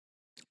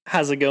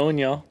How's it going,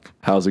 y'all?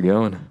 How's it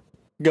going?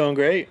 Going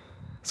great.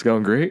 It's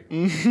going great.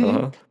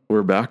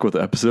 We're back with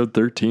episode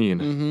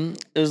 13.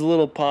 There's a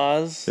little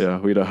pause. Yeah,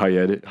 we had a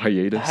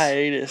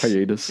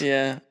hiatus.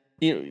 Yeah.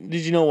 Did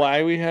you know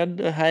why we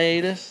had a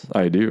hiatus?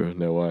 I do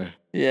know why.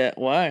 Yeah,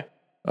 why?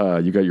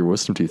 You got your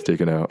wisdom teeth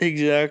taken out.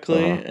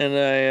 Exactly. And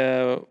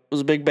I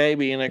was a big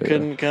baby and I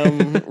couldn't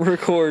come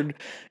record.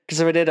 Because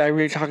if I did, I'd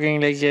be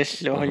talking like this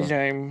the whole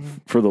time.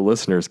 For the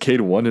listeners,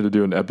 Cade wanted to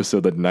do an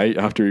episode that night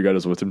after he got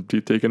his wisdom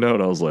teeth taken out.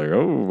 I was like,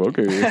 oh,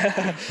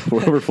 okay.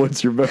 Whatever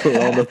floats your boat.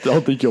 I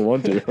don't think you'll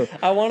want to.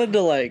 I wanted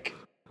to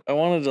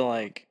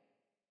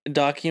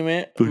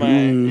document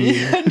my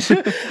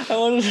I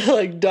wanted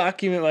to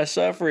document my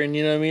suffering,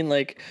 you know what I mean?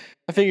 Like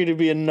I figured it'd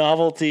be a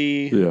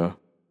novelty. Yeah.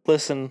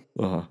 Listen.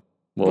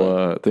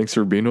 Well, thanks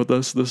for being with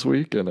us this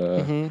week,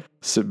 and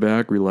sit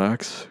back,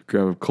 relax,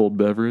 grab a cold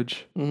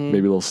beverage, maybe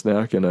a little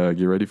snack, and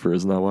get ready for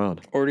Isn't That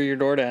Wild? Order your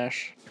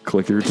DoorDash.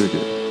 Click your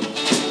ticket.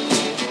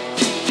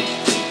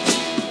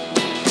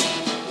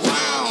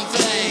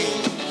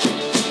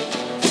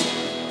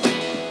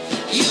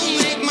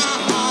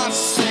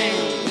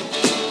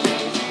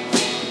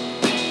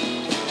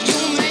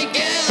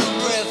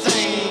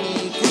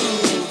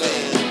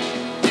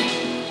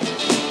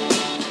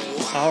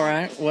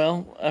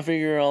 Well, I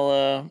figure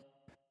I'll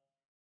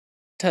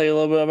tell you a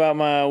little bit about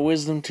my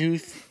wisdom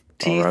teeth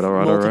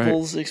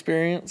multiples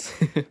experience.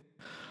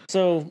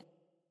 So,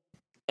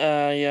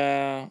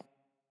 went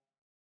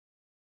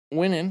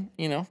in,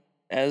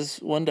 as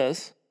one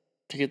does,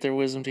 to get their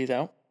wisdom teeth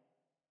out.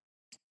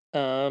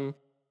 And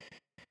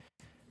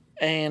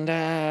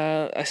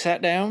I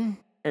sat down,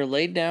 or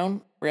laid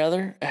down,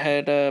 rather. I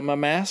had my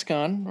mask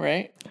on,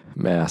 right?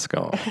 Mask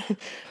on.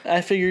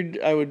 I figured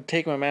I would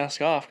take my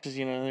mask off because,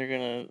 they're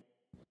going to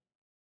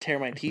tear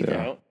my teeth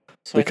out.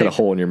 So they cut a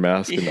hole in your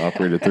mask and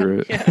operated through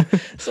it. Yeah.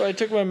 So I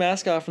took my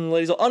mask off and the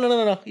lady's like, oh,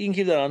 no, you can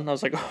keep that on. I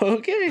was like,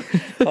 okay,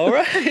 all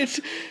right,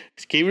 just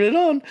keeping it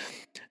on.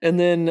 And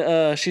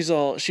then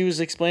she was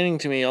explaining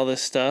to me all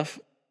this stuff,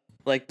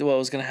 like what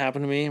was going to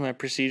happen to me, my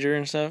procedure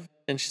and stuff.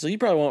 And she's like, you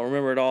probably won't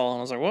remember it all. And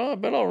I was like, well, I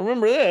bet I'll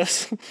remember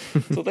this.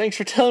 So thanks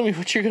for telling me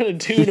what you're going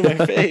to do to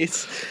my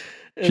face.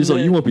 And she's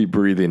like, you won't be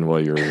breathing while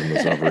you're in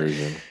this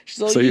operation.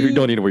 Like, so you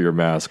don't need to wear your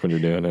mask when you're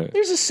doing it.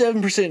 There's a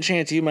 7%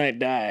 chance you might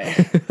die.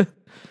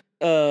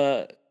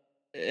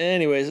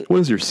 Anyways.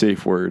 What is your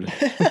safe word?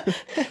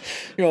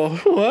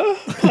 What?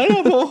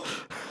 Pineapple?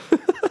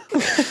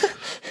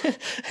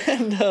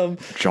 And,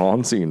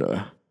 John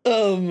Cena.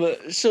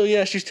 So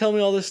yeah, she's telling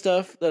me all this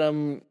stuff that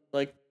I'm,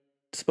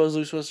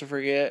 supposedly supposed to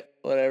forget,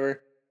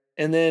 whatever.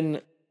 And then,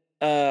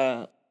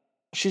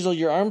 she's like,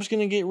 your arm's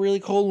going to get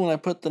really cold when I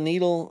put the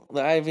needle,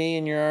 the IV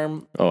in your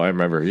arm. Oh, I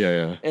remember.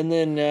 Yeah. And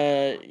then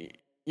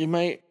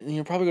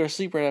you'll probably go to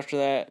sleep right after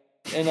that.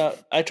 And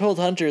I told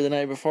Hunter the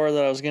night before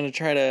that I was going to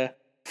try to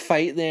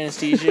fight the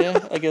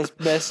anesthesia, as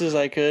best as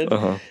I could.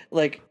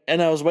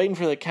 And I was waiting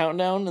for the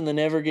countdown, and they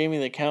never gave me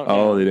the countdown.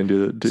 Oh, they didn't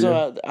do that,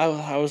 so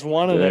I was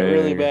wanting it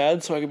really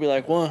bad, so I could be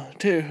like, 1,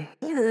 2,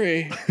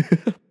 3,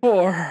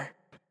 4.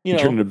 You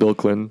turned into Bill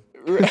Clinton.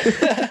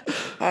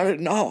 I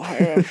did not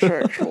have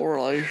sexual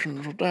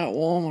relations with that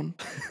woman.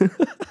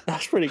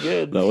 That's pretty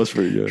good. That was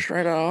pretty good.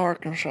 Straight out of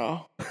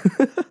Arkansas.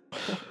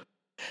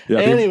 Yeah.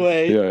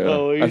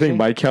 Anyway. I think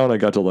my count, I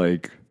got to I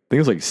think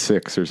it was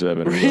 6 or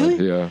 7.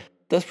 Really? Yeah.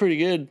 That's pretty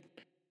good.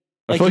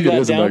 I feel you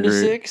got down to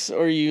great. 6,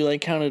 or you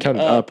counted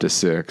up to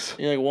 6.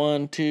 You're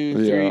 1, 2,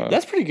 3. Yeah.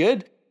 That's pretty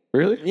good.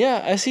 Really?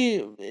 Yeah, I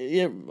see.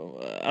 Yeah,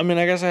 I mean,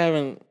 I guess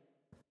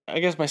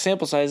my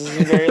sample size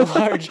isn't very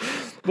large,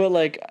 but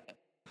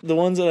the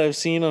ones that I've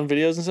seen on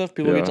videos and stuff,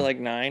 people get to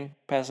 9,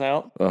 pass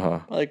out.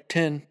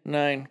 10,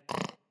 9.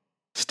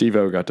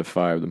 Steve-O got to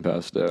 5, then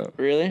passed out.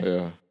 Really?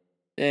 Yeah.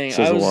 Dang,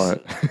 says a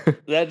lot.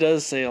 That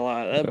does say a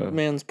lot. That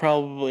man's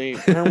probably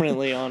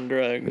permanently on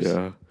drugs.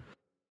 Yeah.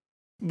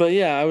 But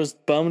yeah, I was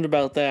bummed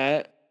about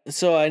that.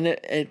 So I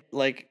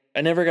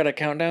never got a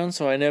countdown,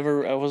 so I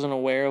wasn't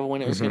aware of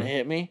when it was going to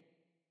hit me.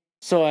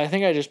 So I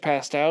think I just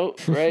passed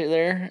out right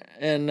there,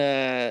 and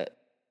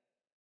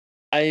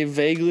I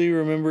vaguely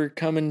remember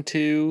coming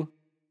to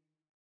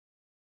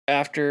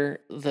after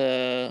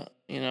the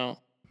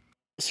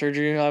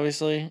surgery,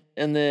 obviously,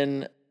 and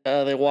then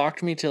they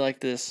walked me to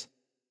this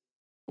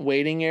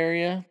waiting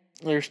area.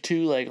 There's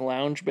 2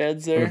 lounge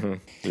beds there.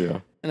 Yeah.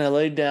 And I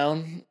laid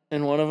down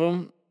in one of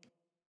them,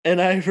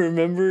 and I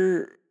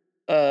remember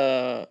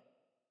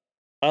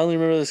I only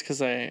remember this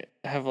because I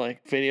have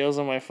videos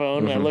on my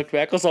phone. And I looked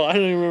back, so I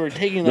don't even remember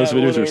taking those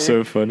videos are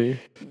so funny.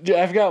 Dude,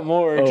 I've got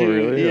more too.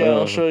 Really? Yeah,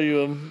 I'll show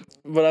you them.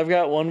 But I've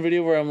got one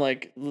video where I'm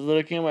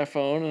looking at my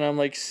phone and I'm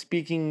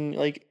speaking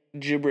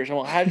gibberish.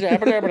 I'm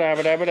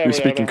You're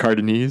speaking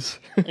Cardinese?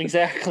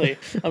 Exactly.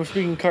 I'm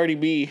speaking Cardi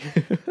B.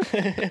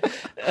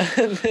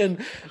 And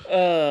then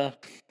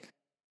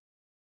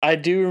I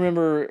do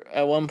remember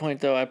at one point,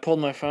 though, I pulled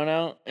my phone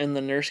out, and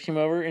the nurse came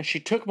over, and she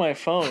took my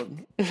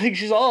phone.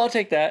 She's all, I'll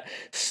take that,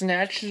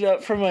 snatched it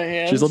up from my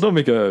hands. She's like, don't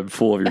make a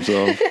fool of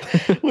yourself.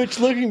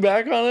 Which, looking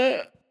back on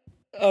it,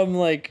 I'm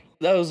like,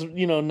 that was,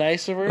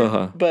 nice of her.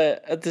 Uh-huh.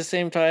 But at the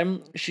same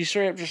time, she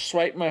straight up just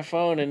swiped my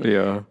phone. And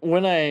Yeah.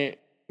 when I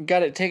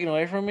got it taken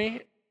away from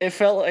me, it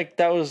felt like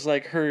that was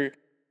like her,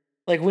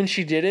 like when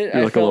she did it.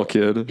 You're I like felt, a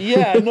little kid.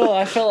 Yeah, no,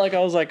 I felt like I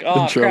was like, oh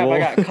crap, trouble. I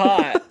got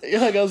caught.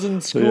 Like I was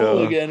in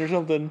school Yeah. again or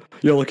something.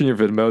 Yeah, look in your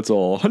Venmo. It's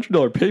all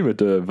 $100 payment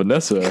to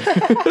Vanessa.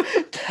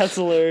 That's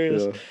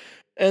hilarious. Yeah.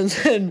 And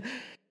then,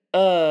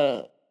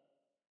 but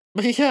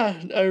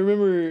yeah, I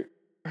remember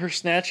her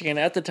snatching, and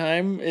at the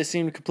time, it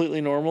seemed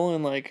completely normal,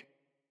 and like,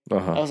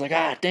 I was like,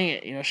 dang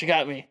it, she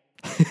got me.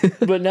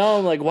 But now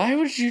I'm like, why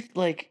would you,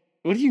 like,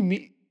 what do you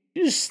mean?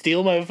 You just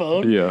steal my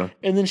phone? Yeah.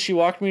 And then she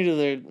walked me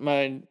to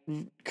my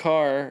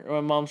car,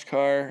 my mom's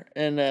car,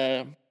 and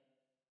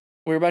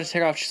we were about to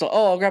take off. She's like,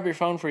 oh, I'll grab your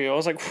phone for you. I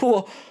was like,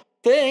 well,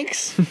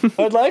 thanks.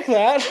 I'd like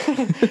that.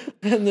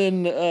 And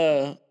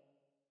then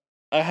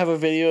I have a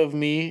video of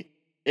me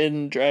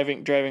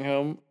driving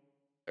home.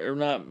 Or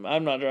not,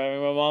 I'm not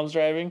driving, my mom's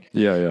driving.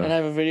 Yeah. And I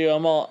have a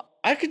video,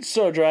 I could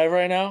so drive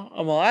right now.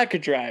 I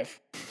could drive.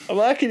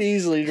 I could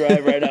easily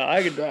drive right now.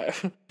 I could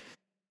drive.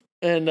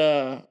 And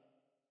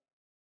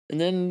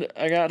then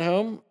I got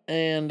home,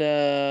 and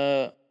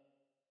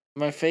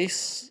my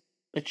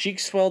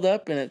cheeks swelled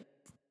up, and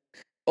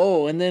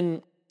and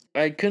then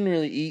I couldn't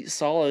really eat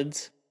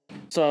solids,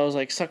 so I was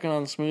like sucking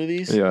on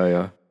smoothies.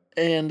 Yeah.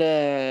 And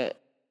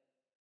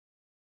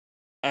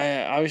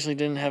I obviously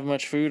didn't have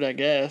much food, I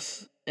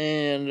guess.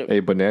 And hey,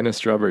 banana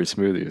strawberry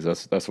smoothies.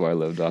 That's what I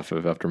lived off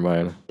of after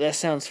mine. That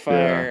sounds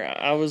fire. Yeah.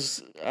 I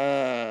was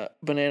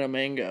banana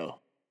mango.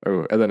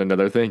 Oh, and then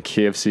another thing,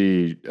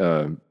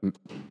 KFC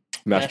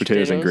mashed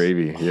potatoes and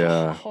gravy.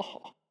 Yeah.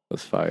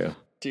 That's fire.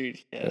 Dude,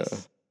 yes. Yeah.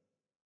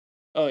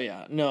 Oh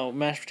yeah. No,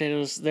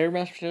 their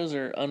mashed potatoes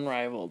are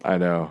unrivaled. I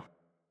know.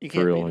 You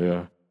can't for real,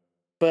 yeah.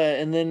 But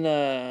and then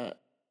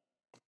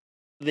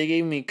they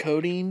gave me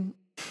codeine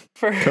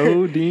for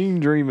Codeine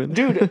Dreamin'.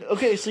 Dude,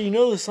 okay, so you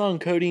know the song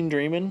Codeine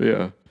Dreamin'?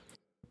 Yeah.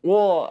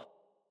 Well,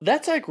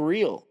 that's like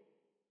real.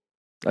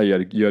 Oh,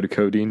 you had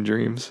codeine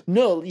dreams?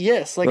 No,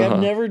 yes. Like I've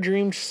never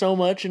dreamed so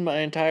much in my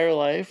entire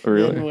life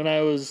than when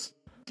I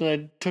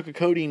took a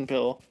codeine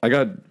pill. I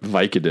got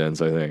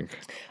Vicodins, I think.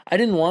 I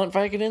didn't want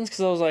Vicodins because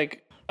I was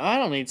like, I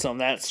don't need something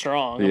that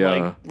strong. I'm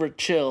like, we're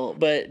chill.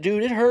 But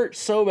dude, it hurt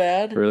so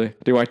bad. Really?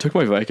 Dude, when I took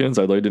my Vicodins,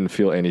 I literally didn't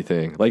feel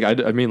anything. Like I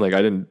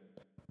didn't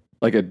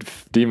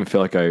even feel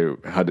like I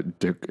had to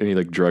do any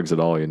like drugs at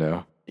all,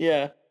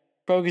 Yeah.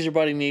 Probably because your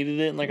body needed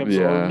it and like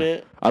absorbed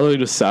it. I literally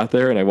just sat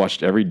there and I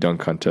watched every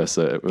dunk contest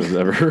that was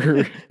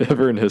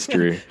ever in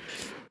history.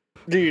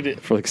 Dude.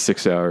 For like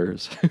 6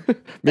 hours.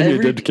 Maybe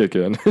it did kick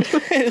in.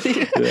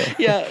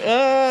 Yeah.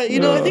 I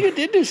think it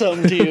did do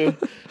something to you.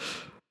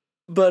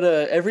 But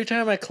every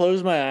time I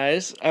closed my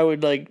eyes, I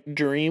would like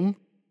dream.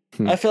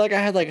 I feel like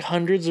I had like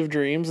hundreds of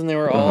dreams and they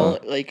were all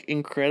like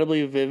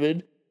incredibly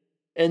vivid.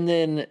 And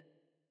then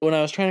when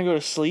I was trying to go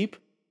to sleep,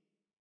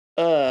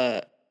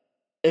 it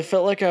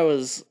felt like I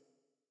was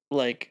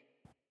like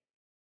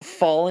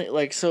falling.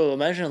 Like, so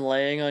imagine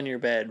laying on your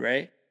bed,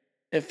 right?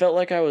 It felt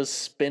like I was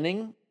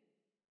spinning.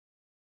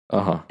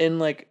 And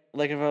like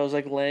if I was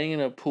like laying in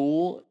a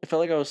pool, it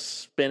felt like I was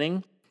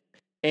spinning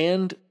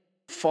and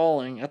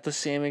falling at the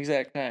same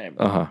exact time.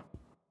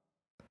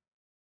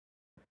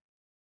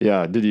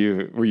 Yeah,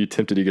 were you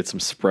tempted to get some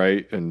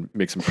Sprite and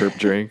make some perp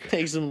drink?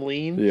 Take some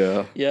lean?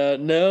 Yeah. Yeah,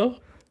 no.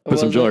 Put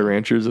some Jolly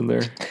Ranchers in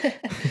there.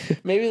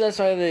 Maybe that's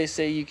why they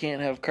say you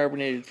can't have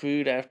carbonated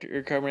food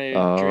or carbonated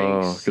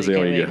drinks. Oh, because they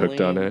only get hooked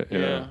lean. On it.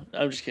 Yeah.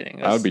 I'm just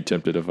kidding. I would be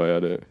tempted if I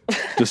had it.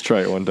 Just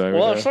try it one time.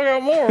 Well, I still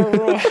got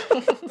more.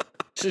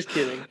 Just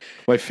kidding.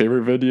 My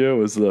favorite video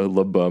was the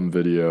La Bum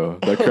video.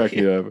 That cracked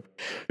me up.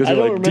 I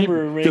don't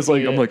remember because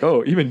like I'm like,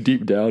 oh, even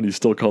deep down, he's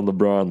still calling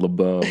LeBron La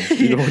Bum.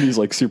 When he's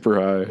like super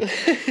high.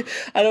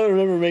 I don't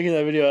remember making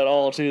that video at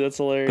all. Too. That's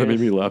hilarious. That made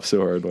me laugh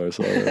so hard when I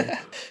saw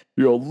that.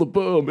 You're all La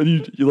Bum,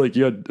 and you had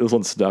it was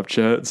on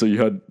Snapchat, so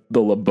you had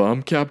the La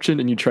Bum caption,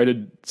 and you tried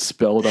to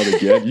spell it out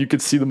again. You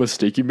could see the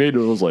mistake you made. It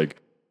was like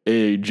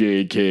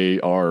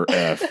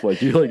AJKRF.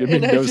 Like it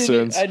made no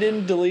sense. I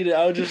didn't delete it.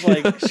 I was just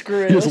like,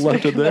 screw it. You just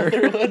left it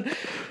there.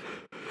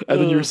 And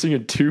then you were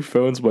singing Two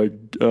Phones by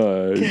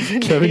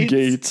Kevin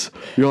Gates.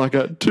 You're like,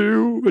 I got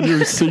two. And you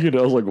were singing it.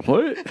 I was like,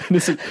 what?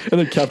 And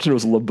the caption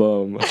was La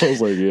Bum. I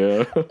was like,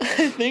 yeah.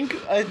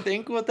 I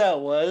think what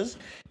that was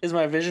is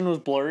my vision was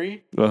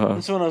blurry.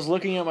 And so when I was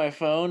looking at my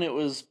phone, it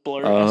was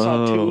blurry. I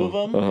saw two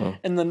of them.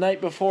 And the night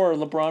before,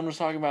 LeBron was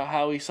talking about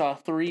how he saw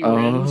 3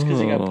 rims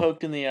because he got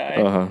poked in the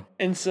eye.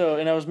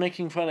 And I was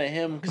making fun of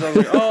him because I was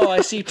like, oh,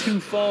 I see 2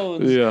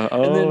 phones. Yeah.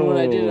 And then when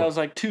I did it, I was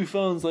like, 2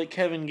 phones like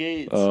Kevin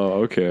Gates.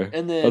 Oh, okay.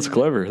 And then that's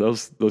clever. That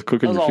was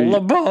quick on your feet. La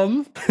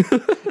Bum.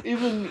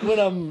 Even when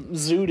I'm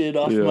zooted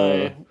off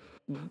my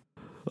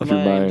your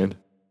mind.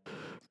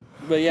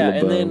 But yeah,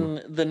 and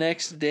then the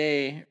next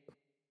day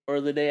or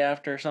the day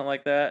after or something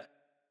like that,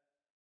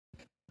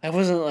 I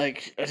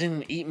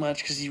didn't eat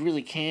much because you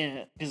really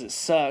can't because it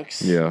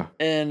sucks. Yeah.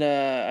 And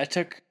and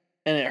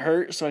it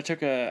hurt, so I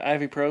took a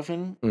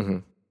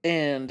ibuprofen.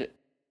 And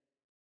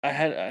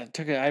I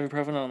took an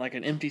ibuprofen on like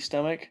an empty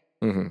stomach.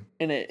 Mhm.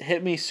 and it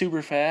hit me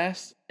super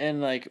fast,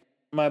 and like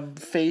my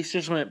face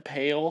just went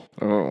pale,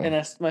 Oh.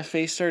 and my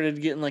face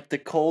started getting like the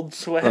cold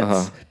sweats.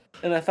 Uh-huh.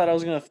 And I thought I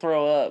was gonna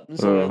throw up, and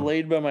so I Oh.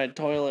 laid by my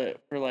toilet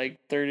for like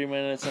 30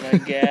 minutes, and I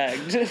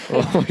gagged.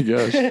 Oh my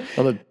gosh.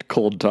 On the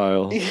cold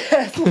tile.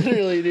 Yeah,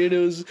 literally, dude. It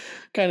was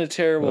kind of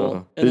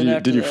terrible. And then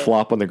after Did you that,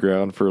 flop on the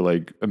ground for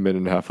like a minute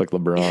and a half like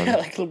LeBron? Yeah,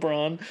 like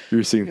LeBron. You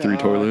were seeing 3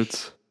 Gosh.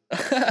 toilets?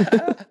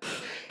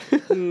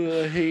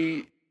 Ooh, I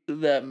hate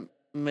that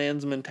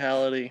man's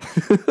mentality.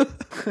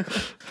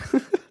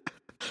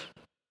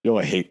 You know,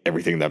 I hate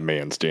everything that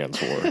man stands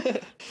for.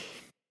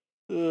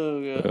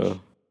 Oh gosh.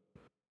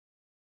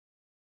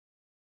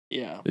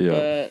 Yeah.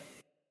 But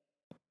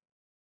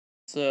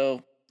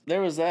so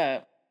there was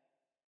that,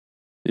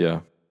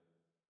 Yeah.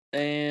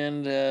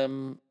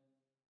 and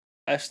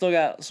I've still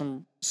got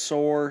some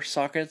sore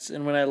sockets,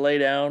 and when I lay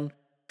down,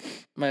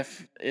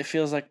 it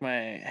feels like my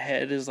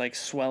head is like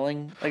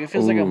swelling. Like it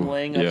feels like I'm Ooh,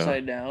 laying yeah.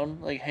 upside down,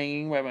 like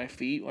hanging by my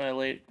feet when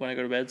I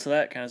go to bed. So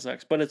that kind of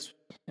sucks. But it's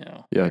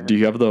Yeah. whatever. Do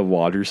you have the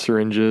water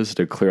syringes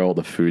to clear all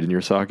the food in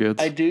your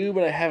sockets? I do,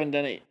 but I haven't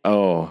done it.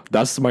 Oh,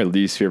 that's my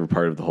least favorite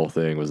part of the whole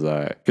thing was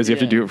that because you have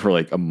to do it for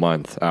like a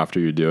month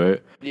after you do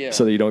it, Yeah.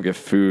 so that you don't get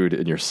food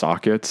in your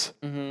sockets,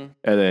 Mm-hmm.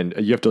 and then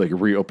you have to like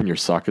reopen your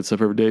sockets up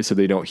every day so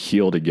they don't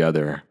heal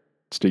together,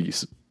 so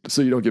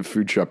you don't get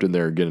food trapped in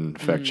there and get an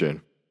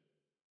infection.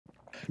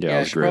 Yeah, I it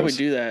was should probably gross.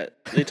 do that.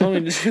 They told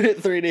me to do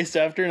it 3 days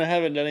after, and I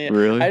haven't done it yet.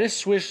 Really? I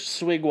just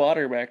swig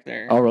water back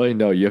there. Oh, really?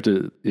 No, you have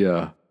to.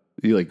 Yeah,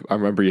 I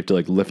remember you have to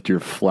like lift your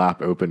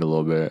flap open a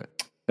little bit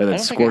and then I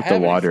don't think I squirt the have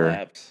any water.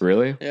 flaps.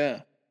 Really?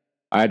 Yeah.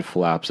 I had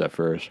flaps at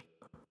first.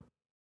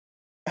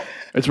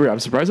 It's weird. I'm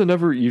surprised you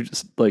never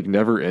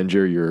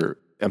injure your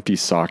empty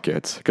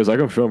sockets because I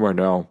can feel them right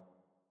now,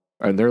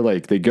 and they're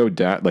like they go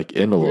down like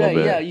in a little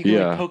bit. Yeah, you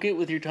can like poke it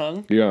with your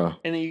tongue, Yeah.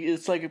 and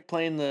it's like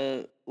playing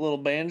the little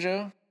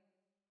banjo.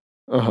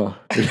 Yeah,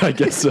 I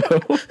guess so.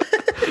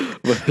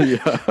 But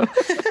yeah.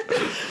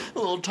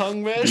 Little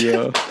tongue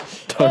banjo. Yeah.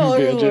 Tongue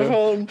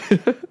banjo.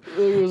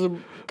 There was a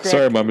crack.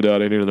 Sorry, Mom and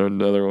Dad. I need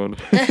another one.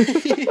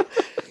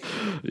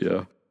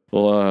 Yeah.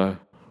 Well.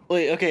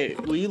 Wait. Okay.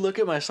 Will you look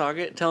at my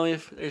socket? Tell me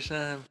if there's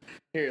here.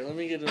 Let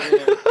me get a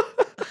little.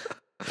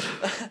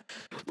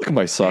 Look at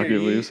my socket,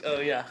 please.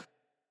 Oh yeah.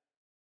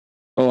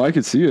 Oh, I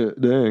can see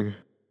it. Dang.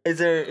 Is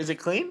it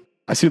clean?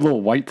 I see a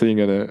little white thing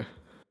in it.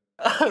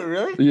 Oh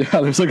really?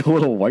 Yeah, there's like a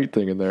little white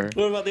thing in there.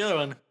 What about the other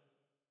one?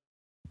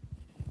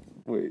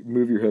 Wait,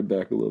 move your head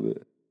back a little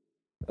bit.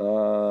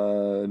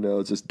 No,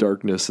 it's just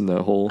darkness in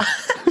that hole.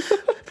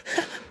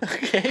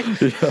 Okay.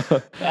 Yeah.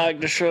 I like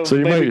to show So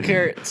you baby might-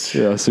 carrots.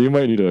 Yeah, so you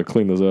might need to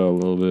clean this out a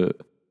little bit.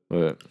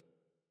 But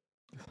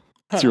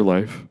it's your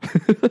life.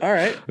 All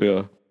right.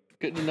 Yeah.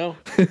 Good to know.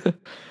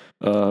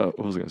 What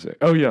was I gonna say?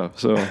 Oh yeah,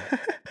 so I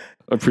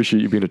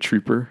appreciate you being a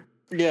trooper.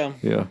 Yeah.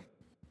 Yeah.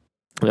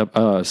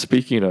 Yep.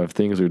 Speaking of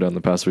things we've done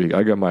the past week,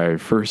 I got my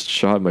first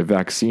shot of my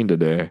vaccine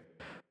today.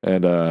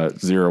 And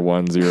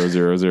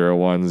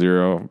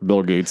 0100010,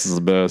 Bill Gates is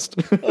the best.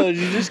 Oh, did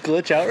you just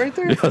glitch out right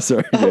there? Yeah,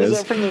 sorry Oh, was guys.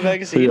 that from the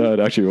vaccine? Yeah, it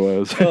actually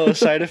was. Oh,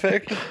 side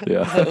effect?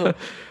 Yeah.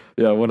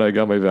 Yeah, when I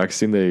got my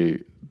vaccine, they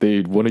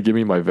wouldn't give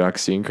me my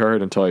vaccine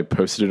card until I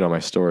posted it on my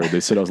story. They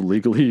said I was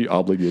legally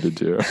obligated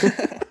to.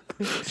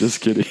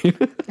 Just kidding.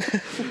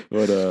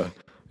 But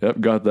yep,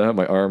 got that.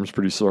 My arm's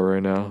pretty sore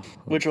right now.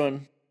 Which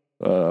one?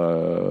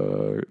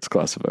 It's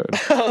classified.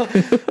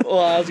 Well,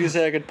 I was gonna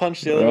say I could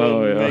punch the other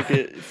one and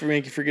yeah.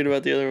 make you forget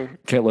about the other one.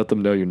 Can't let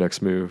them know your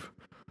next move.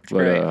 But,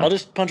 Right. I'll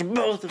just punch them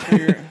both if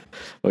you're...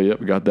 Well,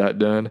 yep, got that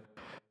done.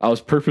 I was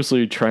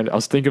purposely I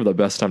was thinking of the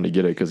best time to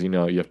get it because, you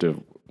have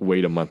to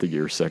wait a month to get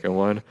your second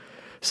one.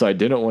 So I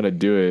didn't want to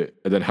do it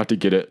and then have to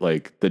get it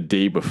like the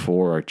day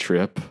before our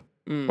trip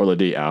or the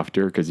day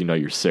after because,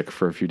 you're sick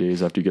for a few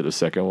days after you get the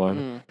second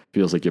one.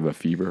 Feels like you have a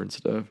fever and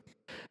stuff.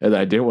 And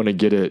I didn't want to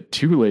get it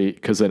too late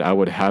because then I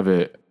would have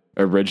it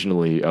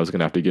originally. I was going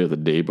to have to get it the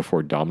day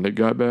before Dominic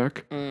got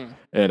back.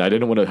 And I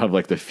didn't want to have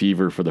like the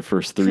fever for the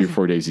first 3 or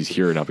 4 days he's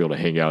here and not be able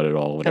to hang out at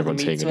all when Have the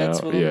everyone's meat hanging sweats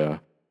out. with him? Yeah.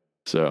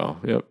 So,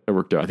 yep, it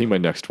worked out. I think my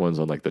next one's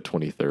on like the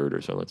 23rd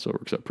or something, so it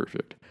works out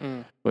perfect.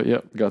 But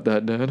yep, got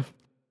that done.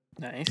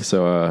 Nice.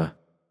 So,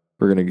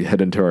 we're going to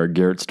head into our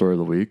Garrett story of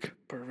the week.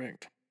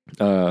 Perfect.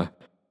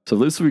 So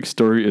this week's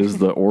story is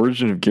the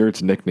origin of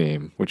Garrett's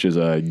nickname, which is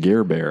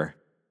Gare Bear.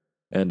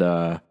 And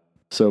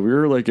so we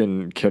were like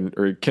in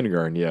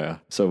kindergarten, yeah.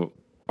 So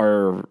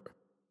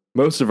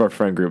most of our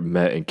friend group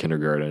met in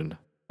kindergarten,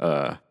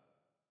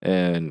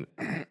 and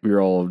we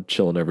were all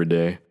chilling every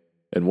day.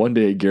 And one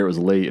day Garrett was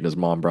late, and his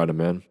mom brought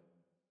him in,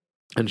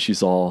 and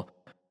she's all,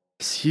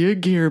 "See ya,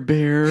 Gare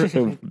Bear."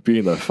 And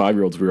being the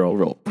 5-year-olds, we were all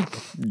real,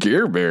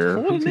 "Gare Bear?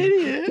 What an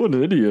idiot. What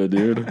an idiot,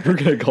 dude. We're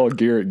gonna call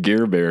Garrett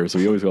Gare Bear, so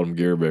we always called him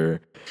Gare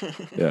Bear."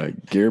 Yeah,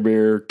 Gare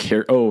Bear.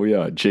 Oh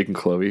yeah, Jake and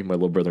Chloe, my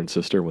little brother and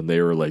sister, when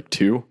they were like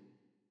 2,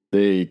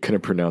 they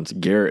couldn't pronounce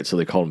Garrett, so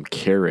they called him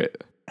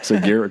Carrot. So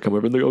Garrett would come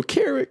over and they go,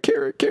 "Carrot,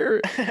 Carrot,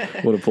 Carrot."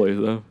 Want to play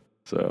with them?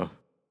 So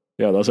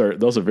Yeah, that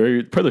was a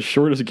very probably the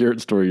shortest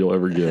Garrett story you'll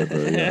ever get.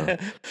 But yeah,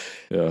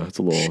 yeah, it's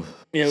a little.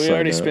 Yeah, we side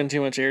already note. spent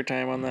too much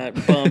airtime on that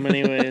bum,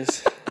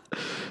 anyways.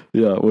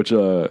 Yeah, which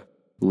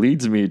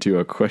leads me to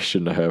a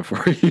question I have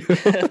for you.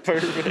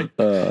 Perfect.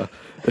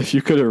 If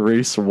you could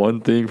erase one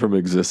thing from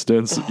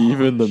existence,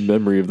 even the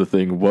memory of the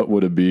thing, what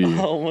would it be?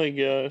 Oh my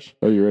gosh,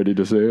 Are you ready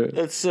to say it?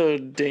 that's so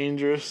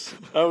dangerous.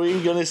 Are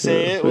we gonna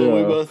say it? What are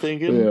we both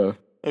thinking? Yeah.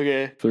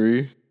 Okay.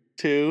 3,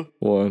 2.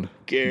 1.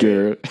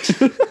 Garrett.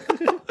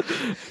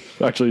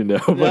 Actually, no.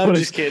 But I'm when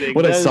just kidding.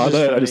 When I was saw just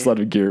that, I funny. just thought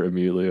of Garrett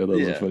immediately. That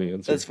was a funny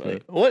answer. That's funny.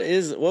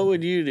 What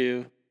would you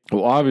do?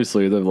 Well,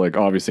 obviously, the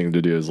obvious thing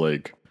to do is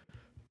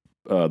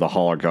the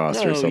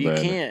Holocaust or No,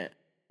 something. you can't,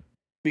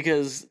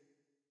 because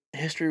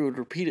history would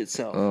repeat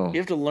itself. Oh, You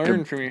have to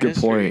learn from your Good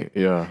history. point.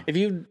 Yeah. If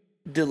you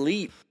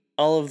delete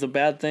all of the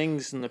bad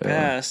things in the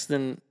past,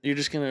 then you're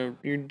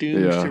doomed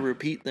to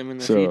repeat them in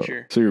the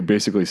future. So you're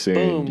basically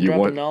saying Boom, you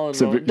dropping want knowledge.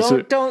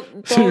 so, Don't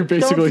you're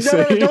basically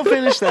saying don't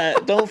finish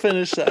that. Don't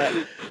finish that.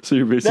 so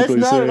you're That's basically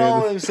not saying at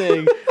all what I'm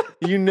saying.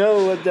 You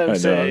know what I'm I know,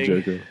 saying. I'm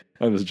joking.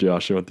 I'm just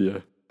joshing with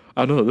you.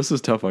 I don't know. This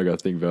is tough. I got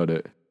to think about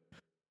it.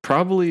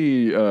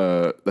 Probably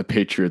the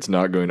Patriots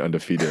not going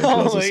undefeated in Oh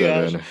my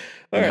 2007 gosh. and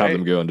have Alright.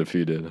 them go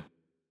undefeated.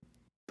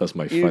 That's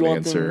my You'd fun want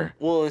answer. them,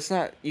 well, it's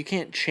not. You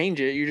can't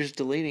change it. You're just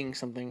deleting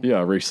something. Yeah,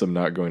 erase them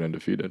not going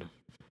undefeated.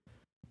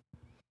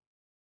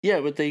 Yeah,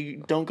 but they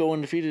don't go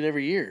undefeated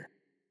every year.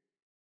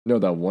 No,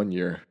 that 1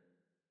 year.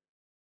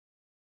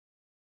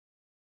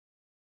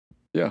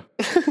 Yeah.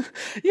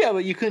 Yeah,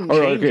 but you couldn't Oh,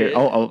 change okay. it.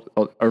 I'll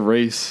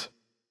erase.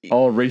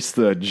 I'll erase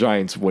the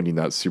Giants winning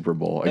that Super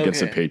Bowl against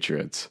the Okay.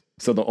 Patriots.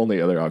 So the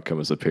only other outcome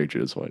is the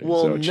Patriots winning.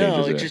 Well, so it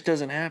changes no, it just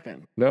doesn't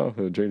happen. No,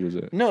 it changes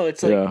it. No,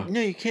 it's like Yeah. no,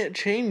 you can't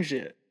change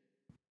it.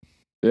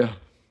 Yeah.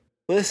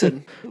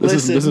 Listen,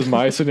 This is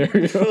my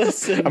scenario.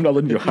 Listen. I'm not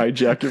letting you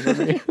hijack it from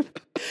me.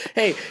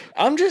 Hey,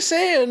 I'm just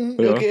saying.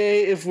 Yeah.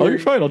 Okay, if Oh, we're you're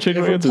fine. I'll change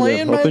if my we're answer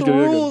playing then. I'll by think the of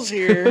it again. rules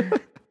here,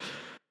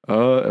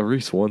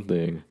 Erase one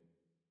thing.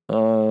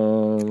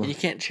 you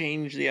can't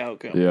change the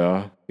outcome.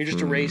 Yeah. You're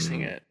just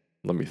erasing it.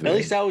 Let me think. At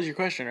least that was your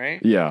question, right?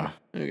 Yeah.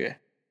 Okay.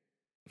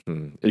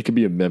 It could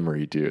be a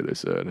memory too, they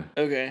said.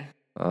 Okay.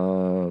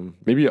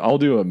 Maybe I'll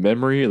do a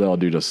memory, then I'll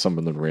do just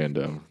something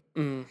random.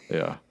 Mm.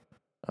 Yeah.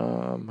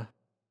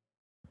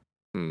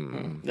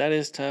 That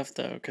is tough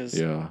though, because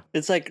Yeah.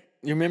 it's like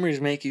your memories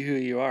make you who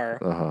you are,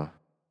 Uh-huh.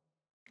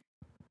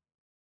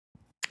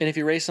 and if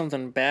you erase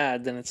something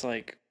bad, then it's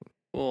like,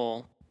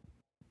 well,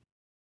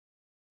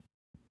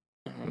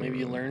 I don't know, maybe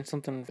you learn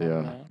something from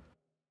Yeah. that.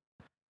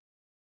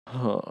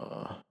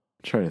 I'm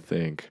trying to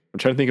think. I'm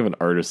trying to think of an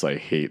artist I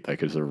hate that I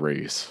could just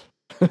erase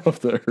off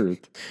the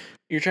earth.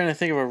 You're trying to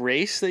think of a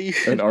race that you.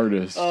 An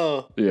artist.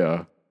 Oh.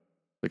 Yeah.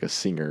 Like a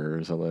singer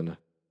or something.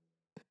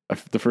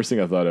 The first thing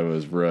I thought of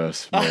was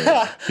Russ.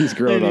 Man. He's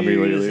grown on me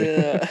lately.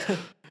 Yeah.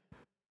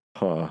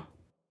 Huh.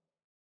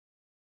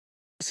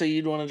 So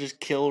you'd want to just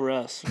kill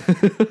Russ.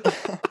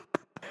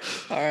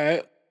 All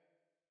right.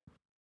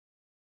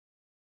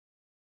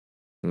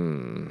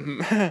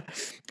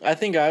 I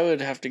think I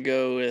would have to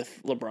go with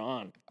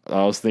LeBron.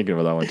 I was thinking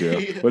about that one too.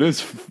 Yeah. But it's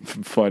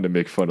fun to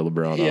make fun of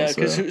LeBron. Yeah, also.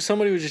 because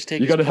somebody would just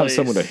take. You got to his have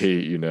someone to place.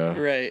 hate, you know.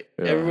 Right.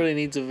 Yeah. Everybody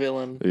needs a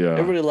villain. Yeah.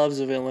 Everybody loves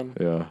a villain.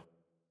 Yeah.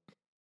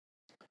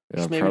 Yeah,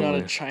 Just maybe probably.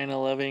 not a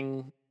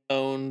China-loving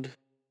owned.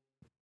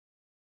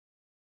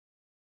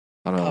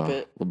 I don't know.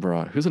 puppet.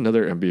 LeBron. Who's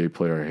another NBA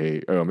player I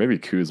hate? Oh, maybe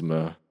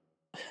Kuzma.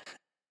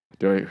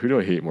 Who do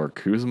I hate more,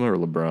 Kuzma or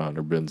LeBron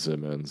or Ben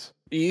Simmons?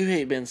 You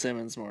hate Ben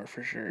Simmons more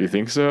for sure. You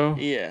think so?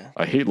 Yeah.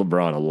 I hate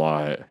LeBron a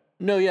lot.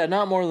 No, yeah,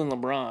 not more than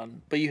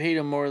LeBron, but you hate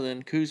him more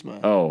than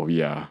Kuzma. Oh,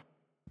 yeah.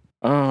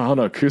 I don't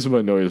know. Kuzma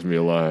annoys me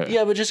a lot.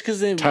 Yeah, but just because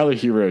they. Tyler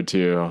Hero,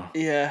 too.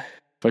 Yeah.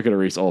 If I could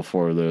erase all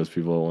four of those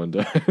people at one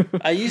time.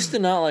 I used to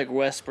not like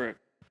Westbrook.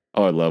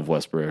 Oh, I love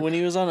Westbrook. When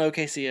he was on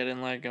OKC, I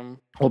didn't like him.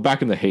 Well,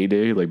 back in the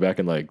heyday, like back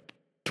in like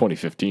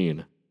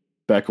 2015,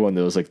 back when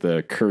there was like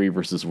the Curry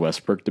versus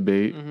Westbrook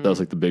debate, that was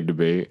like the big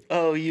debate.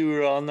 Oh, you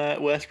were on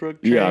that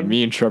Westbrook train? Yeah,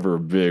 me and Trevor were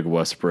big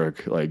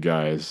Westbrook like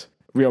guys.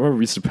 I remember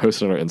we used to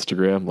post on our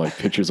Instagram like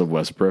pictures of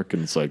Westbrook,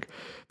 and it's like,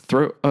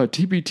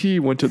 TBT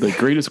went to the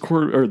greatest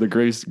court or the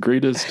greatest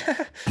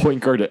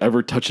point guard to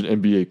ever touch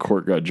an NBA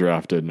court got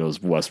drafted, and it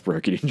was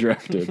Westbrook getting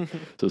drafted.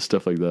 So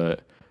stuff like that.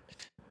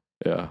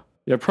 Yeah,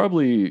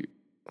 probably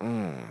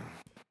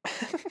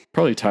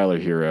Tyler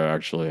Hero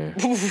actually.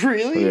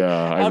 Really? Yeah,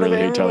 I Out of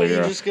really hate Tyler everybody, you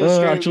Hero. just go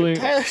straight Actually, with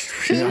Tyler,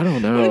 yeah, I don't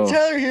What know, did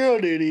Tyler Hero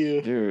do to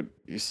you? dude.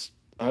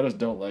 I just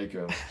don't like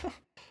him.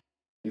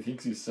 He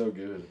thinks he's so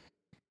good.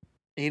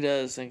 He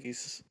does think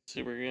he's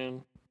super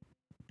good.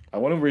 I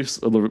want to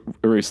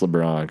erase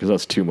LeBron because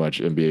that's too much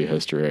NBA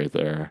history right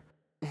there.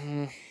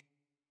 Mhm.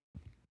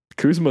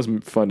 Kuzma's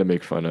fun to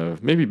make fun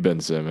of. Maybe Ben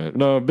Simmons.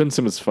 No, Ben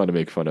Simmons is fun to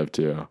make fun of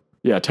too.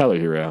 Yeah, Tyler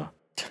Hero.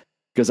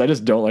 Because I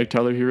just don't like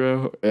Tyler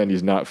Hero, and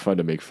he's not fun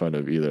to make fun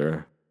of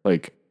either.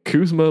 Like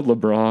Kuzma,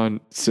 LeBron,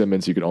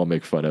 Simmons, you can all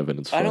make fun of, and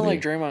it's funny. I don't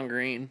like Draymond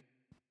Green.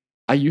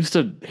 I used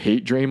to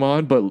hate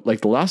Draymond, but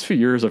like the last few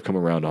years I've come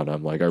around on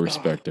him. Like I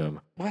respect him.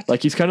 What?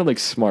 Like he's kind of like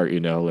Smart,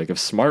 you know. Like if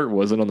Smart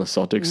wasn't on the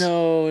Celtics,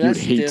 No, you would that's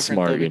hate different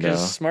Smart, though, you because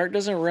know. Smart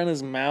doesn't run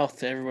his mouth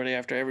to everybody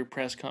after every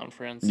press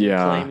conference and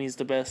Yeah. claim he's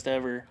the best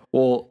ever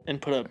Well, and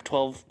put up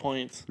 12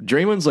 points.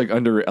 Draymond's like I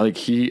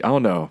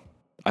don't know.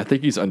 I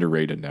think he's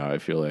underrated now. I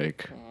feel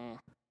like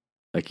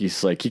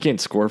he's like he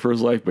can't score for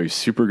his life, but he's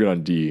super good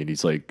on D, and he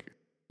was like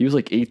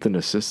 8th in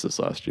assists this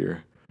last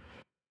year.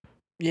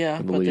 Yeah,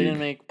 in the but they league. didn't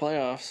make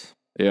playoffs.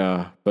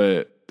 Yeah,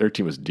 but their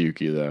team was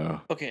dookie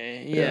though.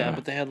 Okay, yeah, Yeah.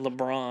 but they had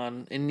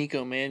LeBron and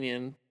Nico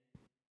Mannion.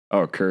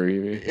 Oh, Curry.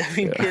 You mean? I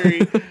mean, Yeah.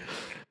 Curry.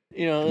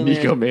 You know, and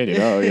Nico then-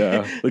 Mannion. Oh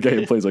yeah, the guy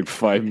who plays like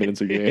 5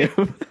 minutes a game.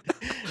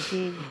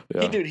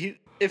 Yeah.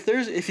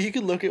 If you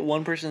could look at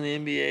one person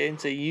in the NBA and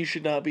say you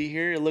should not be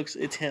here,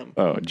 it's him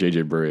Oh,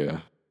 JJ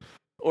Barea.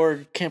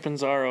 or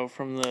Campazzo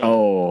from the.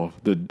 Oh,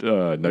 the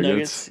Nuggets.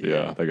 Nuggets, Yeah,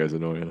 yeah. that guy's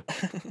annoying.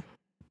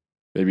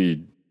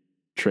 Maybe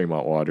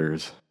Tremont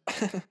Waters.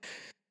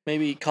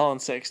 Maybe Colin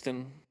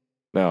Sexton.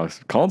 No,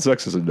 Colin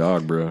Sexton's a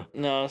dog, bro.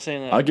 No, I was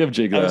saying that. I'll give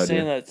Jake I that. was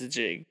saying that to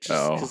Jake. Just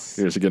Oh, 'cause-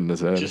 you're just getting in his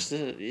head. Just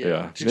yeah.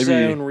 Yeah, Just 'cause I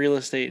maybe- own real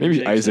estate. in Maybe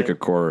Jake's Isaac head.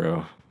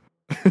 Okoro.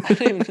 I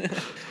don't even-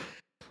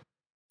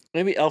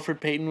 Maybe Alfred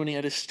Payton when he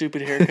had his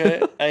stupid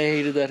haircut. I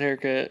hated that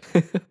haircut.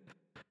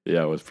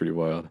 Yeah, it was pretty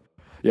wild.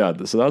 Yeah,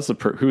 so that's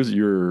who's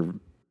your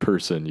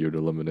person you'd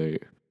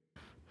eliminate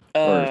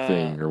or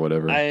thing or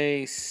whatever.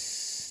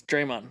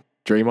 Draymond.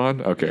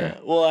 Draymond? Okay. Yeah.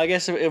 Well, I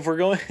guess if we're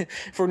going,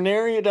 if we're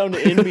narrowing it down to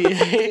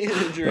NBA,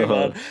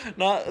 Draymond,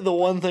 not the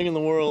one thing in the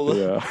world.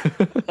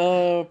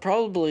 Yeah.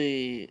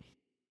 Probably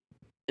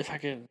if I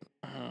could.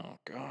 Oh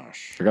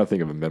gosh. I gotta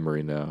think of a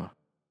memory now.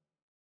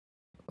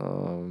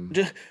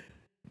 Just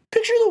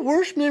picture the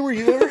worst memory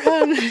you've ever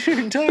had in your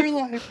entire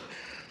life.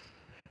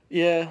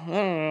 Yeah, I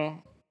don't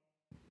know.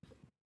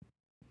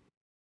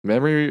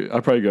 Memory.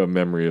 I'd probably go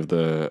memory of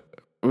the.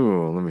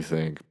 Ooh, let me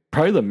think.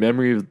 Probably the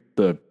memory of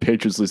the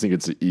Patriots losing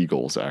against the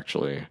Eagles.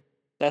 Actually.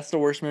 That's the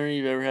worst memory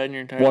you've ever had in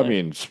your entire Well, life. I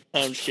mean,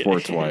 I'm just kidding.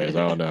 sports wise,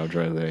 I don't know. I'm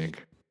trying to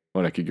think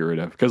what I could get rid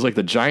of because like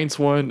the Giants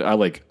one,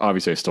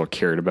 obviously I still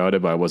cared about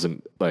it, but I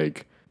wasn't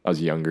like I was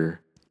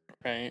younger,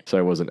 Right, so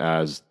I wasn't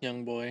as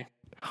young boy.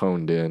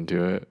 honed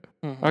into it.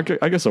 Mhm.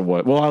 I guess I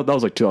was. Well, that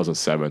was like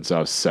 2007, so I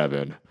was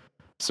 7.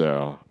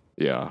 So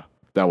yeah,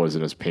 that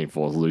wasn't as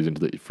painful as losing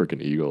to the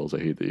freaking Eagles. I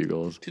hate the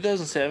Eagles.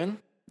 2007?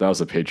 That was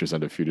the Patriots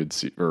undefeated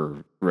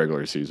or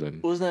regular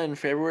season. Wasn't that in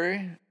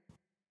February?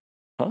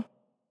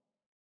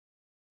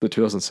 The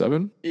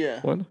 2007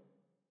 Yeah. one?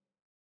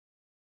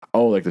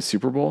 Oh, like the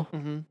Super Bowl?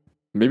 Mm-hmm.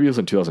 Maybe it was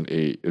in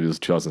 2008. It was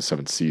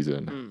 2007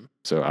 season. Mm.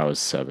 So I was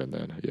 7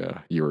 then. Yeah.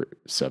 You were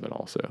 7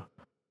 also.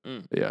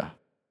 Mm. Yeah.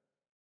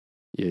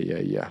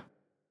 Yeah.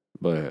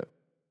 But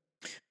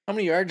How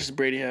many yards does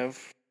Brady have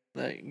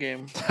that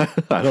game?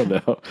 I don't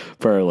know.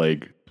 Probably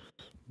like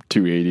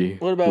 280.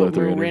 What about low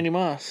 300. Randy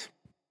Moss?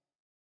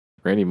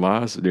 Randy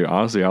Moss? Dude,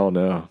 honestly, I don't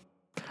know.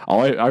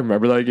 I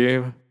remember that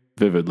game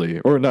vividly.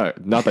 Or not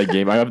that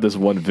game. I have this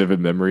one vivid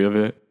memory of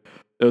it.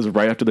 It was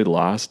right after they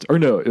lost. Or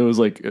no, it was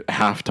like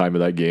halftime of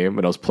that game.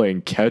 And I was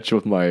playing catch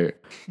with my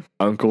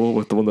uncle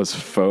with the one that's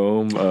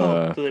foam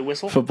Do they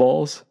whistle?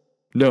 footballs.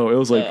 No, it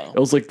was like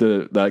Oh.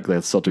 that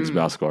Celtics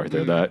basketball right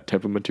there, that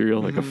type of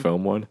material, like a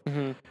foam one.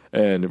 Mhm.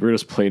 And we were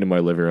just playing in my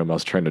living room. I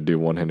was trying to do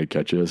one-handed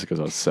catches because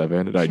I was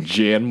 7, and I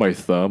jammed my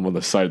thumb on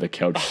the side of the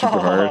couch super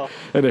hard,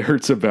 and it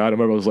hurt so bad. I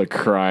remember I was like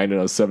crying, and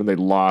I was 7. They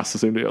lost the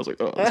same day. I was like,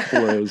 oh, this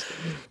blows.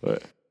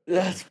 But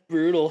That's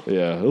brutal.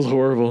 yeah, it was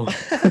horrible.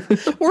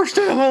 Worst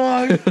day of my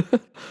life.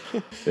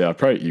 Yeah,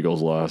 probably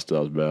Eagles lost. That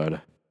was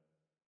bad.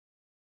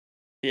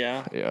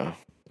 Yeah. Yeah,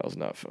 that was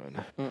not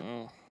fun.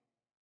 Mm-mm.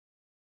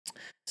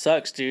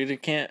 Sucks, dude.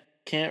 It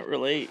can't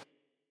relate.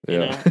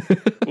 You Yeah.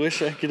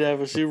 Wish I could have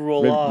a Super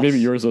Bowl maybe, loss. maybe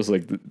yours was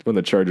like when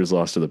the Chargers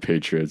lost to the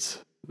Patriots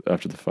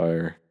after the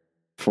fire,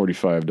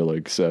 45 to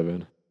like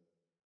 7.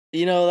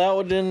 You know, that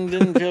one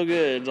didn't feel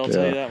good. I'll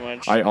tell you Yeah. that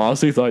much. I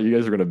honestly thought you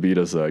guys were gonna beat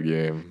us that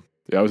game.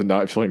 I was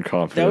not feeling that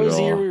confident was at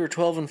the year all. we were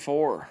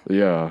 12-4.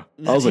 Yeah,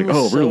 That I was like, team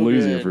was oh, we're so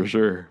losing good. for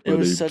sure. It But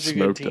was they such a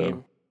good smoked team.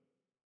 them.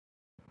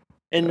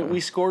 And Yeah. we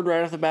scored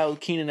right off the bat with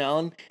Keenan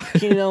Allen.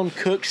 Keenan Allen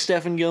cooked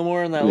Stephen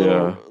Gilmore on that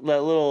Yeah.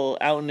 little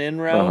out and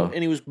in route, Uh-huh.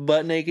 and he was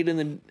butt naked in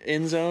the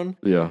end zone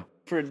Yeah,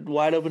 for a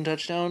wide open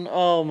touchdown.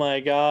 Oh my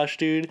gosh,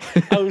 dude!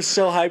 I was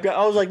so hyped.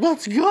 I was like,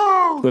 "Let's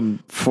go!" then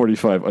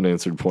 45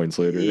 unanswered points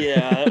later.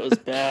 Yeah, it was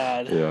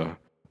bad. Yeah,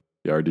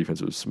 our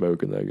defense was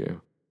smoking that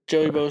game.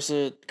 Joey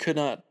Bosa could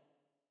not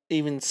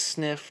even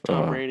sniff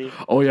Tom Brady.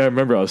 Oh yeah, I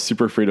remember I was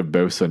super afraid of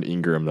Bosa and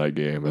Ingram that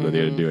game, and then they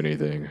didn't do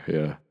anything.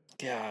 Yeah.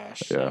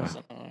 Gosh, Yeah. that was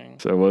annoying.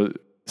 So what?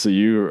 So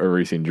you are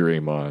racing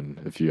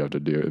Draymond if you have to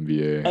do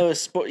NBA. Oh,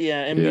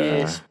 NBA.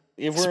 Yeah.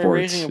 If we're Sports,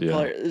 raising a yeah.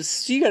 player,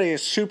 you gotta get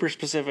super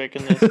specific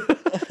in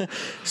this.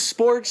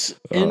 Sports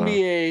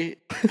NBA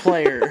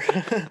player.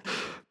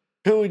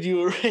 Who would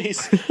you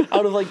erase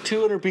out of like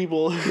 200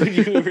 people? Who would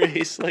you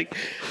erase? Like,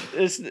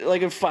 it's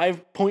like a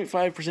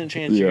 5.5%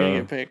 chance you're gonna Yeah.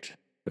 get picked.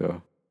 Yeah.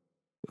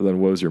 And then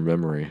what was your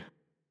memory?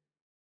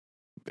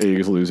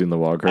 A's losing the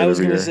wild card I was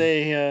every gonna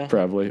year. say,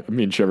 Probably. I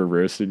mean, Trevor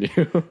roasted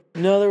you.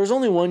 no, there was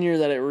only one year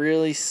that it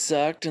really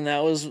sucked, and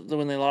that was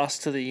when they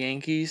lost to the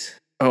Yankees.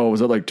 Oh, was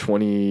that like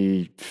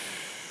 2018?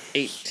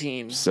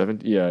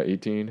 18. Yeah,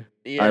 18.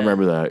 Yeah. I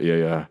remember that.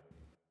 Yeah.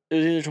 It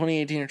was either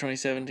 2018 or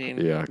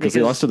 2017. Yeah, because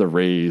they lost to the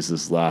Rays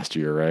this last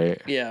year,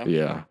 right? Yeah.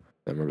 Yeah,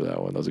 I remember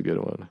that one. That was a good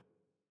one.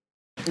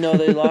 No,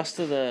 they lost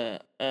to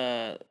the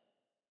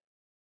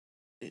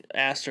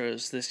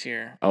Astros this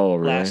year. Oh,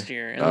 really? Last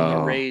year, and then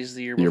the Rays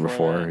the year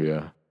before. that.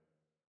 Yeah.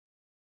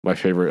 My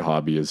favorite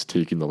hobby is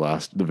taking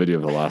the video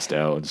of the last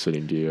out and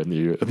sending to you, and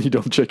you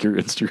don't check your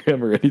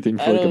Instagram or anything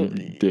for like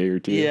a day or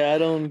two. Yeah, I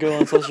don't go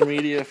on social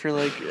media for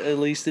like at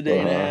least a day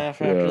and a half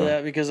after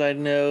that because I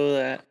know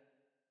that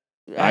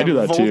I do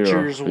that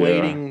vultures too.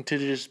 waiting to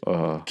just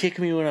kick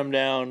me when I'm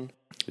down.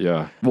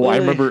 Yeah. Well, I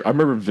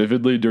remember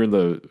vividly during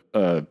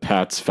the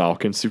Pats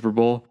Falcons Super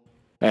Bowl.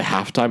 At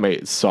halftime,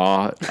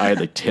 I had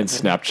like 10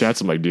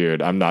 Snapchats. I'm like,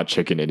 dude, I'm not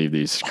checking any of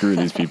these. Screw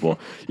these people.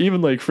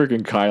 Even like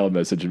freaking Kyle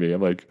messaged me.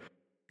 I'm like,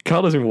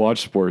 Kyle doesn't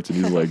watch sports, and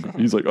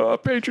he's like, oh,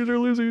 Patriots are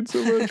losing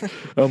so much.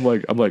 I'm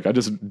like, I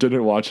just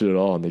didn't watch it at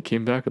all, and they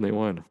came back and they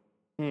won.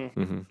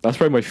 Mm-hmm. That's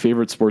probably my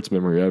favorite sports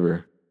memory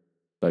ever.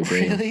 That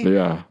game. Really?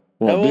 Yeah.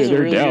 Well,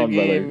 they're really down,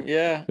 but like,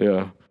 yeah.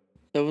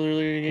 That was a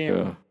really good game.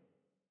 Yeah.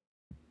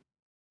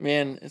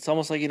 Man, it's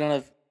almost like you don't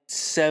have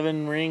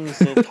 7 rings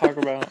to talk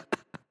about.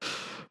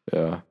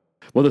 Yeah.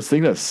 Well, the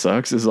thing that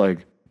sucks is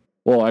like,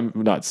 well, I'm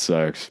not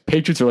sucks.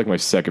 Patriots are like my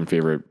second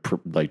favorite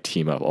like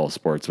team of all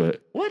sports,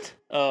 but what?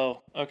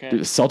 Oh, okay.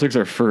 Dude, Celtics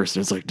are first,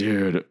 and it's like,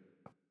 dude,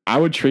 I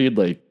would trade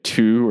like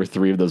 2 or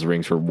 3 of those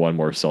rings for one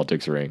more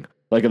Celtics ring.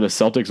 Like if the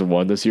Celtics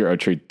won this year, I'd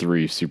trade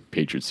 3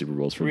 Patriots Super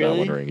Bowls for that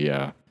one ring.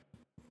 Yeah.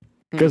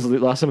 Because the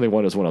last time they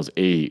won was when I was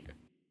 8.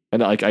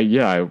 And like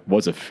I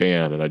was a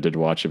fan and I did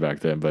watch it back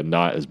then, but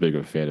not as big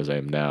of a fan as I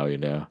am now, you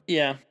know?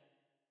 Yeah.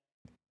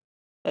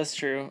 That's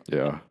true.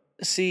 Yeah.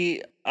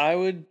 See,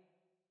 I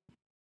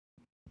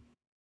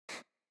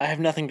have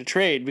nothing to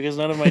trade because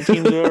none of my teams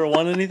have ever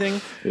won anything.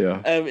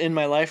 Yeah. In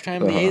my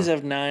lifetime, the A's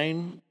have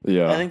 9.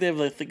 Yeah. I think they have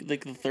like the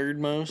third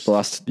most. The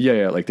last,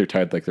 yeah, like they're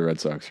tied like the Red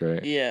Sox,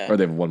 right? Yeah. Or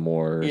they have one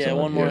more. Or something.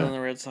 One more than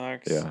the Red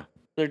Sox. Yeah.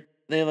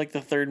 They have like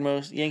the third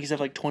most. Yankees have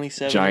like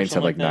 27. Giants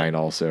have like 9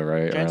 also,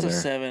 right? Giants have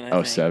 7. I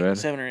think. 7?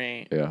 7 or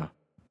 8. Yeah.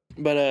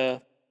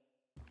 But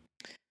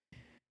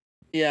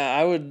yeah,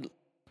 I would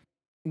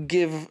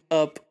give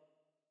up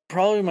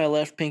probably my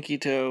left pinky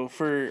toe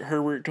for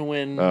Herbert to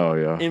win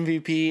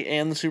MVP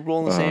and the Super Bowl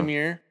in the same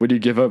year. Would you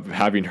give up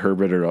having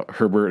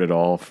Herbert at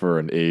all for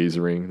an A's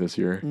ring this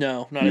year?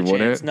 No, not a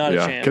chance. Not a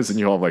chance. Because then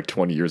you'll have like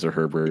 20 years of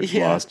Herbert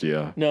lost.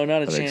 Yeah. No,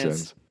 not a that chance. Makes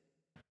sense.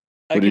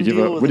 Would you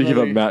give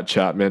up Matt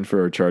Chapman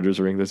for a Chargers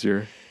ring this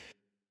year?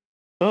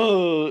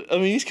 Oh, I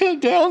mean, he's kind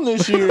of down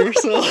this year,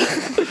 so.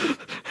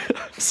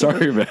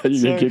 Sorry, Matt,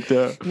 you get kicked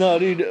out. No,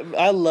 dude,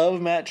 I love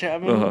Matt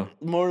Chapman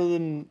more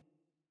than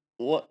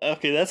what?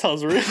 Okay, that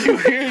sounds really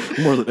weird.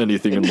 More than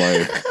anything in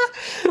life.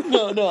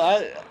 No,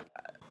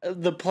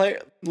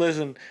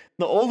 listen,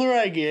 the older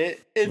I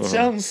get, it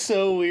sounds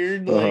so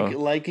weird, like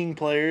liking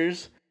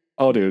players.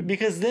 Oh, dude.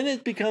 Because then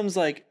it becomes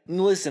like,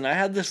 listen, I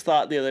had this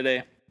thought the other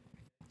day.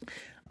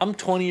 I'm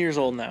 20 years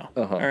old now,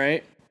 all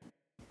right?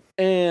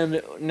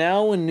 And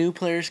now when new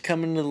players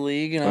come into the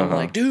league and I'm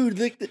like, dude,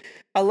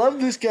 I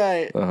love this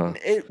guy.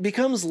 It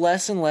becomes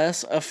less and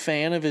less a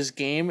fan of his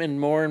game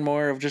and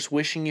more of just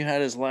wishing you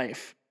had his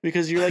life.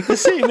 Because you're like the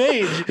same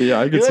age. Yeah,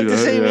 I can see that. You're like the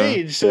same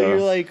age. So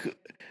you're like,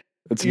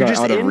 it's not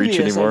out of reach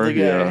anymore.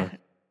 Yeah.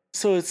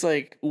 So it's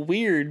like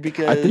weird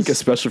because I think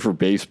especially for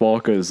baseball,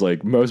 because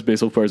like most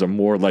baseball players are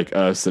more like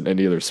us than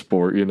any other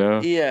sport, you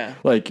know? Yeah.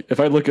 Like if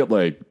I look at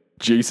like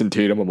Jason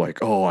Tatum, I'm like,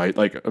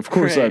 of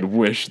course I'd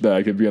wish that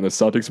I could be on the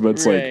Celtics, but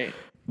it's like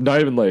not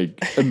even like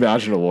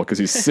imaginable because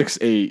he's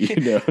 6'8",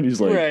 you know, and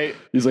he's like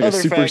he's like other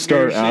a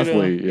superstar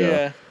athlete,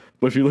 yeah.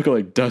 But if you look at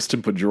like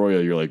Dustin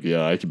Pedroia, you're like,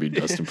 yeah, I could be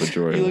Dustin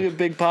Pedroia. You look at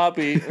Big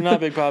Papi,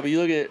 not Big Papi.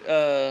 You look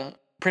at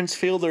Prince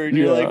Fielder, and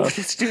you're like, well,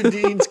 this dude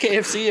eats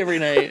KFC every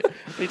night.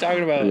 What are you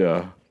talking about?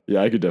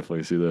 Yeah, I could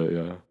definitely see that.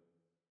 Yeah.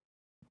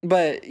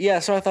 But yeah,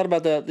 so I thought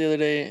about that the other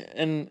day,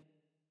 and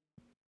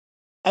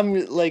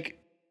I'm like,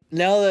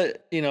 now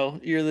that you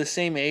know you're the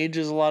same age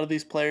as a lot of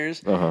these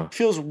players, it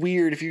feels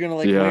weird if you're gonna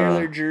like wear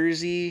their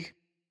jersey.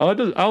 I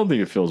don't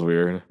think it feels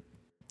weird.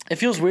 It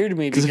feels weird to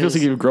me because it feels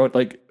like you've grown.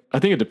 Like I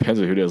think it depends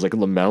on who it is. Like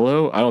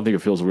LaMelo, I don't think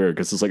it feels weird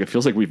because it's like it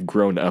feels like we've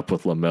grown up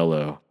with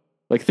LaMelo.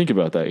 Like think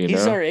about that.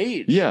 He's our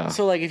age. Yeah.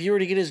 So like if you were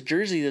to get his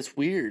jersey, that's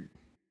weird.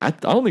 I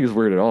don't think it's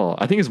weird at all.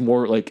 I think it's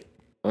more like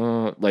I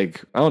don't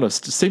know.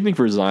 Same thing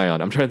for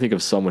Zion. I'm trying to think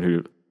of someone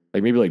who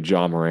like maybe like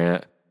John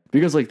Morant.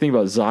 Because like think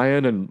about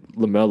Zion and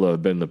LaMelo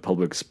have been in the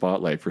public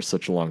spotlight for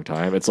such a long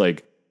time. It's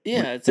like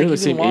it's like the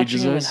same age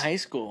as us in high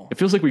school. It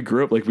feels like we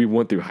grew up like we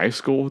went through high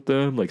school with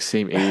them, like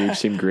same age,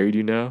 same grade,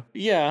 you know?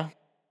 Yeah.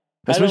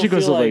 Especially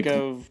because of like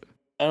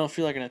I don't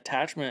feel like an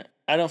attachment.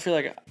 I don't feel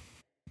like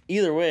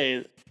either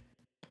way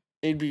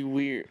it'd be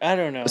weird. I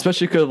don't know.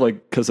 Especially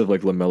because of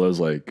like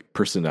LaMelo's like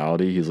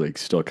personality, he's like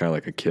still kind of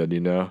like a kid, you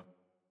know?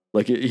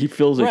 Like he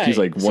feels like he's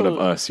Right, like one of so-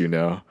 us, you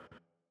know.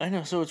 I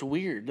know, so it's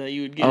weird that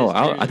you would get. Oh, his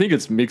I jersey. think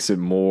it makes it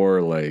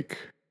more like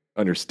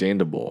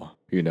understandable,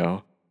 you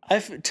know.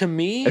 To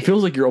me, It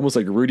feels like you're almost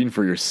like rooting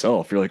for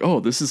yourself. You're like,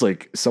 oh, this is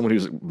like someone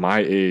who's my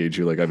age,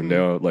 who like I've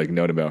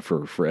known about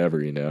for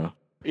forever, you know.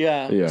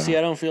 yeah. Yeah. See,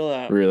 I don't feel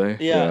that. Really?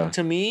 Yeah.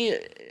 To me,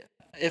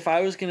 if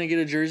I was gonna get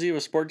a jersey of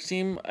a sports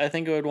team, I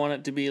think I would want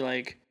it to be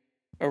like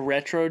a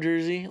retro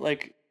jersey.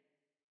 Like,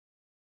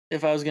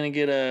 if I was gonna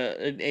get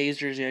an A's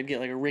jersey, I'd get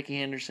like a Ricky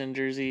Henderson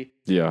jersey,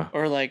 Yeah.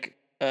 or like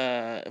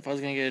if I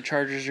was gonna get a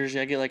Chargers jersey,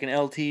 I'd get like an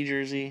LT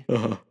jersey,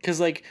 Uh-huh. because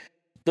like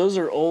those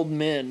are old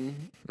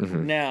men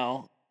Mhm.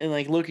 now, and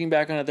like looking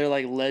back on it, they're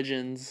like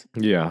legends,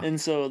 Yeah. and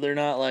so they're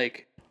not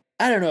like,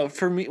 I don't know,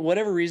 for me,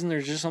 whatever reason,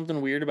 there's just something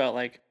weird about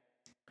like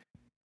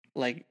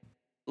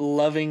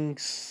loving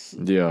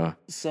Yeah.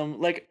 some,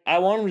 like, I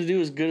want them to do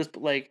as good as,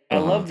 like, I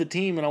Uh-huh. love the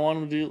team and I want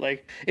them to do,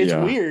 like, it's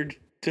Yeah. weird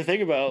to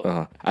think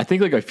about. I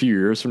think like a few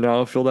years from now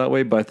I'll feel that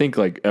way, but I think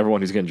like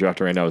everyone who's getting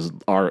drafted right now is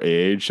our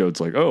age, so it's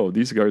like, oh,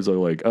 these guys are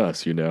like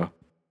us, you know,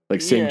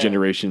 like same Yeah.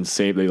 generation,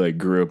 same, they like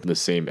grew up in the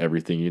same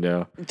everything, you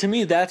know. To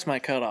me, that's my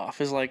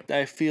cutoff, is like,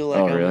 I feel like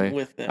Oh, I'm really?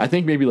 with them. I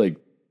think maybe like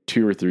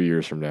 2 or 3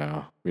 years from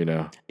now, you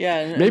know. Yeah.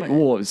 And Maybe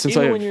well, since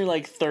even I when you're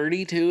like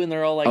 32 and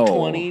they're all like Oh,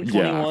 20, yeah,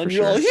 21, for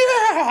you're sure. like,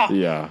 yeah!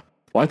 yeah.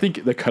 Well, I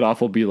think the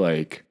cutoff will be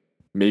like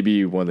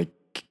maybe when the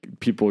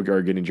people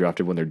are getting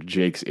drafted when they're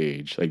Jake's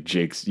age, like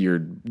Jake's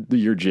year, the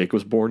year Jake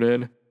was born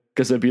in,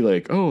 because it'd be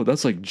like, oh,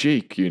 that's like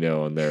Jake, you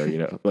know, and they're, you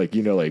know, like,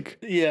 you know, like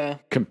Yeah.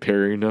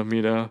 comparing them,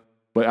 you know.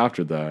 But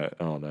after that,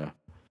 I don't know.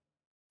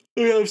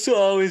 Yeah, I'm still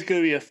always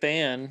going to be a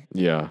fan,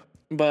 Yeah.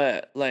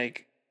 but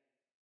like,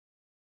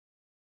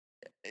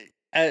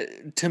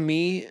 to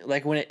me,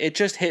 like, when it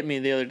just hit me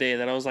the other day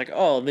that I was like,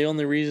 oh, the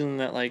only reason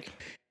that like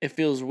it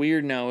feels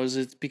weird now is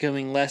it's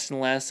becoming less and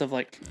less of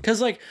like,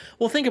 because like,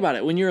 well, think about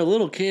it, when you're a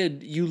little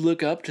kid, you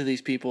look up to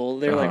these people,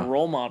 they're like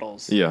role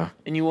models, Yeah.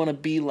 and you want to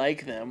be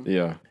like them.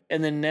 Yeah.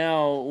 And then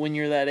now when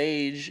you're that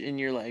age and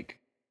you're like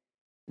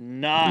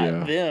not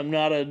Yeah. them,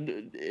 not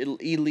a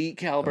elite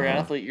caliber Uh-huh.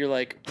 athlete, you're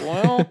like,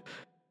 well,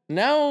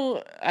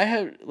 now I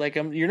have like,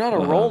 you're not a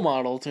Uh-huh. role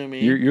model to me.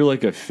 You're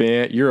like a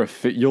fan.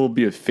 You'll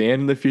be a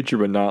fan in the future,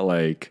 but not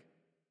like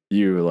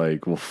you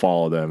like will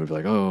follow them and be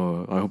like,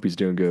 oh, I hope he's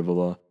doing good, blah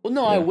blah. Well,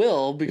 no, I Yeah.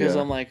 will, because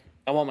Yeah. I'm like,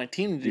 I want my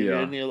team to do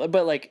Yeah. good. You know,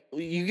 but like,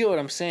 you get what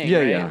I'm saying, Yeah,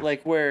 right? yeah.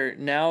 Like, where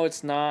now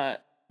it's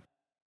not,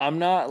 I'm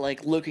not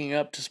like looking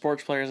up to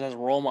sports players as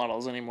role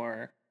models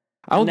anymore.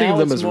 I don't think Now of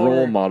them it's as role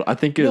more- model. I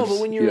think it's No, but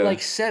when you were yeah.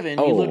 like 7,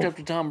 you looked Oh, up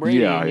to Tom Brady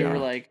yeah, and you yeah. were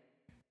like,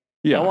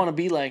 yeah, I want to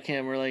be like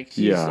him, or like,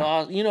 he's Yeah.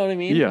 awesome. You know what I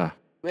mean? yeah,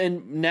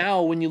 And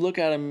now when you look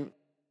at him,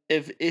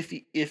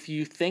 if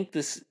you think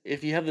this,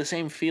 if you have the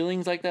same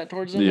feelings like that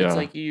towards them, Yeah. it's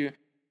like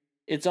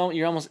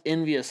you're almost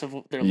envious of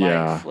their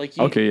Yeah. life. Like,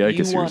 you, Okay, yeah, I can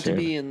you see what want you're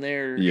to saying. be in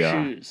their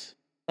Yeah. shoes.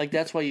 Like,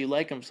 that's why you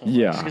like them so much.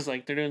 Yeah. Because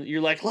like they're doing,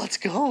 you're like, let's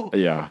go.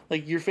 yeah.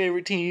 Like, your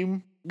favorite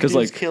team. Because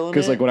dude's like, killing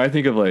because it. like when I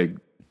think of like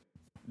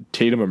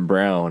Tatum and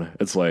Brown,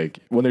 it's like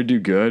when they do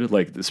good,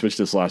 like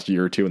especially this last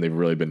year or two, and they've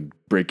really been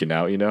breaking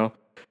out. You know,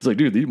 it's like,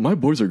 dude, my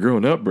boys are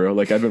growing up, bro.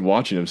 Like I've been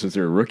watching them since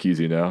they were rookies.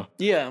 You know,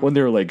 yeah, when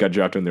they were like got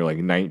drafted when they're like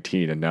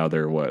 19, and now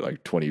they're what,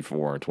 like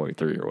 24 and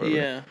 23 or whatever.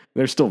 yeah,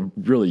 They're still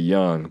really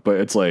young, but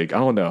it's like I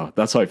don't know.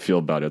 That's how I feel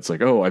about it. It's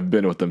like, oh, I've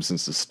been with them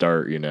since the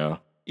start. You know,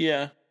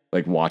 yeah,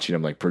 like watching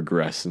them like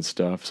progress and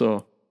stuff.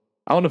 So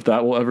I don't know if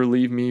that will ever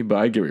leave me, but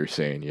I get what you're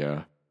saying.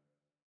 Yeah.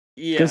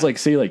 yeah. Because, like,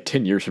 say, like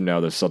 10 years from now,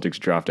 the Celtics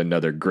draft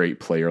another great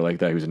player like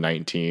that who's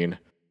 19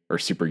 or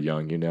super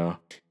young, you know,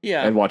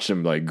 yeah. and watch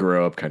them like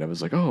grow up. Kind of,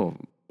 it's like, oh,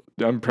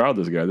 I'm proud of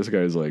this guy. This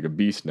guy's like a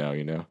beast now,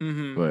 you know.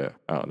 Mm-hmm. But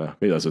I don't know.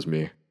 Maybe that's just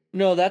me.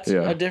 No, that's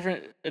Yeah. a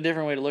different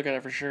way to look at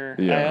it for sure.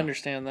 Yeah. I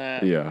understand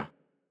that. Yeah.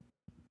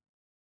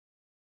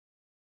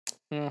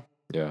 Yeah.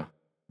 Yeah.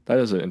 That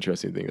is an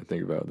interesting thing to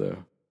think about,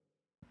 though.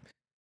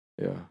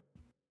 Yeah.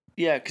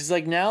 Yeah, because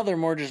like now they're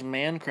more just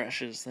man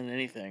crushes than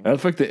anything. I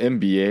feel like the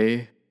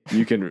NBA,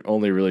 you can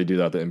only really do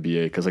that at the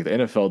NBA because, like, the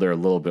NFL, they're a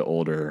little bit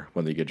older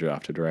when they get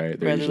drafted, right?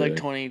 They're usually like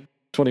 20,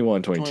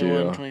 21, 22.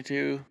 21,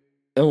 22.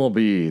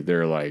 MLB,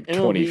 they're like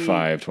MLB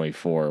 25,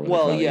 24. when they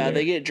Well, finally yeah, get-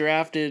 they get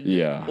drafted.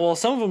 Yeah. Well,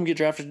 some of them get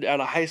drafted out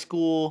of high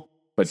school.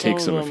 But some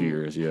takes of them a few them-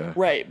 years, yeah.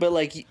 Right, but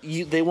like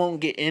they won't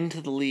get into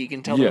the league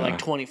until they're Yeah. like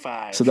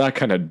 25. So that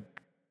kind of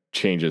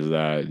changes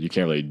that. You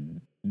can't really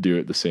do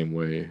it the same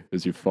way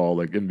as you follow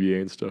like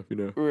NBA and stuff, you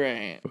know.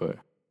 Right. But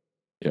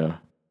yeah.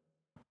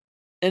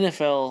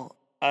 NFL,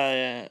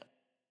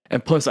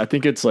 And plus, I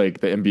think it's like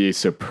the NBA is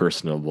so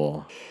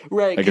personable.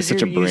 right, Like, it's 'cause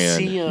such a you brand,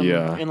 see 'em,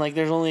 yeah. and like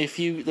there's only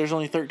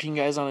 13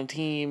 guys on a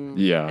team.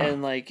 Yeah.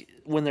 And like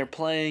when they're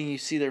playing, you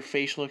see their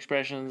facial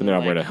expressions. And they're not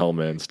like, wearing a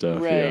helmet and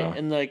stuff. right, Yeah.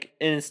 and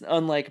it's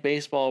unlike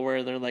baseball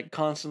where they're like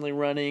constantly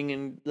running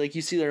and like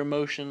you see their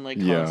emotion like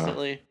Yeah.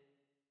 constantly.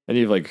 And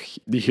you like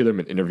you hear them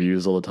in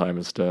interviews all the time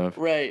and stuff.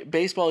 Right,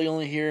 baseball you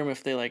only hear them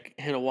if they like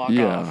hit a walk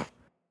Yeah. off.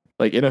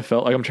 Like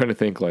NFL, like I'm trying to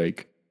think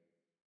like,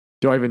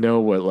 do I even know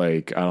what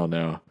like I don't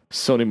know.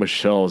 Sony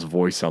Michel's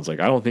voice sounds like.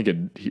 I don't think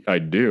I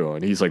do.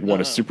 And he's like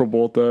won a Super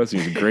Bowl with us.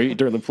 He's great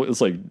during the play.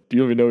 It's like, you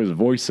don't even know what his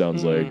voice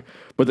sounds like.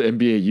 But the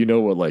NBA, you know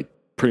what like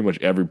pretty much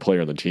every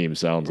player on the team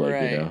sounds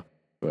like, you know?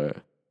 But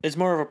it's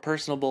more of a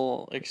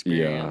personable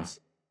experience.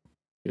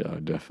 Yeah,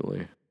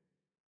 definitely.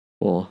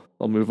 Well,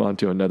 I'll move on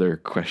to another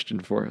question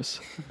for us.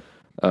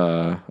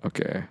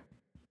 Okay.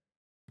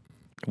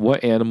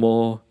 What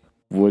animal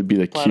would be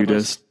the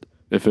cutest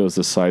if it was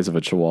the size of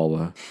a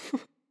chihuahua?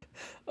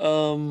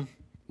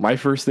 My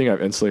first thing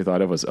I've instantly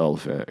thought of was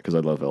elephant because I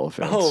love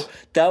elephants. Oh,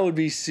 that would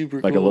be super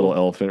cool. Like a little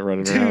elephant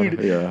running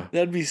around. Yeah.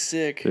 That'd be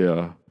sick.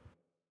 Yeah.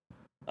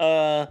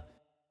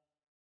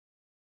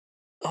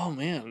 Oh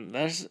man,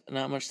 there's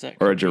not much that.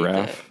 Or a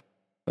giraffe.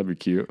 That'd be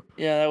cute.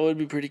 Yeah, that would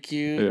be pretty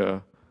cute. Yeah.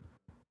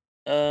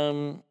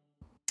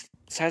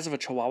 Size of a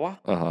chihuahua?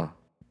 Uh-huh.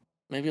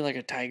 Maybe like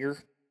a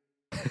tiger.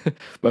 But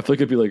I feel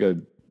like it'd be like a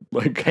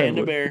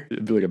panda bear.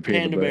 It'd be like a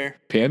panda bear.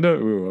 Panda?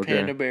 Ooh, okay.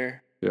 Panda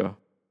bear. Yeah.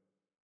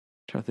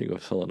 Trying to think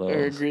of something else.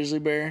 Or a grizzly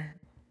bear.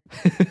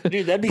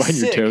 Dude, that'd be Biting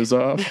sick. your toes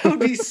off. That would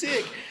be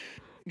sick.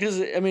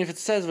 Because I mean, if it's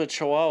the size of a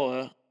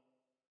chihuahua,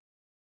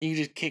 you could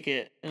just kick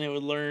it and it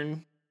would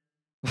learn.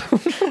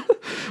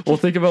 Well,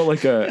 think about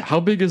like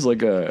how big is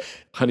like a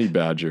honey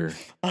badger?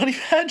 Honey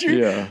badger?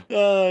 Yeah.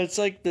 It's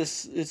like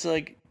this. It's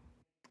like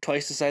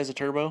twice the size of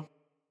Turbo.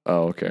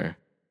 Oh, okay.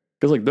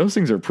 Because like those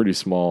things are pretty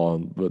small,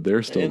 but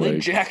they're still and like they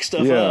jack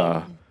stuff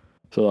up.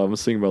 So I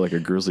was thinking about like a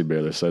grizzly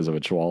bear the size of a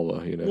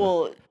chihuahua, you know.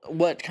 Well,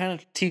 what kind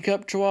of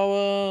teacup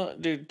chihuahua?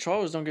 Dude,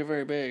 chihuahuas don't get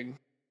very big.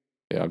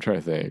 Yeah, I'm trying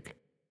to think.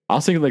 I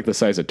was thinking like the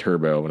size of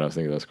Turbo when I was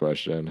thinking this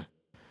question.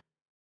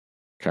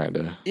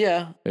 Kinda.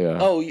 Yeah. Yeah.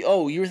 Oh,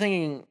 you were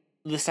thinking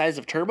the size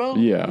of Turbo?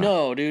 Yeah.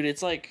 No, dude,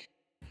 it's like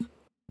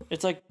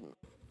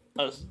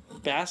a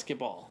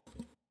basketball.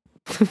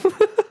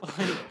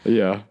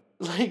 Yeah.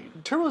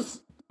 Like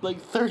Turbo's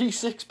like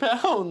 36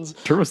 pounds.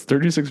 Turbo's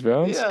 36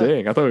 pounds? Yeah.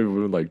 Dang, I thought we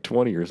were like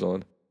 20 or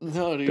something.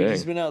 No, dude, Dang.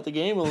 he's been out the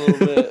game a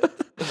little bit.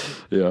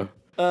 Yeah.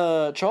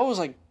 Chihuahua's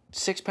like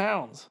 6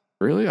 pounds.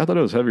 Really? I thought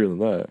it was heavier than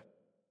that.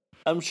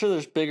 I'm sure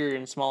there's bigger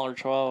and smaller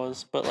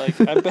chihuahuas, but like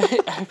I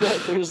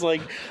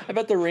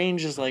bet the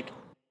range is like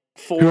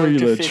 4 Who are you,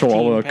 to the 15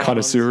 chihuahua pounds.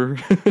 connoisseur?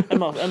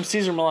 I'm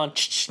Caesar Milan.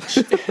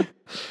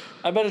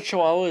 I bet a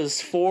chihuahua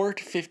is 4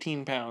 to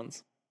 15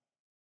 pounds.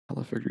 How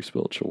the fuck do you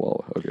spell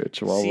chihuahua? Okay,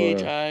 chihuahua.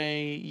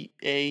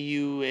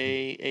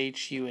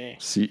 CHIAUAHUA.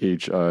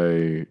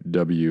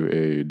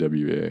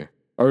 CHIWAWA.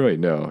 Oh wait,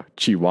 no,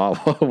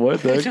 Chihuahua. What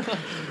the heck?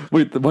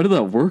 Wait, why did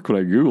that work when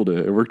I googled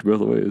it? It worked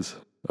both ways.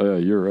 Oh yeah,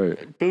 you're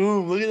right.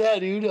 Boom! Look at that,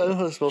 dude. I know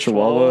how to spell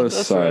Chihuahua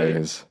That's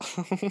size.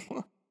 Right.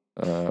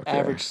 Okay.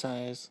 Average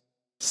size.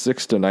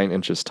 6 to 9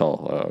 inches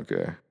tall. Oh,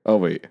 okay. Oh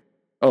wait.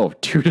 Oh,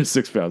 2 to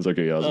 6 pounds.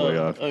 Okay, yeah, I was way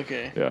off.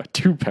 Okay. Yeah,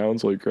 2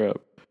 pounds. Holy crap!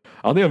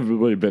 I don't think I've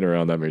really been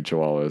around that many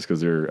chihuahuas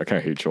because I kind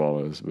of hate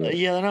chihuahuas. But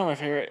yeah, they're not my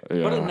favorite.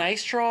 Yeah. But a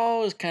nice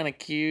chihuahua is kind of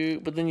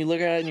cute. But then you look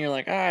at it and you're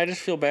like, I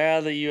just feel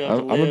bad that you have to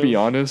I'm live. gonna be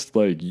honest.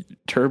 Like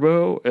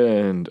Turbo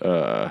and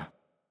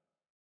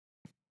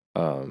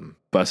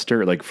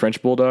Buster, like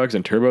French Bulldogs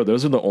and Turbo,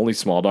 those are the only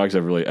small dogs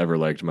I've really ever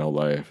liked in my whole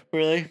life.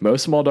 Really?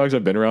 Most small dogs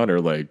I've been around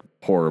are like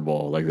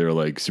horrible. Like they're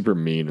like super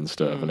mean and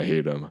stuff, and I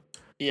hate them.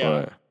 Yeah.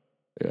 But,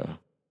 yeah.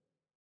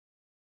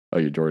 Oh,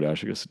 you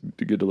DoorDash, I guess,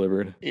 to get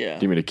delivered? Yeah.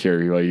 Do you mean to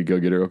carry while you go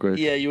get it real quick?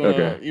 Yeah, you want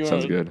Okay,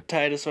 sounds good.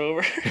 Tide us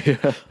over? Yeah.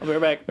 I'll be right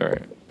back. All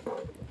right.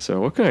 So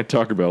what can I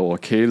talk about while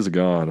Kate is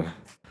gone?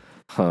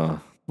 Huh.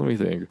 Let me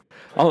think.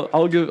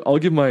 I'll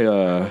give my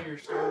Your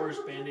Star Wars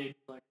Band-Aid.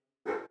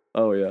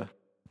 Oh yeah.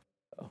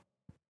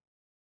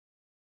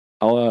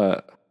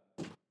 I'll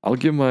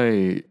give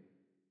my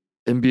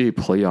NBA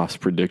playoffs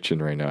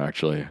prediction right now,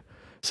 actually.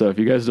 So if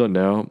you guys don't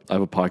know, I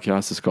have a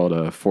podcast. It's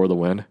called For the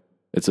Win.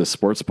 It's a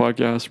sports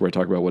podcast where I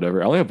talk about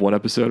whatever. I only have one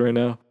episode right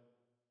now.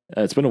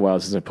 It's been a while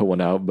since I put one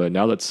out, but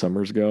now that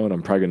summer's going,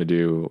 I'm probably going to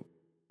do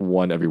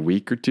one every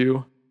week or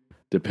two,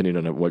 depending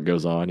on what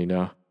goes on, you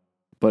know.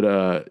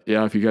 But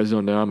yeah, if you guys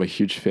don't know, I'm a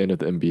huge fan of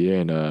the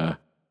NBA, and I'm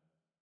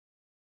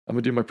going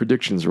to do my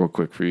predictions real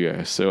quick for you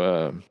guys.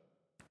 So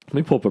let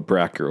me pull up a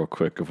bracket real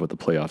quick of what the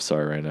playoffs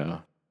are right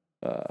now.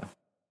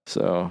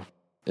 So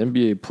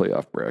NBA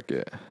playoff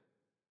bracket.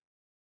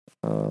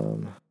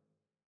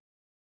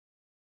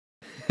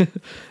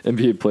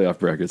 NBA playoff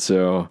bracket.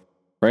 So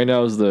right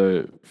now is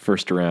the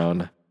first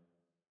round.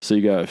 So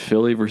you got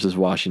Philly versus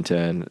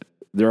Washington.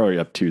 They're already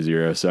up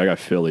 2-0. So I got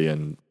Philly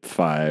in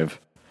 5.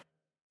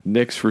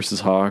 Knicks versus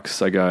Hawks.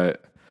 I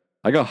got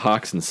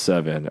Hawks in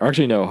 7. Or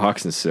actually, no,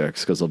 Hawks in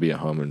 6 because they'll be at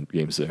home in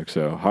Game 6.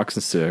 So Hawks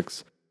in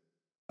 6.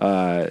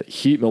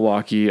 Heat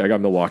Milwaukee. I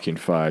got Milwaukee in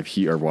 5.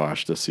 Heat are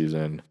washed this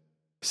season.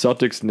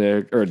 Celtics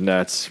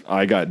Nets.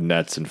 I got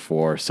Nets in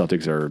 4.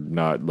 Celtics are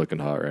not looking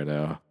hot right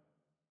now.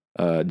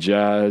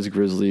 Jazz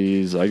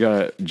Grizzlies. I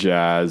got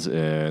Jazz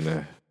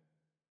in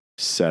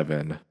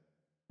 7.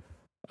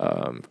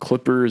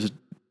 Clippers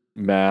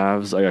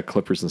Mavs. I got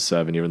Clippers in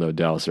 7, even though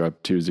Dallas are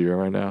up 2-0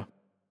 right now.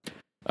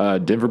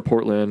 Denver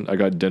Portland. I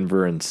got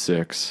Denver in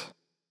 6.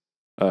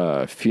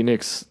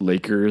 Phoenix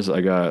Lakers.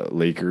 I got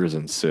Lakers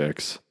in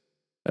 6.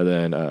 And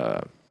then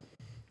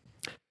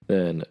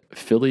Then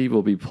Philly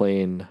will be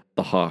playing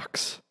the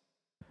Hawks.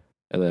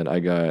 And then I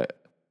got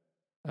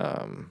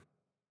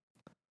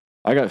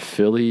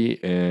Philly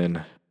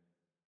in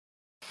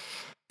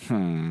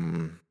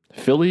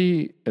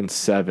Philly in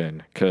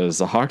 7 because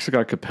the Hawks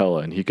got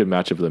Capella and he could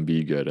match up with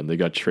Embiid good, and they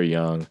got Trae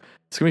Young.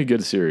 It's gonna be a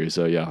good series.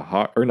 So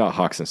yeah, or not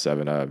Hawks in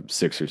 7,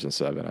 Sixers in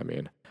 7. I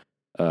mean,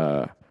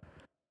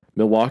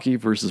 Milwaukee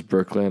versus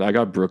Brooklyn. I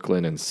got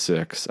Brooklyn in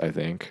 6. I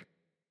think.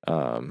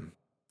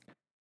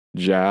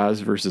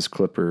 Jazz versus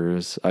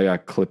Clippers. I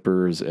got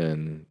Clippers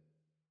in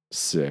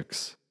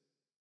 6.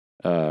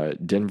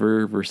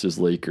 Denver versus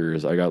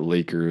Lakers. I got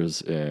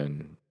Lakers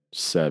in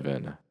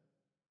 7.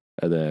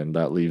 And then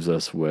that leaves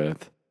us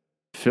with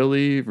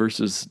Philly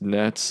versus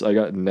Nets. I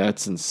got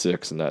Nets in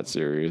 6 in that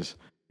series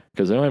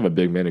because I don't have a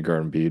big man to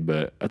guard Embiid,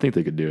 but I think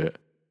they could do it.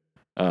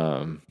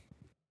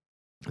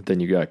 Then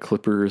you got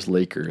Clippers,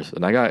 Lakers,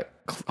 and I got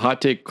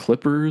hot take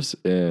Clippers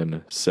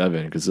in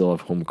 7 because they'll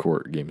have home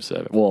court game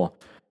 7. Well,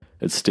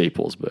 it's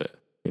Staples, but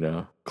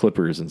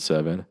Clippers in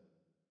 7.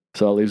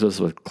 So that leaves us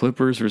with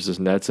Clippers versus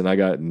Nets, and I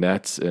got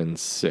Nets in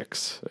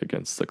 6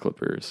 against the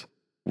Clippers.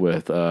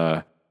 With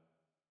I'm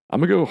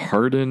gonna go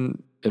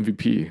Harden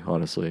MVP,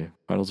 honestly,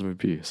 Finals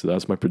MVP. So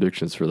that's my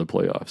predictions for the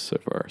playoffs so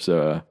far.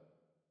 So if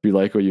you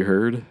like what you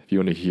heard, if you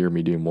want to hear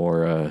me do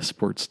more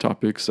sports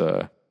topics,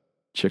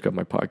 check out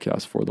my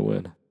podcast For the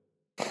Win.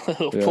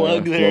 Little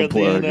plug there at the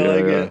end. I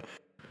like it.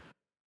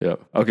 Yeah.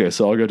 Okay,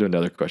 so I'll go to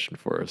another question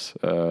for us.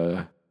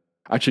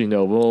 Actually,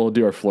 no, we'll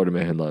do our Florida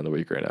Man headline of the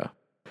week right now.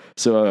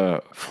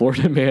 So,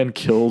 Florida man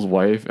kills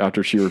wife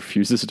after she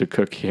refuses to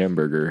cook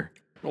hamburger.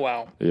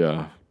 Wow.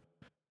 Yeah.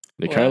 And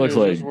he kind of looks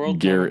like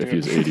Garrett if he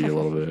was 80 a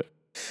little bit.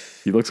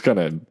 He looks kind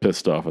of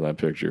pissed off in that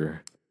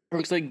picture.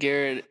 Looks like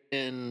Garrett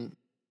in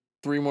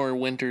 3 more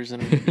winters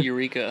in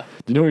Eureka.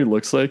 Do you know what he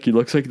looks like? He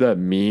looks like that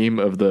meme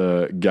of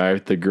the guy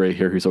with the gray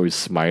hair who's always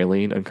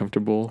smiling,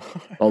 uncomfortable.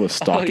 All the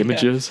stock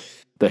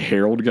images. The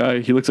Harold guy.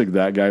 He looks like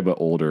that guy,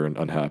 but older and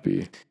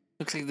unhappy.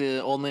 Looks like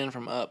the old man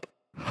from Up.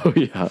 Oh,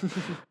 yeah.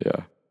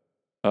 Yeah.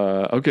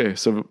 Okay,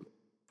 so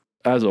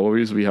as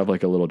always, we have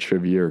like a little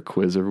trivia or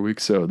quiz every week.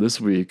 So this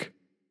week,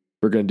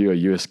 we're going to do a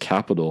U.S.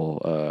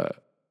 Capitol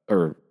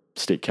or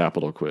state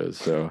capital quiz.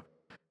 So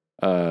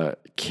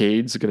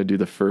Cade's going to do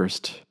the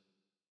first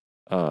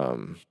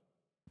 25.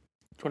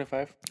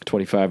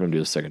 25. I'm going to do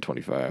the second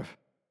 25.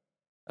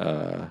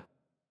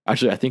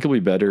 Actually, I think it'll be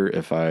better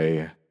if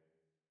here,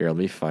 let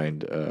me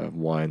find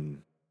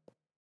one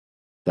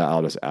that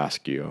I'll just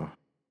ask you.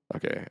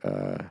 Okay.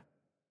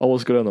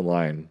 Let's go down the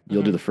line.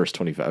 You'll do the first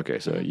 25. Okay,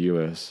 so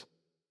U.S.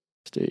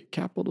 state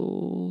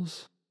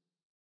capitals.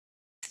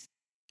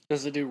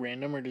 Does it do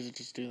random or does it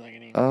just do like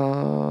any?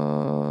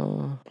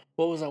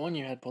 What was that one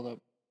you had pulled up?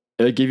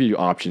 It gave you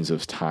options. It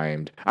was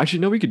timed. Actually,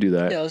 no, we could do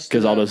that. Yeah, let's do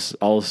that.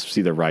 I'll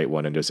see the right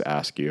one and just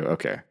ask you.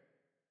 Okay.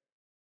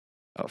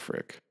 Oh,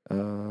 frick.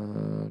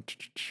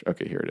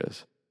 Okay, here it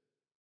is.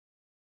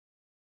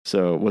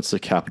 So, what's the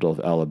capital of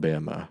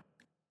Alabama?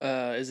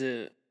 Is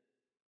it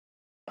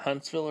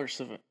Huntsville or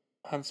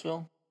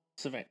Huntsville?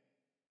 Savannah.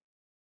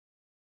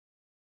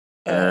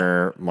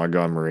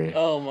 Montgomery.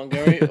 Oh,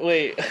 Montgomery.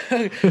 Wait.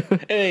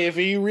 Hey, if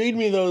you read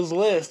me those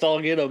lists, I'll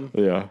get them.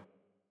 Yeah.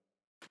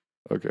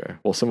 Okay.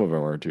 Well, some of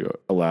them are too.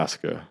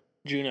 Alaska.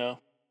 Juneau.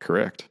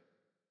 Correct.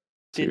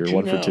 So you're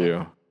 1 for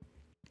 2.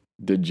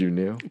 Did you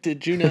know?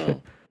 Did you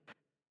know?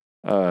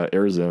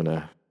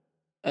 Arizona.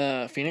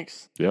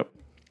 Phoenix. Yep.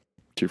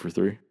 2 for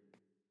 3.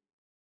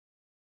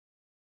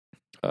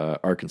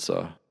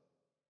 Arkansas.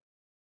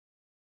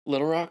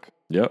 Little Rock.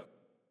 Yep.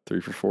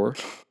 3 for 4.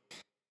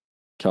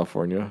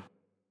 California.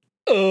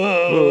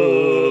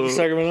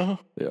 Sacramento.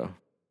 Yeah.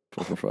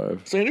 4 for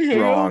 5. San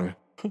Diego. Wrong.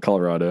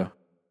 Colorado.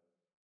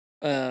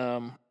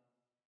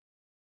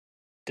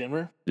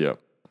 Denver. Yep.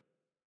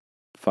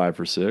 5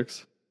 for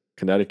 6.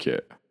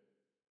 Connecticut.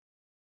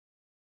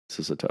 This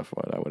is a tough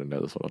one. I wouldn't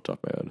know this one off the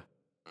top of my head.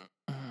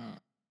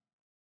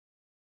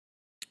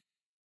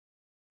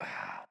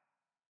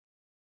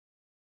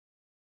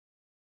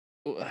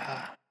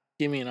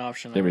 Give me an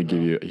option.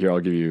 I'll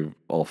give you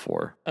all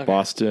 4. Okay.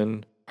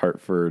 Boston,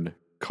 Hartford,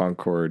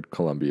 Concord,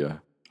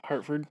 Columbia.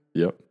 Hartford?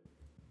 Yep.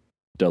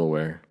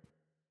 Delaware.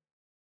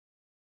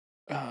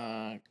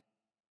 Delaware.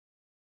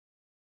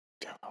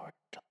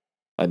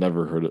 I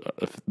never heard it.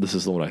 If this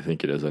is the one I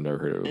think it is. I never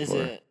heard it before.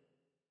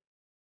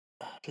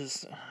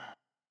 Is it?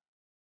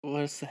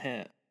 What's the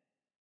hint?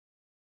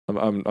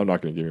 I'm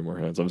not going to give you more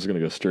hints. I'm just going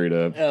to go straight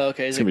up. Oh,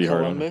 okay. Is it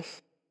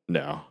Columbus?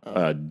 No.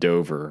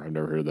 Dover. I've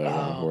never heard that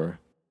one before.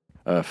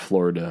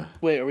 Florida.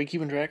 Wait, are we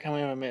keeping track? How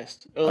many have I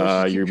missed?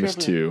 You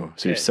missed 2.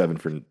 So you're 7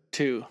 for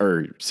 2.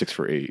 Or 6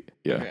 for 8.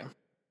 Yeah. Okay.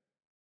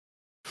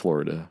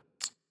 Florida.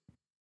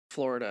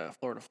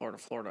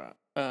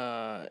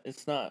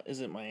 It's not.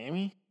 Is it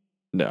Miami?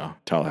 No,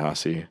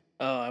 Tallahassee.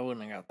 Oh, I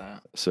wouldn't have got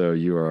that. So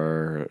you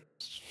are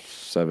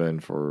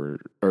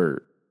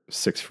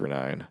 6 for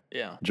 9.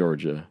 Yeah.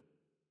 Georgia.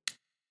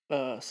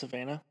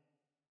 Savannah.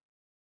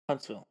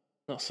 Huntsville.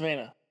 No,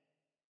 Savannah.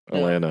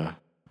 Atlanta.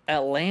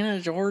 Atlanta,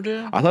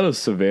 Georgia? I thought it was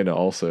Savannah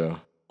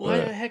also. Why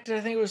the heck did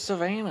I think it was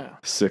Savannah?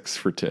 6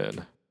 for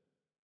 10.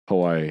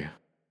 Hawaii.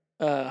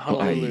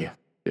 Honolulu.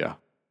 Yeah.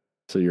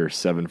 So you're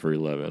 7 for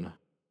 11.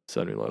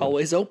 7-11.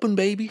 Always open,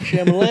 baby.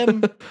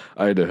 Shamalem.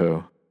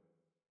 Idaho.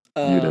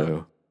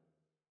 Idaho.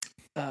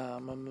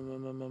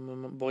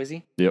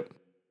 Boise. Yep.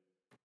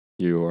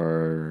 You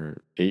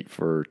are 8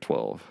 for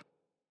 12,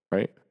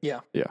 right? Yeah.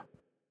 Yeah.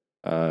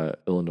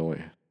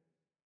 Illinois.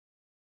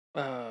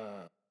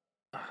 It's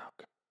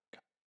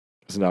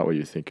not what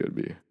you think it would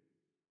be.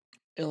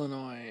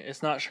 Illinois.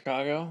 It's not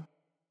Chicago.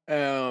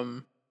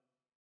 I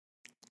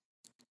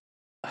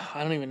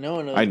don't even know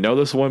another. I know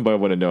this one, but I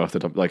want to know if the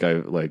top,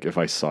 if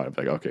I saw it,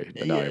 like okay,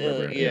 now I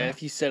remember it. Yeah,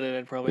 if you said it,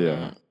 I'd probably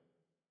know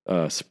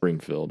it.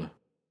 Springfield.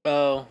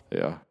 Oh.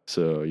 Yeah.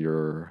 So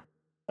you're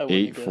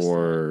 8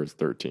 for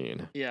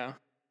 13. Yeah.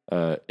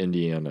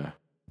 Indiana.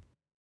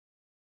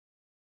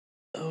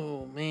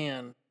 Oh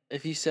man,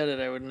 if you said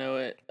it, I would know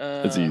it.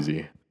 It's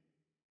easy.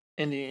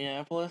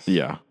 Indianapolis.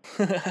 Yeah.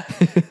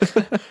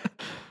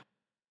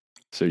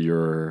 So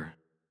you're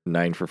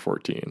 9 for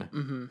 14.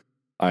 Mm-hmm.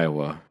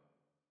 Iowa.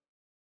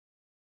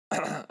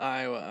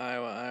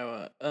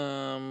 Iowa.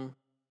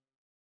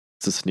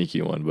 It's a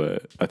sneaky one,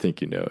 but I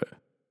think you know it.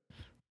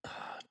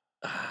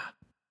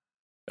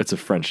 It's a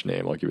French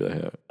name. I'll give you that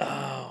hint.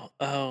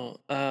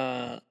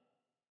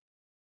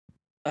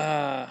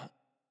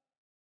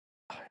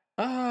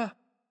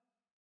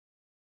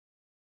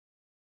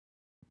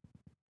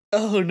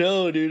 Oh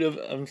no, dude!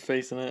 I'm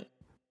facing it.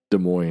 Des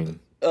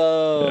Moines.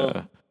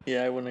 Oh.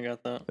 Yeah, I wouldn't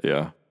have got that.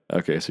 Yeah.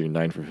 Okay, so you're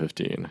 9 for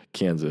 15.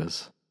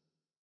 Kansas.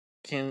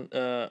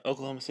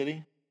 Oklahoma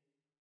City.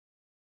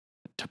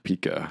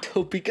 Topeka.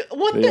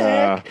 What the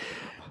heck?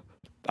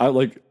 I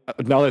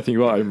now that I think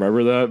about it, I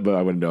remember that, but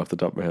I wouldn't know off the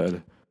top of my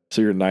head.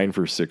 So you're 9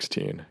 for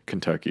 16.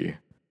 Kentucky.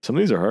 Some of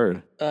these are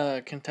hard.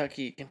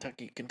 Kentucky. I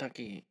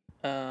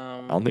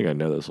don't think I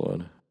know this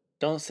one.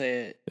 Don't say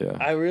it. Yeah.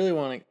 I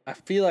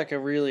feel like I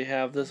really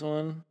have this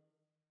one.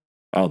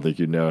 I don't think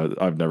you know it.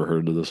 I've never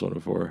heard of this one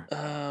before.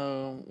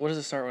 What does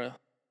it start with?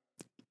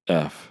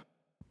 F.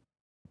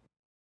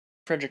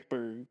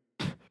 Fredericksburg.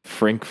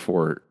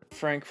 Frankfort.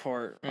 Yeah.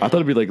 I thought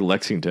it'd be like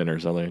Lexington or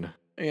something.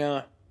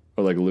 Yeah.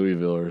 Or like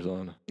Louisville or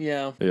something.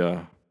 Yeah.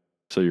 Yeah.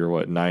 So you're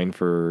what, 9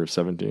 for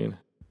 17?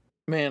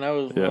 Man, I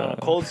was on a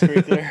cold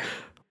streak there.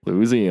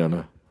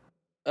 Louisiana.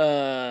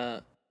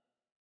 New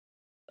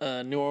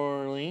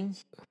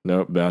Orleans.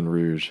 Nope, Baton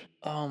Rouge.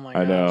 Oh my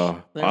gosh. I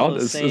know.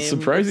 It's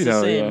surprising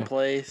how. Same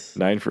place.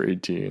 9 for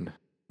 18.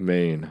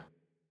 Maine.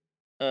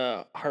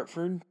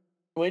 Hartford.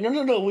 Wait,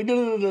 no. We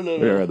no. Yeah,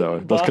 I read that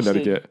one. That's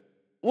Connecticut.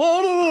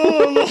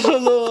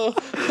 Whoa,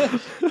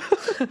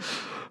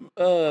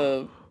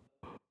 no.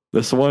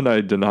 This one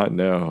I did not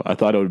know. I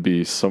thought it would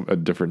be a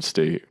different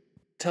state.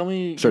 Tell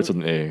me. Starts with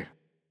an A.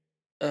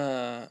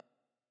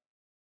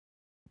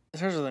 It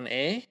starts with an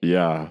A?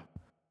 Yeah.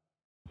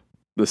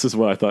 This is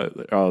what I thought.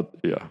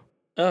 Yeah.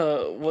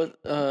 What?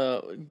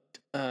 Well,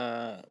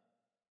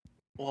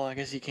 I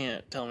guess you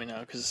can't tell me now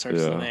because it starts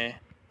with an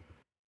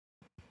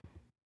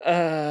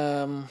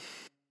A.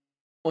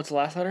 What's the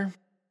last letter?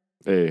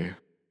 A.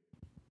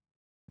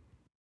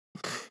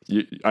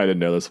 I didn't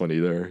know this one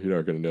either. You're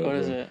not going to know. What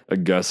is it?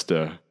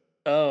 Augusta.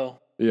 Oh.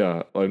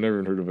 Yeah, I've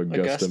never even heard of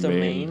Augusta,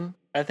 Maine.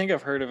 I think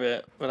I've heard of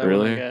it, but I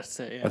really? wouldn't guess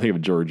it. Yeah. I think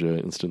of Georgia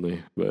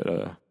instantly,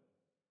 but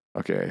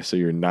okay. So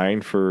you're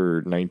 9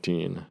 for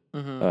 19.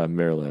 Mm-hmm.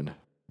 Maryland.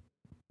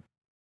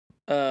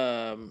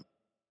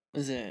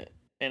 Is it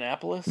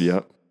Annapolis?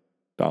 Yep.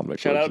 Dominic.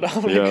 Shout out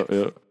Dominic.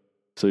 Yeah.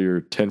 So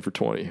you're 10 for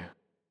 20.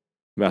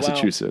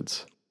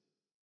 Massachusetts.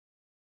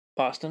 Wow.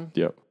 Boston.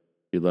 Yep.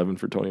 11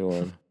 for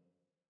 21.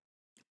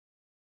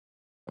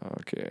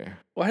 Okay.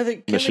 Why do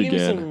they? Michigan. They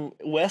give me some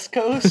West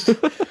Coast?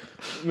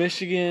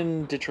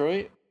 Michigan,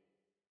 Detroit.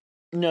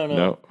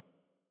 No.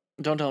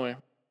 Don't tell me.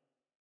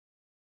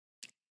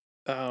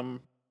 I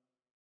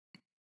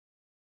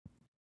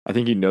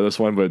think you know this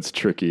one, but it's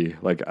tricky.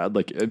 Like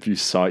if you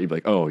saw it, you'd be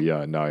like, "Oh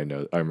yeah, now I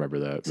know. I remember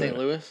that." St.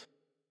 Louis.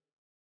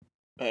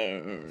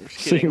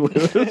 St.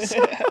 Louis.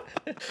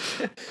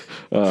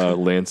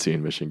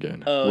 Lansing,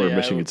 Michigan, where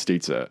Michigan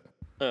State's at.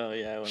 Oh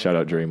yeah. Shout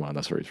out Draymond.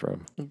 That's where he's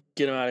from.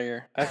 Get him out of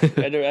here. I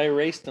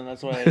erased him.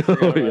 That's why I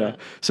forgot about it.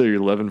 So you're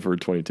 11 for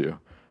 22.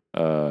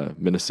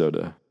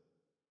 Minnesota.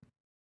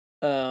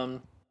 I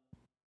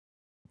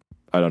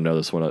don't know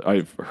this one.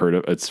 I've heard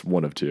of. It's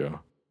one of two.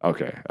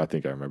 Okay, I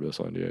think I remember this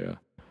one. Yeah.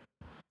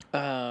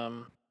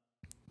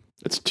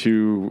 It's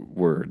 2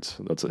 words.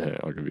 That's a hint.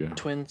 I'll give you.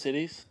 Twin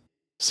Cities.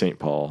 St.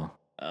 Paul.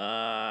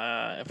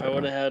 If I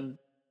would have had,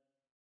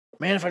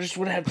 man, if I just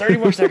would have had 30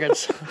 more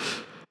seconds.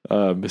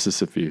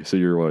 Mississippi. So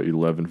you're what?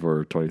 11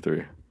 for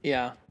 23.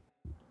 Yeah.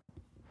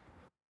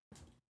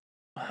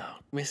 Wow,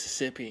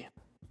 Mississippi.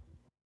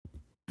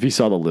 If you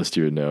saw the list,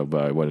 you would know,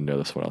 but I wouldn't know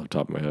this one off the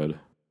top of my head.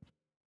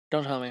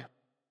 Don't tell me.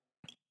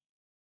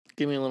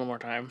 Give me a little more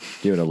time.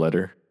 Give it a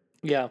letter.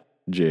 Yeah.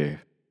 J.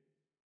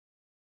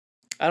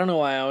 I don't know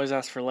why I always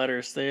ask for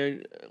letters.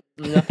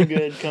 Nothing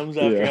good comes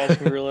after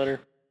asking for a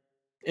letter.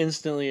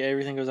 Instantly,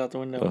 everything goes out the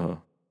window. Uh-huh.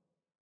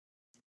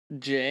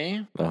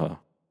 J. Uh-huh.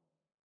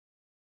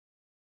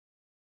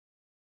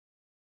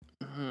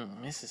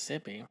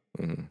 Mississippi.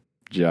 Mm.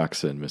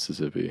 Jackson,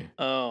 Mississippi.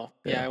 Oh,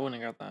 yeah, Yeah. I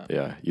wouldn't have got that.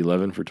 Yeah,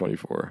 11 for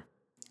 24.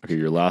 Okay,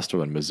 your last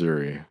one,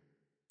 Missouri.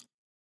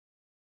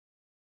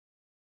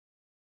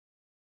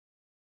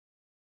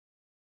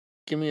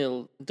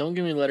 Don't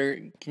give me a letter.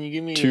 Can you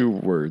give me 2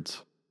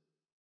 words.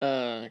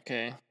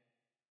 Okay.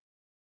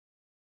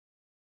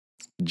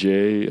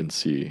 J and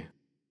C.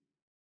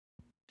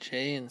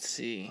 J and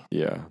C.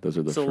 Yeah, those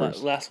are the So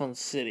first. last one's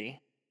city.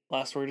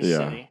 Last word is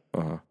Yeah. city.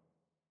 Uh-huh.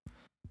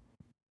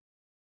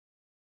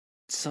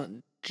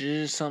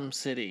 Some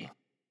city.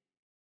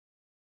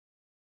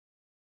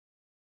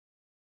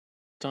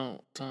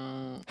 Don't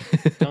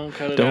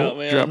cut it out,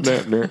 man. Drop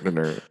that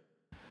nerd.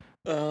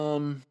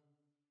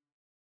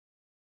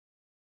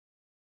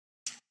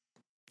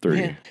 Three.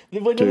 Man.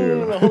 Wait,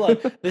 no, hold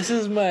on. This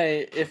is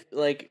my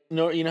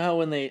you know how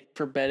when they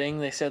for betting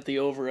they set the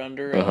over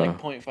under at like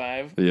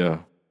 0.5. Yeah.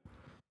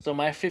 So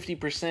my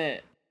 50%.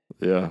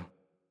 Yeah.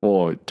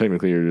 Well,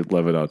 technically you're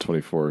 11 out of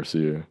 24, so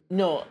you.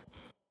 No.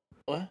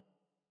 What?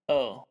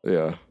 Oh.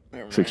 Yeah.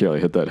 Never So you mind. can't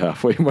like hit that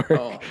halfway mark.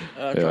 Oh,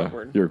 that's yeah.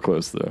 awkward. You're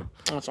close though.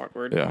 That's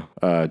awkward.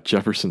 Yeah.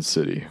 Jefferson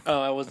City. Oh,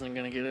 I wasn't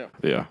gonna get it.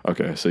 Yeah.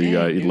 Okay. So you Dang,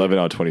 got dude. 11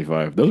 out of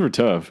 25. Those were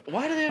tough.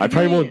 Why do they? I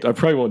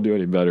probably won't do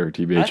any better,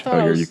 TBH.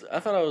 I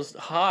thought I was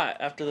hot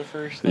after the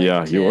first. Like,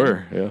 Yeah, 10. you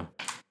were. Yeah.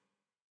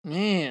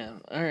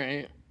 Man, all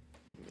right.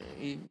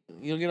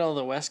 You'll get all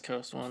the West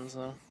Coast ones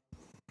though.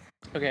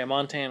 Okay,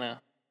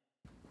 Montana.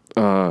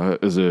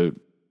 Is it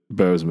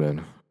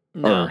Bozeman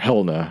No. or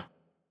Helena?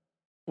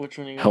 Which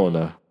one? Are you going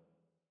Helena. with?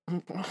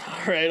 All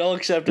right, I'll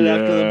accept it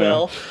after the Yeah.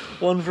 bell.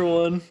 1 for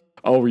 1.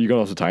 Oh, were you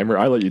going off the timer?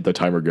 I let the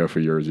timer go for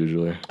yours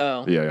usually.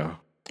 Oh. Yeah.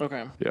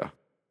 Okay. Yeah.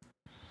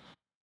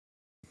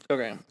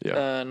 Okay.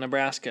 Yeah.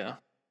 Nebraska.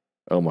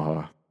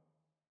 Omaha.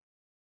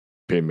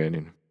 Peyton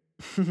Manning.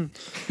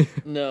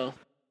 No.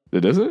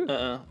 It isn't?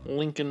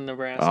 Lincoln,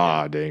 Nebraska.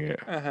 Ah, dang it.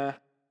 Uh-huh.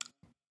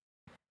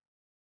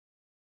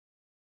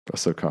 I'm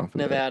so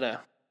confident.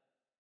 Nevada.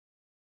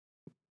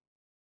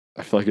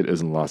 I feel like it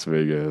is in Las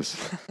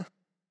Vegas.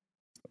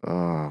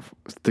 I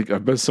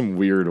bet some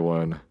weird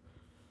one.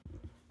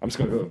 I'm just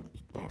gonna go.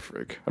 Oh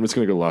frick! I'm just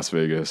gonna go Las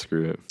Vegas.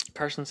 Screw it.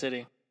 Carson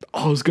City.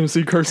 Oh, I was gonna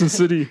say Carson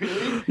City.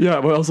 Yeah,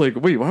 but I was like,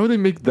 wait, why would they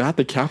make that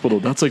the capital?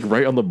 That's like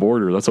right on the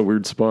border. That's a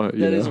weird spot.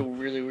 That is a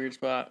really weird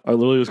spot. I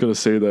literally was gonna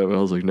say that, but I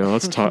was like, no,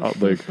 that's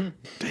top. Like,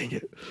 dang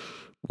it.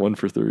 1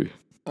 for 3.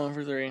 1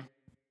 for 3.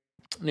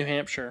 New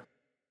Hampshire.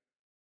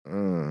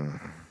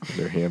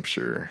 New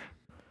Hampshire.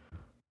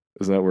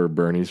 Isn't that where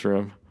Bernie's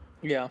from?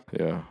 Yeah.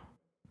 Yeah.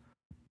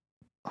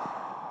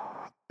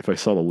 If I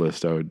saw the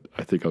list, I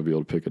think I'll be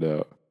able to pick it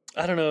out.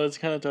 I don't know. It's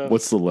kind of tough.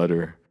 What's the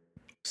letter?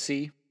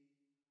 C.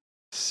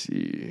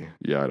 C.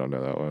 Yeah, I don't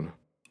know that one.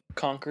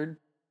 Concord.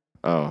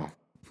 Oh.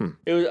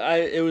 It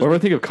was. When I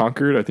think of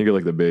Concord, I think of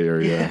like the Bay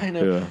Area. Yeah, I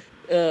know.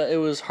 Yeah. It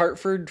was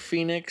Hartford,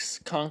 Phoenix,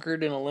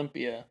 Concord, and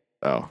Olympia.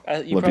 Oh. You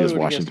Olympia's probably would have guessed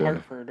Washington.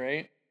 Hartford,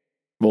 right?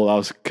 Well, that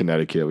was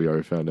Connecticut. We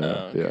already found Oh, out.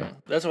 okay. Yeah.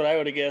 That's what I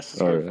would have guessed.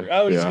 All Hartford. right.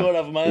 I was just Yeah. going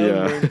off of my own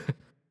Yeah. word.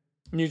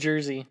 New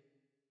Jersey.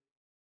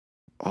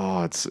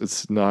 Oh,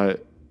 it's not.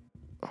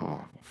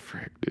 Oh,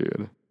 frick,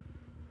 dude.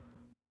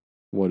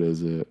 What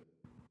is it?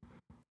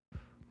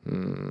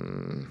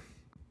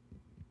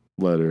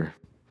 Letter.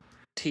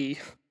 T.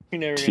 You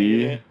never gonna T.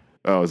 get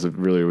Oh, is it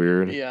really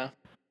weird? it. Yeah.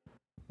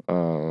 I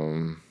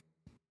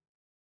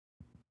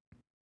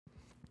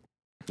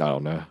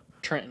don't know.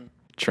 Trenton.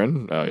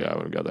 Trenton? Oh yeah, I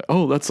would have got that.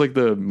 Oh, that's like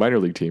the minor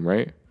league team,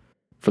 right?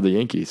 For the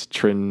Yankees,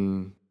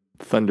 Trenton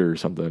Thunder or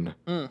something.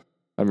 Mm.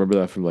 I remember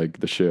that from like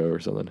the show or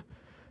something.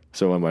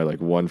 So am I like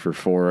 1 for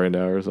 4 right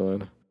now or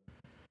something?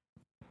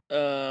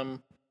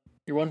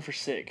 You're 1 for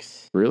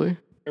 6. Really?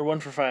 Or 1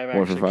 for 5, actually.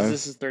 1 for 'cause 5?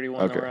 This is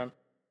 31 Okay. that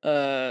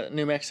we're on.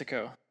 New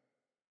Mexico.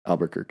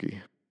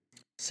 Albuquerque.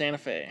 Santa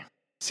Fe.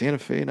 Santa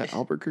Fe, not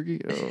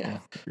Albuquerque? Oh Yeah.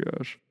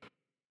 gosh.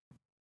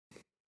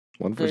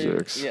 1 for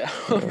 6. Yeah,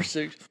 1 for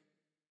 6.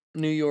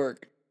 New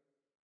York.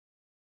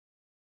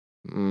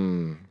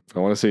 I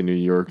want to say New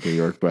York,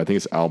 but I think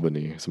it's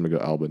Albany. So I'm gonna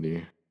go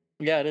Albany.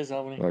 Yeah, it is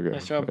Albany. Okay.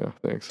 Nice job. Yeah,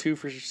 thanks. 2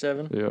 for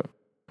 7. Yeah.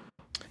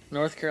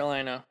 North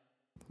Carolina.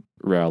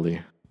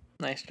 Raleigh.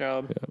 Nice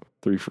job. Yeah.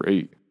 3 for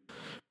 8.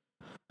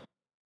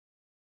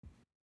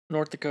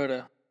 North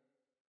Dakota.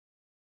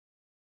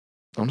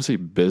 I want to say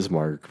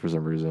Bismarck for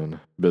some reason.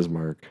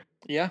 Bismarck.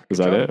 Yeah. Is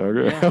good that job. it?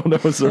 Okay. Yeah. I don't know.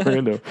 It's so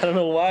random. I don't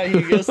know why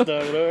you guessed that,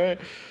 but all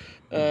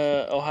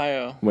right.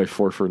 Ohio. My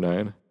 4 for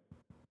 9.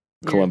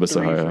 You're Columbus,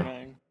 3 for Ohio. 9.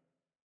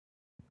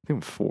 I think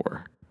I'm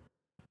 4.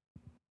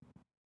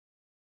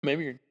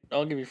 Maybe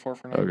I'll give you 4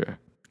 for 9. Okay.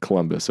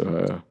 Columbus,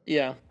 Ohio.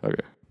 Yeah.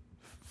 Okay.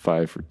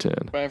 5 for 10.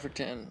 5 for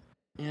 10.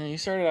 Yeah, you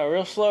started out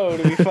real slow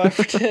to be 5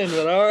 for 10,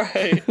 but all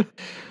right.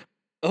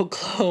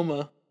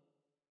 Oklahoma.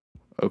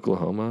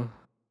 Oklahoma.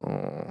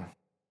 Oh.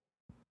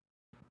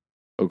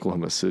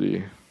 Oklahoma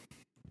City.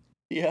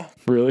 Yeah.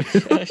 Really?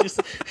 It's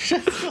just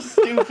so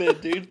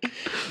stupid, dude.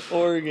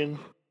 Oregon.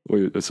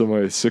 Wait, so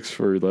my 6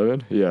 for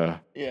 11? Yeah.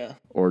 Yeah.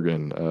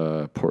 Oregon,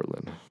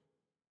 Portland.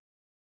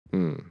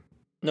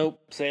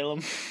 Nope.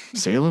 Salem.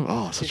 Salem?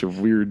 Oh, such a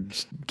weird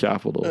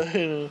capital. I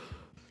know.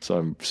 So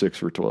I'm 6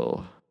 for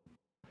 12.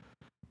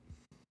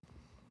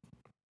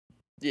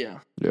 Yeah.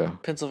 Yeah.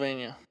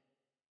 Pennsylvania.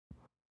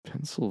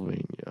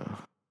 Pennsylvania.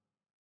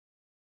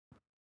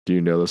 Do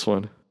you know this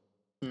one?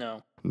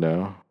 No.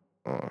 No?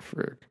 Oh,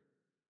 frick.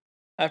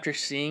 After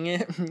seeing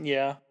it,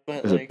 yeah.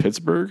 But Is like, it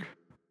Pittsburgh?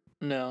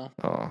 no.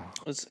 Oh,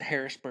 It's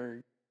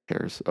Harrisburg.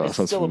 Harris. Oh, It's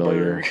sounds still a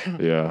familiar.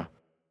 burg. Yeah.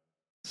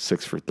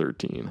 6 for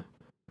 13.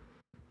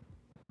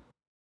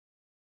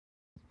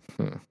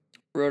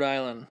 Rhode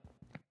Island.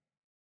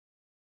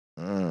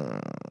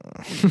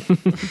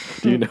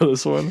 Do you know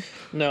this one?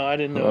 No, I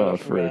didn't know. Oh,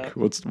 frick.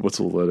 What's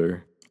the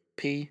letter?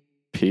 P.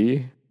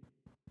 P?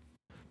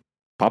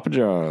 Papa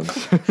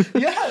John's.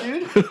 Yeah,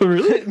 dude.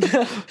 Really?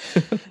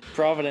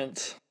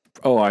 Providence.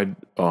 Oh, I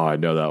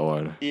know that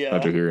one. Yeah.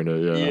 After hearing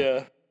it, yeah.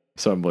 Yeah.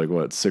 So I'm like,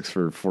 what, 6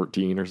 for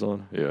 14 or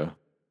something? Yeah.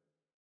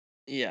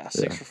 Yeah,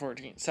 6 for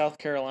 14. South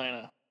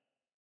Carolina.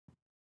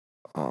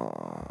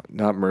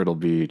 Not Myrtle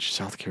Beach,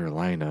 South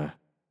Carolina.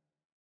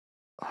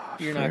 Oh,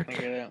 You're not going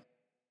to get it.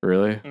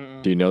 Really?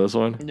 Mm-mm. Do you know this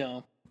one?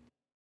 No.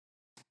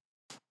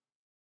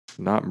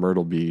 Not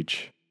Myrtle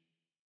Beach.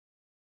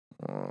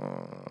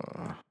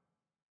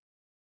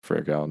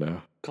 Frick, I don't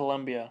know.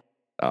 Columbia.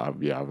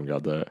 Yeah, I haven't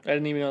got that. I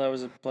didn't even know that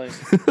was a place.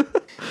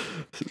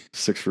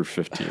 6 for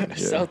 15. Yeah.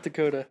 South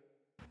Dakota.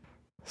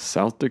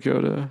 South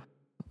Dakota?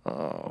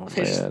 Oh,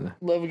 They just man.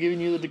 love giving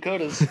you the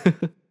Dakotas.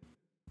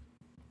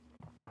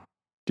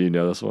 Do you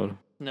know this one?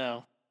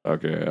 No.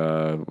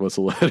 Okay, what's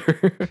the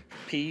letter?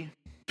 P.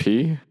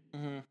 P?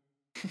 Mm-hmm.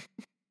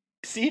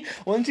 See,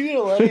 once you get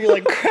a letter, you're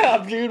like,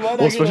 crap, dude. Why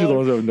Well, especially the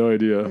ones that have no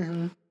idea.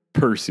 Mm-hmm.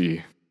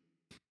 Percy.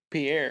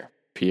 Pierre.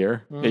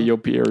 Pierre? Mhm. Hey, yo,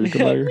 Pierre, you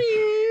come out here?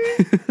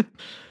 Yeah.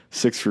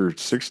 6 for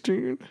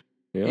 16?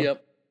 Yeah.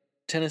 Yep.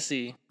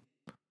 Tennessee.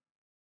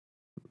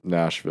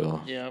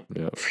 Nashville. Yep.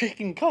 Yep.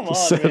 Freaking come on,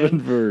 7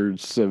 man. for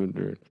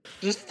 7.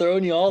 Just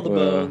throwing you all the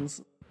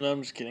bones. No,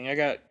 I'm just kidding. I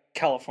got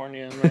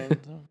California in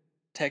mind.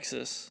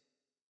 Texas.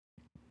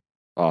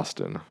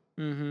 Austin.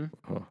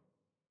 Mm-hmm.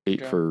 8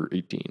 Yeah. for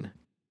 18.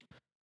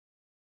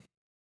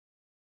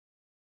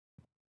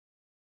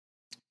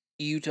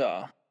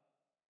 Utah.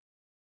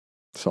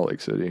 Salt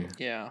Lake City.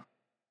 Yeah.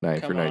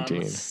 9 for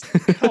 19.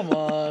 Come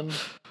on.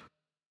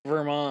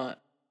 Vermont.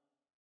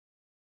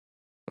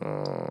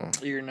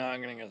 You're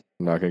not going to get...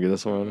 I'm not going to get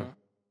this one. No.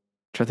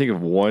 Trying to think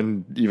of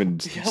one even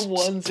Yeah,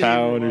 one city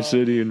town in or Vermont.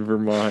 city in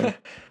Vermont.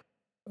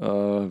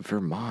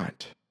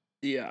 Vermont.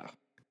 Yeah.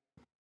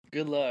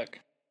 Good luck.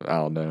 I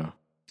don't know.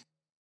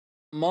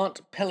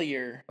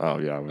 Montpelier. Oh,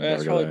 yeah. I would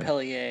That's never probably get that.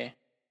 Pellier.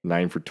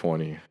 9 for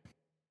 20.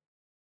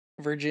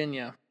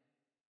 Virginia.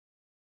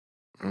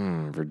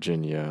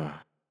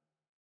 Virginia.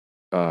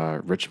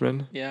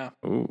 Richmond? Yeah.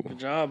 Ooh. Good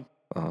job.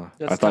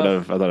 That's I thought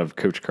tough. of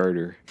Coach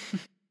Carter.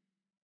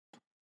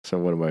 So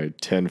what am I?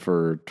 10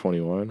 for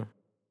 21?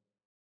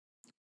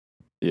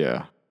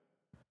 Yeah.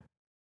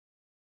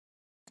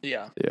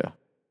 Yeah.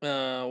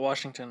 Yeah.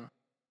 Washington.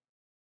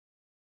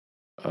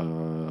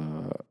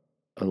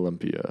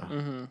 Olympia.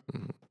 Mm-hmm.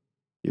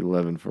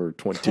 11 for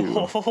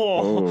 22.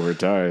 Oh, we're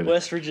tied.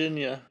 West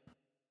Virginia.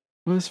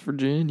 West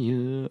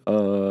Virginia.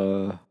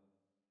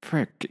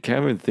 Frick,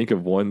 can't even think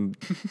of one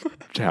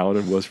town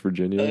in West I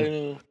Virginia.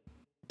 know.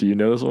 Do you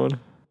know this one?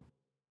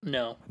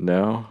 No.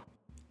 No?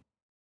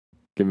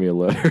 Give me a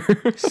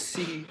letter.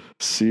 C.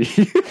 C.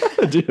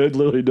 Dude, it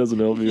literally doesn't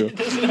help you. It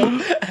doesn't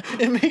help.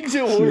 It makes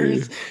it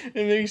worse.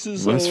 It makes it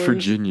so West worse.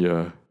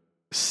 Virginia.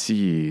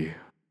 C.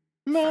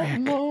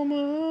 Mountain Frick.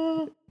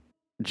 Mama.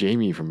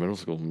 Jamie from middle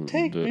school.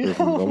 Take me or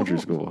from home. elementary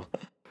school.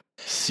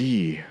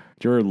 C.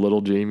 Do you remember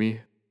little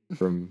Jamie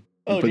from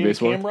Oh, play Jamie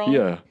baseball? Cameron?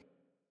 Yeah.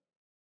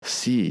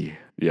 C.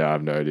 Yeah, I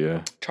have no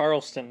idea.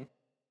 Charleston.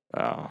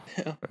 Oh.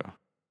 Yeah. Yeah.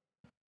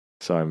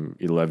 So I'm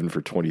 11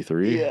 for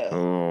 23. Yeah.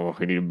 Oh,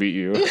 I need to beat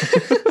you.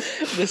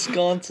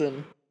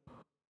 Wisconsin.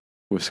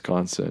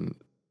 Wisconsin.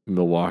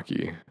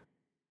 Milwaukee.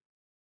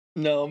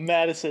 No,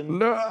 Madison.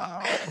 No.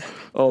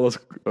 Oh, let's.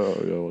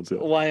 Oh, yeah. What's it?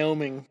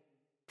 Wyoming.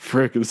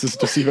 Frick, this is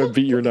to see if I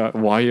beat you or not.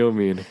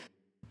 Wyoming.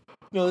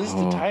 No, this is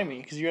Oh. to tie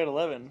me because you're at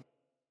 11.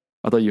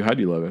 I thought you had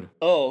 11.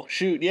 Oh,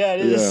 shoot. Yeah, it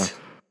is.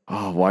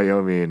 Oh,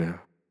 Wyoming.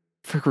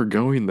 Frick, we're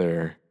going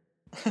there.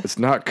 It's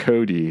not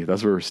Cody.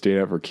 That's where we're staying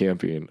at for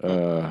camping.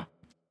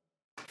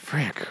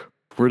 Frick,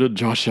 where did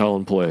Josh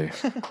Allen play?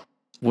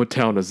 What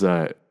town is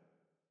that?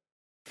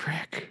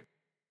 Frick.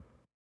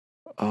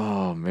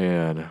 Oh,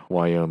 man.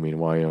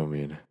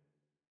 Wyoming.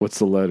 What's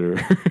the letter?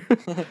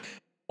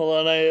 Hold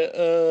on,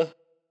 I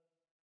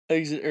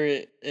exit or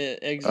it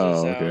exits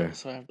Oh, okay. out,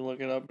 so I have to look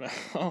it up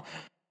now.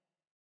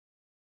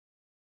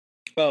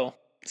 Oh,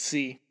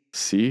 C.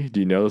 C? Do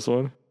you know this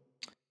one?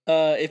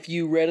 If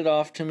you read it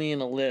off to me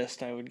in a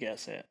list, I would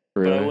guess it,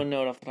 but I Really? wouldn't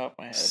know it off the top of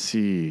my head.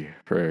 C.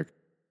 Frick.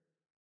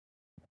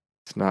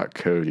 It's not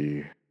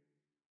Cody.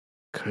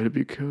 Could it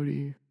be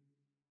Cody?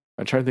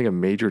 I'm trying to think of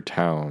major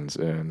towns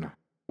in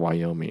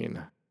Wyoming.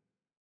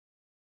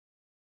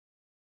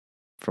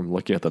 From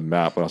looking at the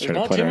map when I was There's trying to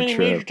not plan too our many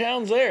major trip.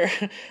 towns there.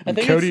 I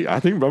think Cody, I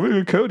think I'm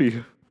gonna go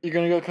Cody. you're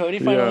gonna go Cody.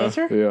 Final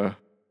answer.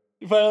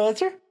 Yeah. Final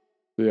answer.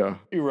 Yeah.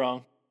 You're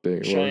wrong. Dang, what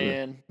was it?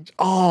 Cheyenne.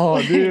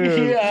 Oh,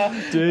 dude.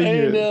 Yeah, Dang I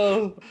it.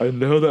 know. I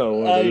know that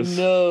one. I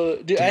know.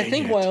 Dude, I Dang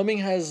think it. Wyoming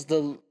has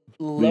the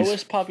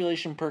lowest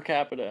population per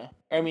capita.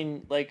 I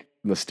mean, like,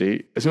 In the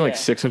state? Isn't it like Yeah.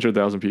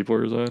 600,000 people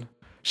or something?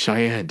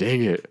 Cheyenne,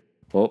 dang it.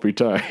 Well, we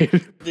tied.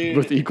 Dude,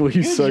 Both equally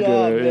good suck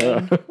job, at it.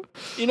 man. Yeah.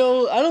 you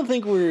know, I don't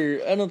think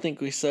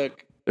we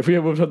suck. If we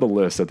would have had the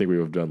list, I think we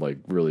would have done like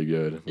really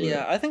good. But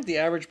Yeah, I think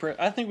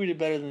I think we did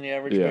better than the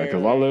average. Yeah, bear,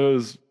 because a lot of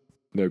those,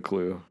 no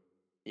clue.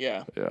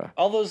 Yeah, Yeah.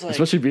 all those like.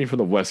 Especially being from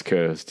the West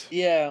Coast.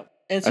 Yeah,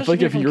 and I feel especially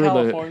like if from you're in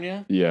the-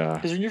 California, Yeah.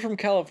 because when you're from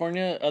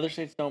California, other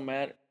states don't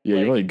matter. Yeah,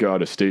 Like, you only go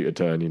out of state a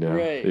ton, you know?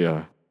 Right.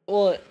 Yeah.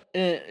 Well,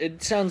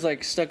 it sounds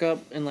like stuck up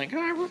and like,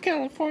 oh, we're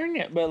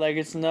California, but like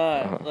it's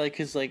not. Uh-huh. Like,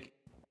 cause like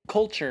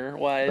culture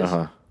wise,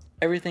 Uh-huh.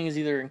 everything is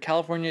either in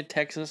California,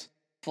 Texas,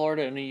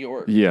 Florida, and New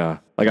York. Yeah.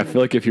 Like, I feel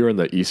like if you were in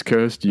the East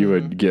Coast, you Mhm.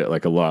 would get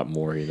like a lot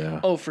more, you know?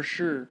 Oh, for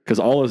sure. Because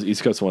all those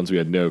East Coast ones, we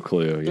had no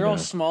clue. You They're know? all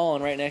small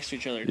and right next to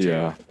each other too.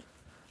 Yeah.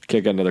 Okay,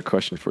 I got another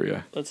question for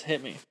you. Let's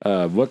hit me.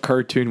 What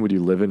cartoon would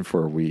you live in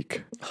for a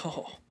week?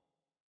 Oh.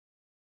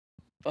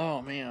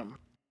 Oh man.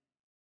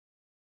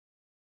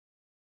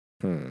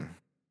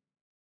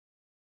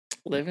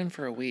 Living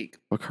for a week.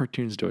 What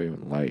cartoons do I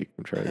even like?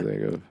 I'm trying to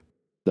think of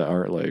that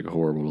aren't like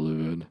horrible to live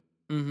in.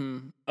 Mm-hmm.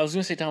 I was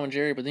gonna say Tom and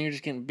Jerry, but then you're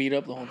just getting beat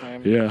up the whole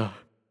time. Yeah.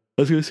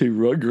 I was gonna say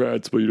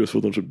Rugrats, but you're just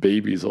with a bunch of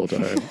babies all the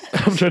time.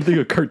 I'm trying to think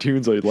of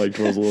cartoons I liked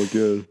when I was a little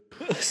kid.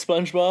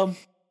 SpongeBob.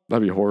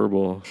 That'd be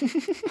horrible.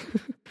 That'd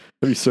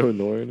be so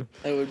annoying.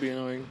 That would be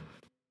annoying.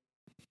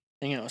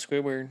 Hang out with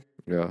Squidward.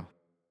 Yeah.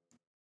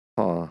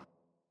 Huh.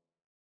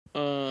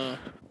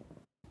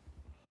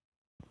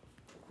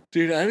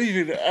 Dude, I'm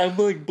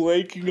like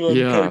blanking on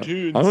Yeah.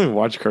 cartoons. I don't even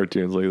watch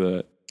cartoons like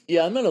that.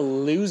 Yeah, I'm not a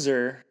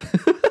loser.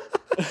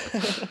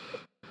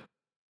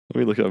 Let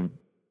me look up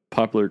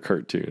popular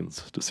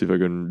cartoons to see if I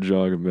can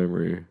jog a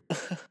memory.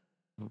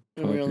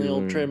 We're on the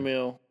old Popular.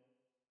 treadmill.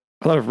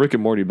 I thought of Rick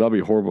and Morty, but that'd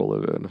be horrible to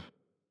live in.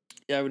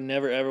 Yeah, I would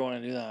never ever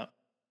want to do that.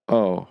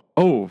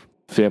 Oh,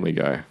 Family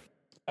Guy.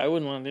 I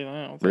wouldn't want to do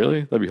that.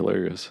 Really? That'd be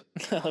hilarious.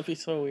 That'd be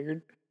so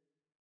weird.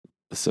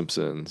 The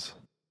Simpsons.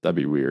 That'd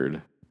be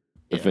weird.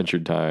 Yeah. Adventure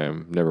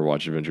Time. Never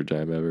watched Adventure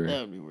Time ever.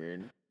 That would be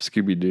weird.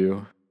 Scooby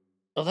Doo.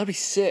 Oh, that'd be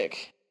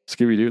sick.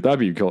 Scooby Doo. That'd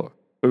be cool.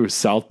 Ooh,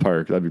 South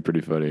Park. That'd be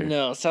pretty funny.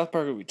 No, South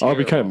Park would be Oh,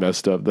 terrible. it'd be kind of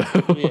messed up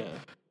though. Yeah.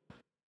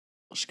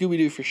 Scooby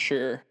Doo for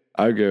sure.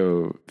 I'd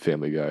go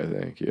Family Guy. I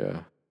think.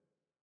 Yeah.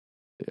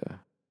 Yeah.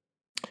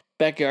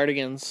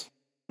 Backyardigans.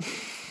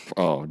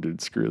 Oh, dude,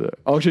 screw that.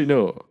 Oh, actually,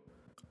 no.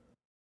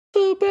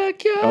 The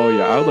backyard. Oh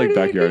yeah, I would like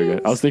Backyard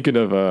again. I was thinking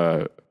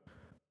of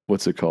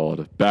what's it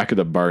called? Back of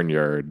the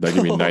Barnyard. That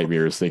gave me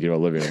nightmares thinking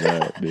about living in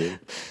that, dude.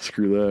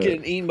 Screw that.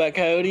 Getting eaten by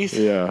coyotes.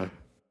 Yeah.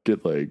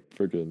 Get like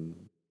freaking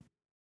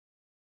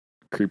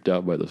creeped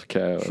out by those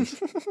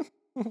cows.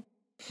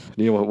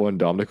 You know what one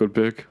Dominic would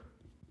pick?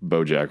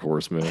 BoJack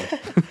Horseman.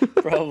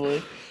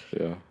 Probably.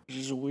 Yeah.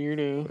 Just a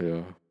weirdo.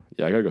 Yeah.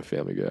 Yeah, I gotta go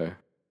Family Guy.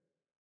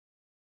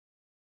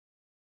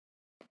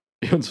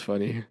 You know what's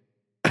funny?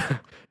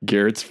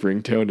 Garrett's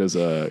ringtone is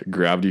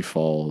Gravity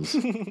Falls.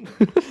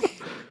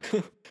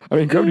 I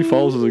mean, Gravity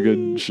Falls is a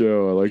good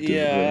show. I liked it.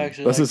 Yeah, I but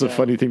actually that's like just a that.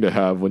 funny thing to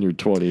have when you're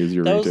 20 is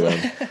your That was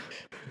ringtone. like,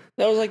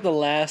 that was like the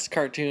last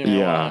cartoon I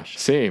Yeah, watched.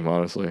 same,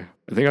 honestly.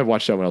 I think I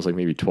watched that when I was like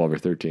maybe 12 or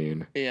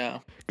 13. Yeah.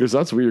 Because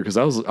that's weird, because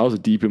I was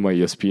deep in my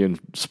ESPN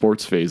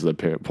sports phase at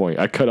that point.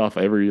 I cut off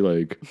every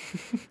like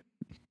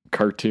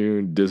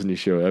cartoon Disney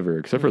show ever,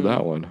 except for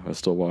that one. I was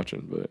still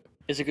watching, but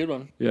It's a good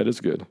one. yeah, it is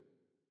good.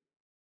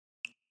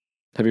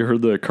 Have you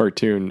heard the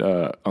cartoon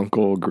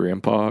Uncle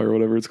Grandpa or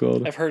whatever it's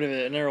called? I've heard of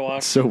it. I never watched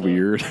It's so it, though.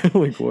 weird.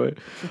 Like what?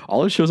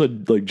 All the shows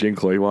that like Jane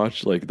Clay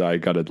watched, like that I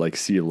got to like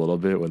see a little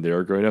bit when they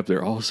were growing up,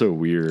 they're all so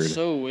weird.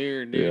 So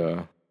weird, dude.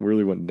 Yeah,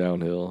 really went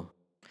downhill.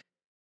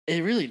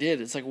 It really did.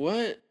 It's like,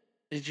 what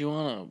did you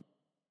want to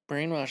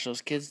brainwash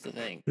those kids to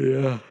think?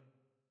 Yeah.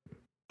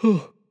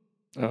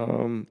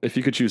 If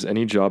you could choose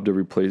any job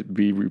to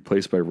be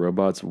replaced by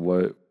robots,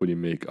 what would you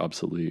make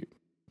obsolete?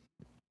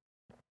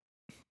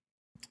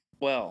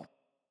 Well,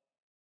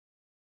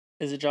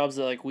 is it jobs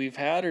that like we've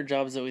had or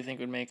jobs that we think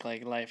would make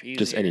like life easier?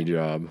 Just any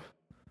job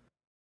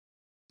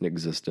in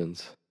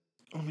existence.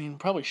 I mean,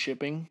 probably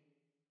shipping,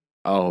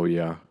 Oh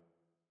yeah.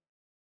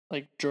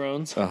 like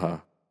drones. Uh-huh.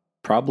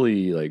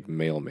 Probably like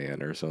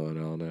mailman or something.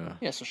 I don't know.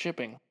 Yeah, so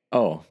shipping.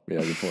 Oh,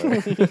 yeah, good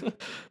point.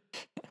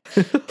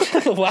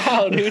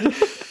 Wow, dude.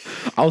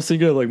 I was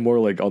thinking of like more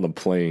like on the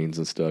planes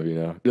and stuff, you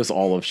know, just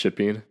all of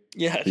shipping.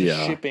 Yeah, just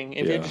Yeah, shipping.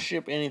 If you had yeah. to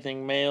ship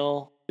anything,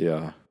 mail.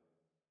 Yeah.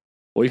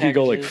 Well, you could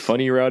go like Packages.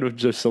 funny route of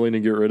just something to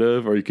get rid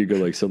of, or you could go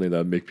like something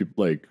that make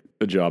people like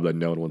a job that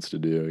no one wants to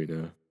do, you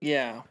know?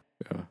 Yeah,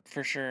 Yeah.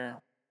 for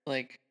sure.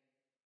 Like,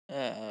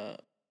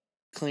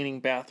 cleaning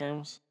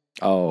bathrooms.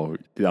 Oh,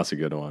 that's a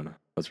good one.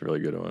 That's a really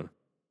good one.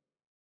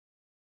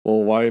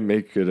 Well, why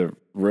make it a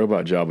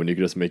robot job when you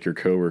can just make your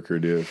coworker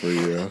do it for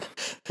you?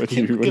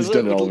 When he's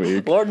done it all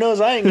week. Lord knows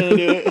I ain't gonna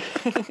do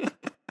it.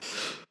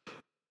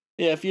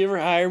 Yeah, if you ever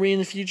hire me in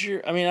the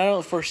future, I mean, I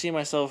don't foresee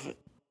myself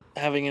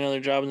having another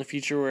job in the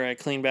future where I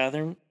clean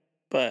bathroom.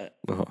 But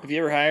if you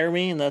ever hire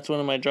me and that's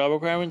one of my job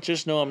requirements,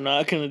 just know I'm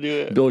not going to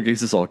do it. Bill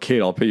Gates is all,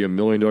 Kate, I'll pay you $1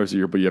 million a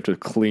year, but you have to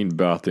clean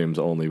bathrooms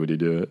only. Would you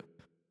do it?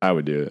 I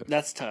would do it.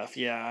 That's tough.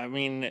 Yeah. I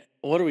mean,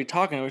 what are we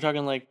talking? Are we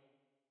talking like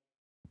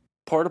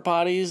porta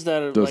potties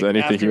that are Does like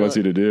anything he wants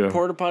you to do.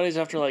 Porta potties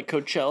after like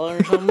Coachella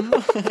or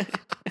something?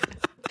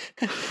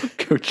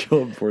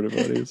 Coachella porta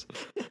potties.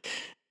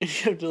 You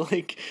have to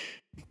like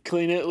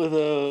clean it with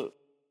a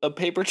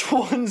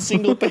one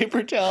single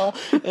paper towel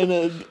and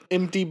an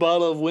empty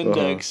bottle of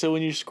Windex. So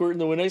when you squirt in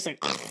the Windex, like.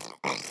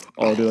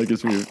 Oh, dude, that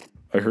gives me.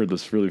 I heard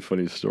this really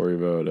funny story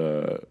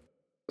about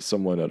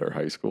someone at our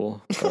high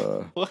school.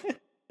 What?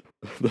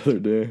 The other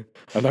day.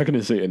 I'm not going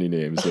to say any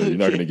names, so you're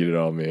not going to get it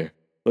on me.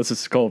 Let's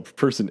just call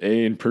person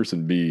A and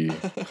person B.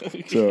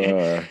 Okay.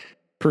 So,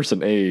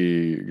 person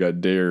A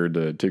got dared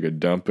to take a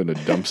dump in a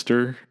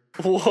dumpster.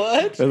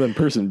 What? And then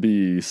person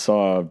B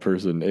saw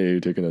person A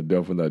taking a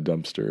dump in that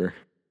dumpster.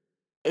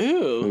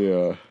 Ew.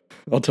 Yeah.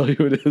 I'll tell you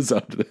who it is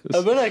after this.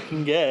 I bet I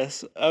can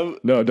guess.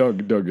 No,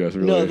 don't guess,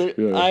 really.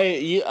 No,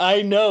 Yeah.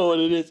 I know what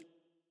it is.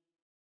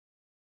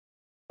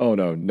 Oh,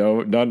 no,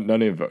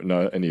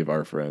 not any of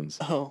our friends.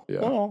 Oh. Yeah.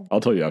 Well. I'll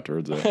tell you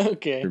afterwards, though.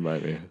 Okay.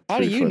 Remind me. It's How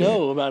do pretty you funny.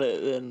 know about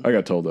it then? I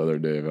got told the other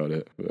day about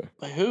it. But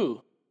By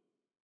who?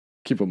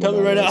 keep them Tell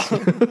me right now.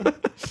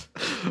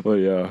 Well,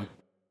 yeah.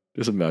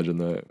 Just imagine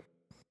that.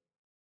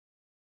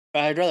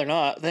 I'd rather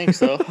not. Thanks,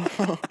 though.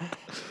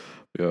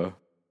 Yeah.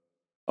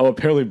 Oh,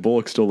 apparently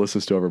Bullock still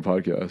listens to our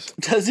podcast.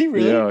 Does he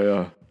really?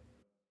 Yeah.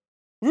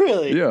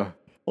 Really? Yeah.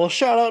 Well,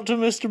 shout out to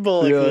Mr.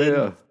 Bullock. then.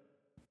 Yeah.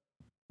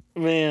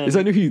 Man. Because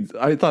I knew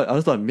I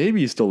thought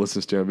maybe he still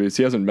listens to him, but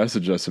he hasn't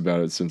messaged us about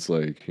it since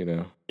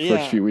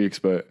first few weeks.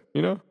 But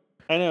I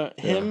know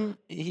him.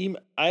 He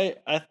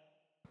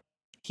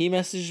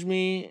messaged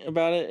me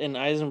about it, and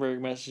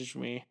Eisenberg messaged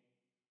me.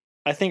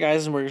 I think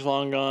Eisenberg's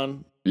long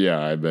gone.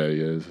 Yeah, I bet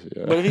he is.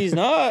 Yeah. But if he's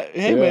not,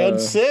 hey man,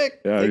 sick.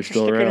 Yeah, Thanks he's for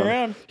still sticking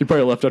around. He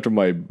probably left after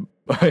my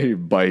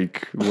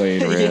bike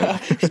lane ran. Yeah,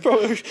 he's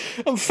probably.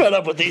 I'm fed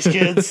up with these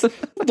kids.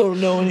 Don't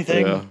know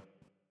anything. Yeah.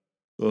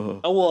 Uh-huh.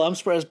 Oh well, I'm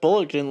surprised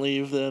Bullock didn't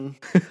leave. Then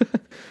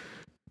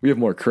We have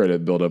more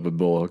credit built up with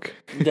Bullock.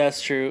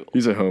 that's true.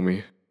 He's a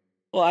homie.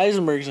 Well,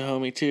 Eisenberg's a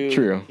homie too.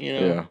 True.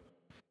 Yeah.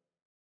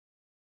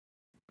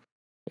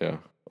 Yeah.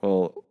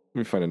 Well, let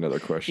me find another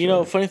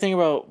question. Funny thing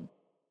about,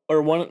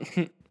 or one.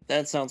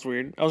 That sounds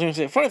weird. I was gonna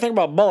say funny thing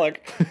about Bullock.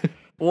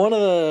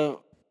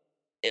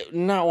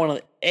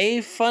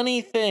 A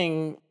funny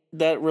thing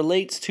that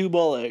relates to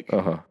Bullock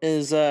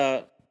is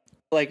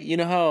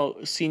how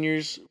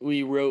seniors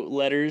we wrote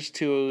letters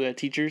to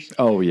teachers.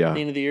 Oh yeah. At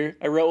the end of the year,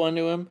 I wrote one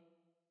to him,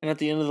 and at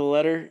the end of the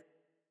letter,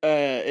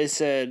 it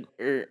said,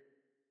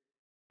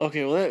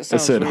 okay, well that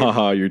sounds. It said, weird.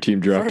 haha, your team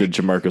drafted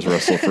Jamarcus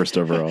Russell first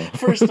overall.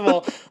 First of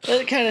all,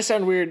 that kind of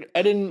sounded weird.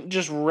 I didn't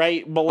just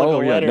write Bullock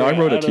a letter. No, I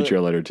wrote a teacher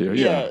a letter too.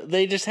 Yeah.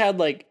 They just had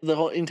like the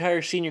whole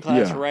entire senior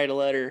class write a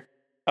letter.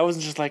 I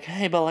wasn't just like,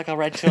 hey, Bullock, I'll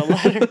write you a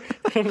letter.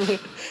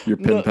 Your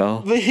pen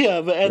pal? But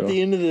at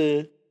the end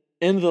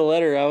of the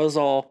letter, I was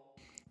all,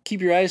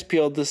 keep your eyes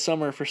peeled this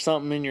summer for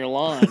something in your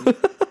lawn.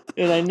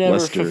 And I never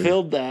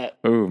fulfilled that.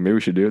 Oh, maybe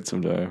we should do it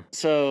sometime.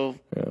 So,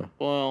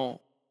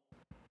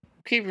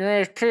 keep your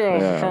eyes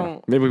peeled. Yeah.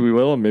 Maybe we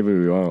will, maybe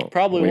we won't.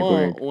 Probably wink,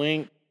 won't. Wink.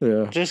 Wink.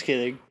 Yeah. Just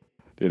kidding.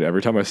 Dude,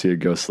 every time I see a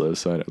Go Slow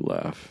sign, I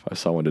laugh. I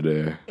saw one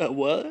today.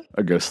 What?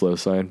 A Go Slow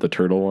sign, the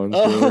turtle ones.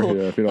 Oh.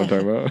 Yeah, if you know what I'm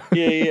talking about.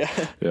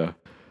 Yeah. Yeah.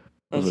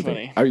 That's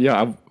funny.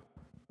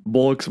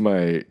 Bullock's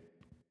my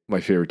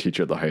favorite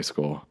teacher at the high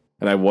school.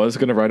 And I was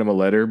going to write him a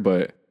letter,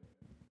 but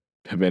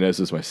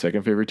Jimenez is my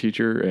second favorite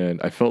teacher. And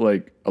I felt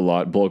like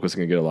Bullock was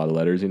going to get a lot of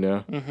letters,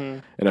 Mm-hmm.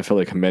 And I felt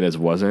like Jimenez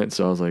wasn't.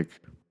 So I was like,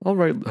 I'll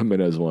write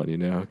Jimenez one,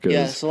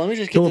 So let me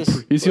just get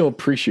this. He'll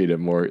appreciate it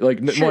more. Bullock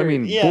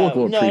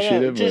will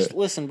appreciate it. Just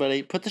listen,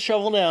 buddy. Put the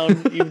shovel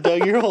down. You've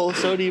dug your hole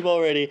so deep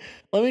already.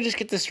 Let me just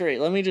get this straight.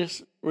 Let me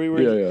just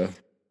reword. Yeah.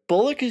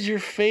 Bullock is your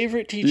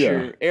favorite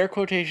teacher. Air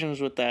quotations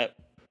with that.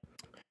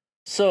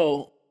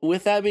 So,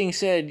 with that being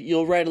said,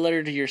 you'll write a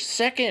letter to your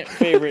second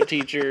favorite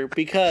teacher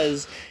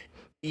because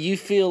you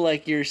feel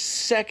like your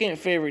second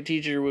favorite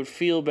teacher would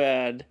feel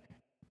bad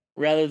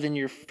rather than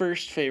your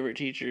first favorite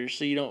teacher,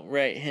 so you don't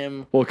write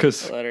him a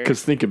letter.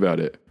 Because think about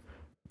it.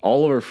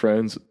 All of our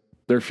friends,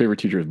 their favorite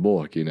teacher is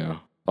Bullock,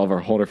 All of our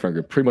whole friend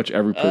group, pretty much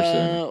every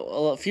person.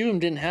 A few of them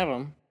didn't have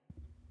him.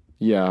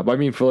 Yeah, but I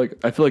mean,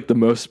 I feel like the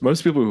most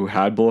people who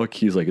had Bullock,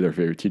 he's like their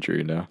favorite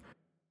teacher,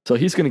 So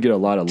he's gonna get a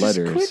lot of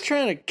letters. Quit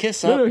trying to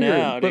kiss up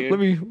now, dude.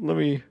 Let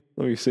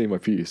me say my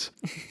piece.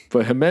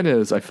 But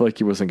Jimenez, I feel like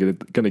he wasn't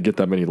gonna get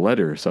that many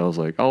letters, so I was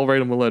like, I'll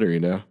write him a letter,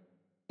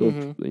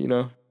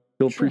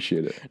 He'll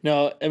appreciate it.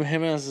 No,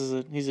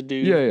 Jimenez he's a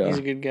dude. Yeah. He's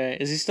a good guy.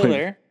 Is he still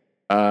there?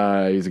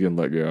 He's gonna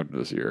let go after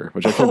this year,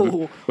 which I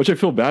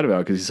feel bad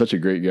about because he's such a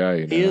great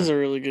guy. He is a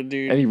really good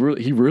dude, and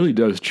he really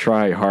does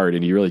try hard,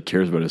 and he really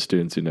cares about his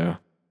students.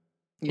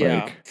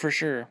 Yeah, for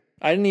sure.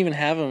 I didn't even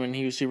have him, and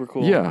he was super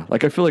cool. Yeah,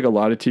 like I feel like a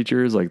lot of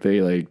teachers, like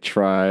they like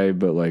try,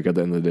 but like at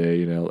the end of the day,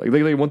 you know, like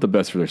they want the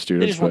best for their They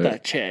students. just want but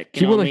that check.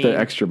 he Know went what like I the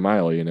mean? extra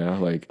mile, you know,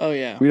 like Oh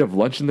yeah. we'd have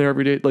lunch in there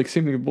every day, like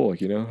same thing with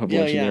Bullock, you know, have Yeah,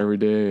 lunch in yeah. there every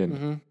day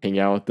and hang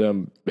out with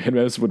them.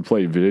 Jimenez would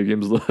play video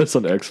games with us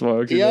on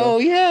Xbox. You know?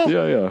 Yo,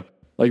 yeah. Yeah.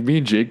 Like me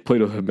and Jake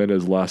played with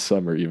Jimenez last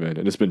summer even,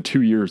 and it's been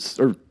 2 years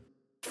or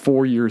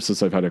 4 years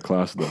since I've had a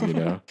class with him, you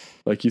know.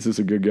 Like he's just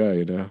a good guy,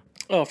 you know.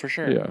 Oh, for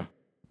sure. Yeah.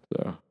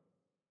 So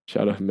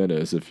shout out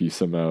Jimenez if he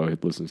somehow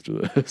listens to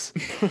this.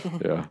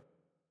 Yeah.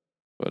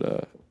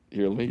 But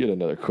here, let me get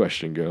another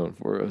question going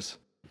for us.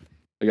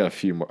 I got a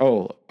few more.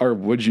 Oh, our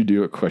would you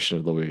do it question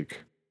of the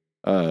week.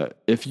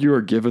 If you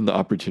are given the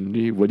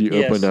opportunity, would you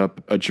Yes. open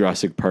up a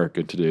Jurassic Park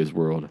in today's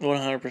world?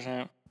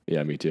 100%.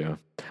 Yeah, me too.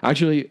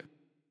 Actually,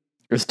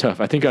 it's tough.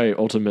 I think I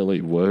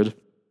ultimately would,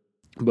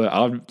 but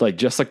I'd like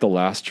just like the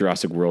last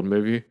Jurassic World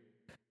movie.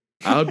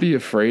 I would be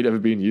afraid of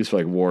it being used for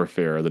like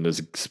warfare, then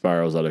just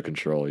spirals out of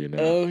control, you know?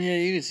 Oh yeah,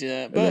 you can see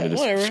that, then but it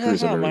just whatever. screws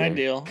That's up not my everything.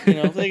 deal. You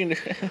know, if they can do.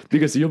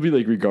 Because you'll be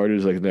like regarded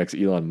as like the next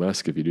Elon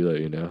Musk if you do that,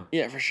 you know?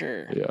 Yeah, for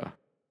sure. Yeah.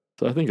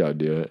 So I think I'd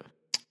do it.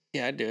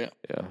 Yeah, I'd do it.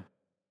 Yeah.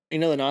 You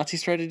know, the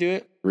Nazis tried to do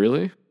it.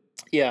 Really?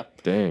 Yeah,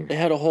 Dang. they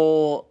had a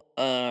whole.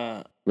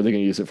 Were they gonna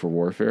use it for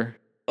warfare?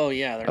 Oh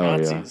yeah, they're Oh, yeah.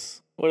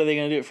 Nazis. What are they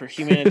gonna do it for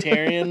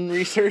humanitarian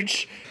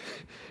research?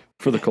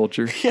 For the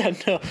culture? Yeah,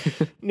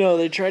 no.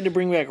 They tried to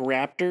bring back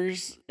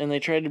raptors, and they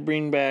tried to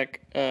bring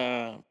back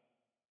the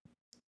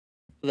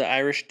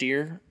Irish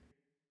deer.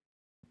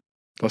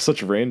 That's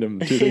such random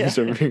two Yeah, things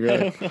to bring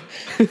I up.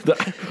 don't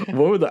know.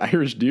 What would the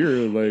Irish deer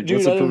like? Dude,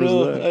 what's the I don't purpose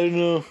know. of that? I don't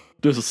know.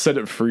 Just set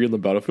it free in the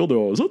battlefield.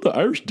 Oh, is that the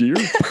Irish deer?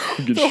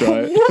 Get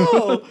shot.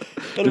 Whoa!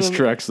 I don't know.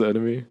 Distracts the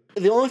enemy.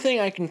 The only thing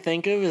I can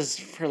think of is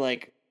for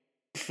like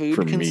food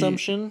For meat.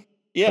 consumption.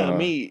 Yeah, Uh-huh.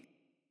 meat.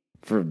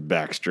 For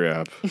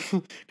backstrap.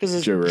 Because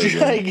it's Joe Rogan.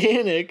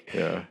 gigantic.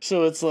 Yeah.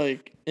 So it's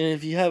like, and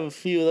if you have a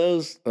few of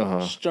those Uh-huh.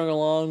 strung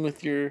along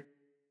with your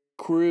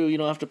crew, you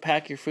don't have to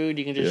pack your food.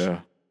 You can just Yeah.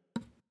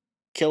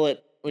 kill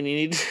it when you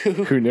need to.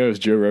 Who knows?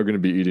 Joe Rogan to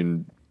be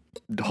eating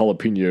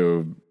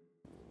jalapeno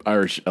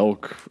Irish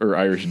elk or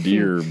Irish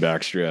deer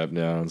backstrap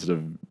now instead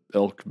of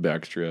elk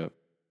backstrap.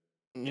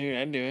 Dude,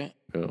 I'd do it.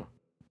 Oh.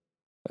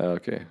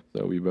 Okay.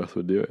 So we both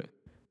would do it.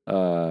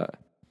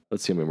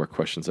 Let's see how many more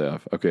questions I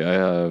have. Okay, I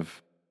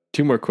have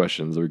 2 more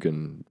questions. We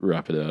can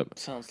wrap it up.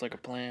 Sounds like a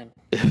plan.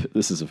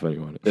 This is a funny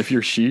one. If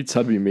your sheets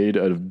had to be made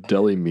out of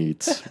deli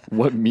meats,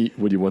 what meat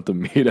would you want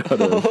them made out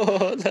of?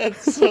 Oh,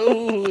 that's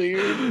so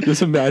weird.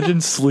 Just imagine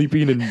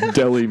sleeping in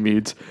deli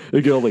meats.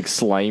 It get all like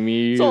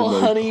slimy. It's all and,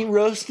 like, honey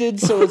roasted,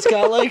 so it's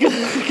got like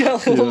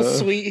got a little Yeah.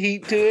 sweet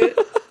heat to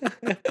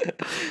it.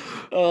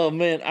 Oh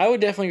man, I would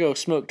definitely go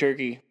smoked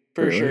turkey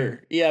for Really?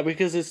 sure. Yeah,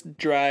 because it's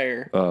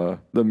drier.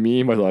 The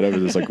meme I thought of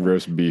is like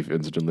roast beef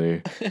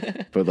instantly.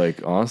 But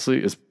like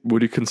honestly,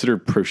 would you consider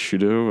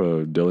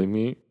prosciutto a deli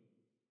meat?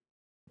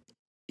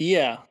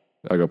 Yeah.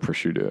 I go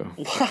prosciutto.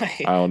 Why?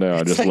 I don't know. I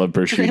It's just like love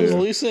prosciutto.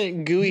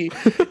 translucent, gooey.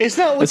 It's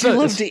not what It's you not-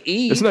 love it's- to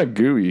eat. It's not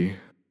gooey.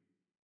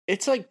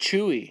 It's like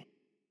chewy.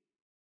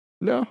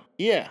 No,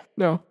 Yeah.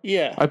 no.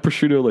 Yeah. I had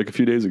prosciutto like a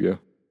few days ago.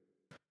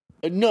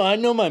 No, I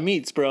know my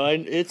meats, bro.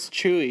 It's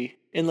chewy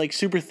and like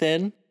super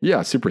thin.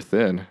 Yeah, super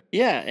thin.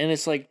 Yeah, and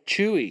it's like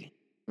chewy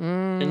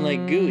and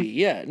like gooey.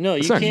 Yeah. No,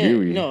 It's you not can't.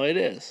 gooey. No, it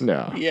is.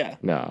 No. Yeah.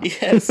 No.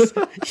 Yes.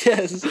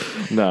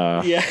 Yes.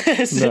 Nah. Yes,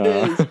 Nah.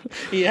 it is.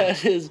 Yeah,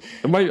 it is.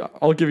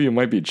 I'll give you it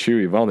might be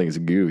chewy, but I don't think it's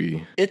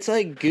gooey. It's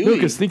like gooey. No,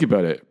 because think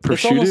about it.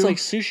 it's almost Prosciutto? like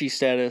sushi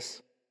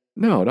status.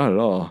 No, not at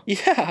all.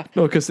 Yeah.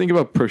 No, because think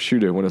about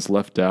prosciutto when it's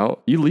left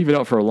out. You leave it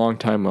out for a long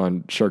time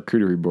on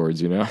charcuterie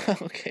boards, you know?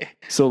 Okay.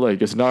 So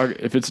like it's not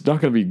going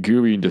to be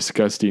gooey and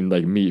disgusting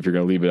like meat if you're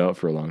going to leave it out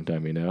for a long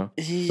time, you know?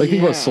 Like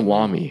think about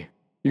salami.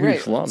 You can Right.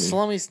 eat salami.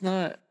 Salami's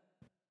not.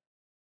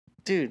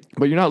 Dude.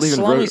 But you're not leaving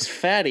Salami's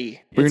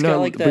fatty. but It's you're got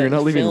not like but you're that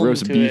not leaving film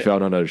roast to beef it.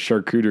 out on a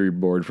charcuterie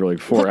board for like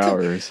 4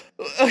 hours.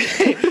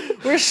 Okay,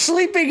 we're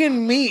sleeping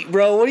in meat,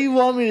 bro. What do you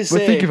want me to say?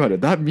 But think about it.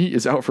 That meat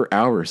is out for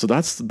hours. So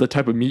that's the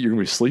type of meat you're going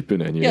to be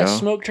sleeping in, you yeah, know?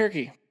 smoked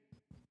turkey.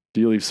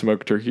 Do you leave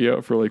smoked turkey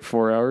out for like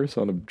 4 hours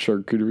on a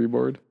charcuterie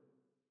board?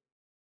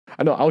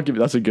 I know, I'll give you,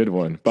 that's a good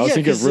one. But I was Yeah,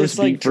 thinking 'cause roast it's,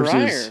 like, beef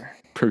versus drier.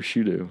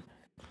 prosciutto.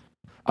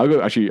 I'll go,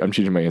 actually, I'm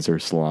changing my answer,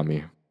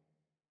 salami.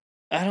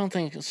 I don't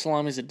think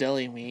salami's a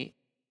deli meat.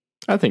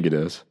 I think it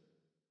is.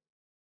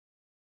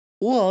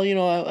 Well, you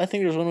know, I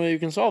think there's one way you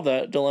can solve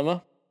that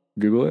dilemma.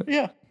 Google it.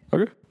 Yeah.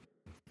 Okay.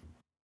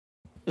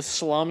 Is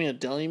salami a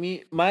deli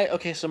meat?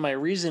 So my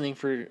reasoning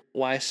for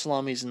why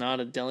salami's not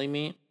a deli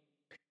meat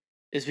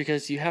is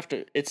because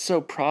it's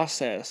so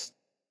processed.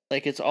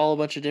 Like it's all a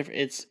bunch of different,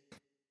 it's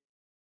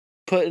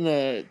put in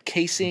a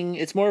casing.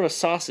 It's more of a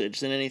sausage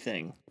than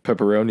anything.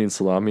 Pepperoni and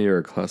salami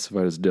are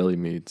classified as deli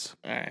meats.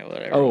 All right,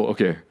 whatever. Oh,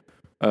 okay.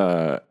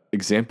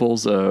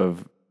 Examples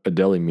of a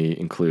deli meat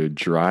include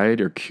dried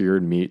or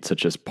cured meat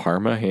such as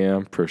Parma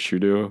ham,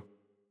 prosciutto,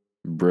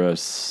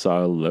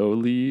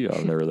 bresaola.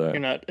 I'll never that. You're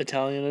not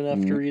Italian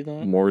enough to read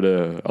that?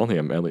 Morta. I don't think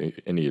I'm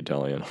any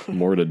Italian.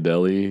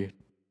 Mortadelli,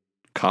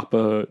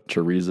 Coppa,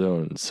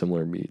 chorizo, and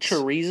similar meats.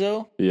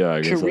 Chorizo? Yeah,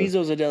 I guess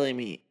Chorizo's a deli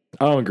meat.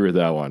 I don't agree with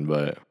that one,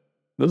 but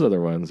those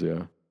other ones,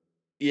 yeah.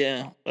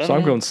 Yeah. So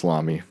I'm going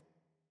salami.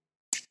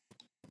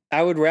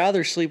 I would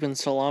rather sleep in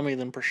salami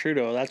than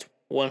prosciutto. That's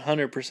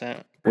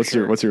 100%.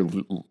 What's your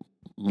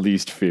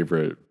least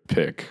favorite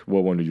pick?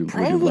 What one would you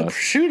Probably left?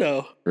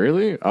 prosciutto.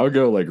 Really? I would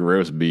go like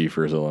roast beef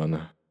or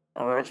something.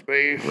 Roast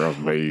beef.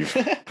 Roast beef.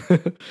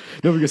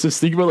 No, because just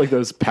think about like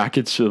those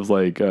packets of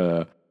like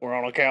we're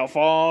on a cow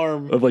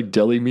farm. Of like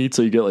deli meat,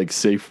 so you get like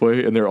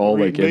Safeway and they're all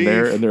like in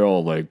there beef. and they're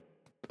all like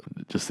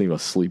just think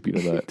about sleeping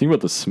in that. Think about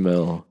the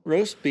smell.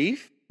 Roast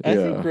beef? I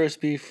think roast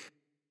beef.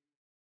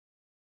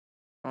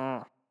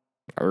 I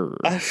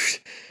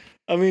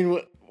mean,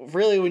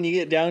 really, when you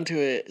get down to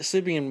it,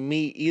 sleeping in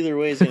meat either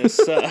way is gonna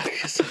suck.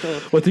 So.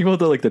 Well, think about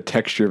the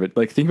texture of it.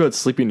 Like, think about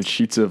sleeping in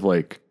sheets of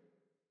like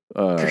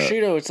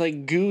prosciutto. It's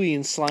like gooey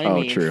and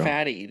slimy and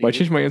fatty. Dude. Well, I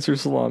changed my answer to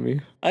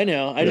salami. I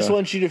know. I just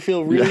want you to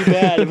feel really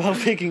bad about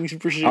picking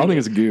prosciutto. I don't think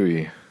it's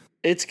gooey.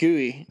 It's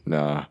gooey.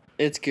 Nah,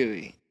 it's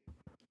gooey.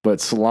 But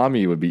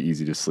salami would be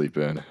easy to sleep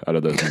in out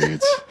of those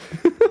meats.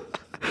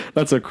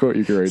 That's a quote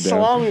you can write down.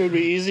 Salami would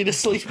be easy to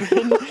sleep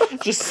in.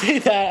 Just say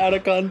that out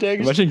of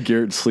context. Imagine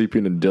Garrett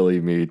sleeping in deli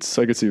meats.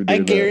 I could see him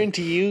doing that. I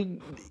guarantee you,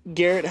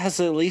 Garrett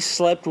has at least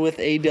slept with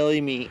a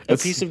deli meat, a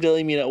piece of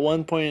deli meat at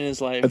one point in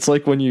his life. It's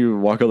like when you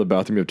walk out of the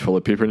bathroom, you have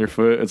toilet paper on your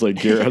foot. It's like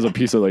Garrett has a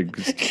piece of like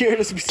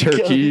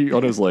turkey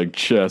on his like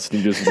chest,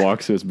 and he just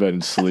walks to his bed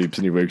and sleeps,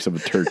 and he wakes up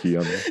with turkey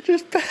on it.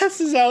 Just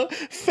passes out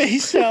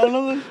face down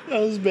on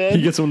his bed.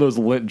 He gets one of those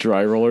lint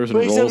dry rollers and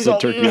rolls the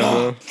turkey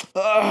on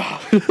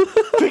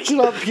it. Picks it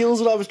up, peels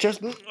it off his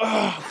chest.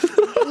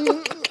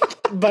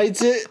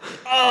 Bites it.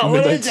 Oh,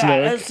 what is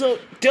that? That's so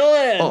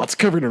Dylan. Oh, it's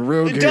covered in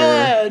road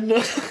hair.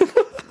 Dylan.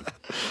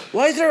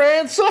 Why is there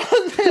ants on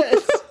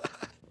this?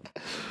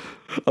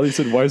 Oh, you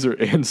said why is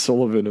there Ann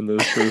Sullivan in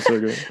this for a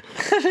second?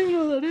 I don't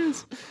know what that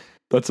is.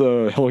 That's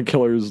Helen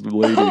Keller's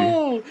lady.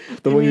 Oh,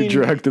 the one you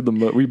dragged in the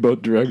mud. We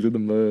both dragged in the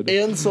mud.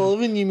 Ann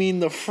Sullivan? You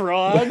mean the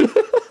fraud?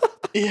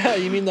 Yeah,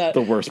 you mean that.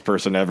 The worst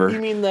person ever. You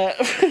mean that.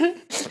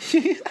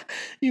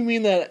 You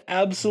mean that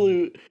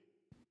absolute.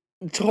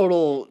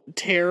 Total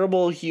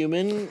terrible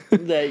human,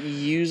 that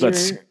user,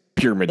 that's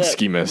pyramid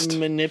schemist,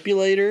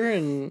 manipulator,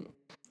 and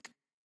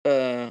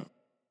trying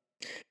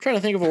to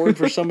think of a word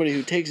for somebody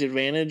who takes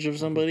advantage of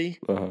somebody,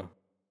 but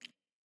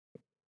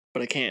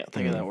I can't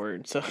think of that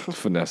word. So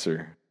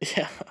finesser.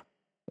 Yeah.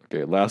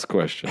 Okay, last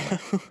question.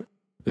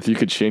 If you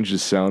could change the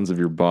sounds of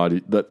your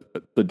body,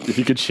 if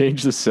you could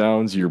change the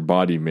sounds your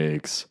body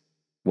makes,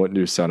 what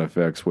new sound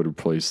effects would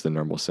replace the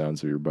normal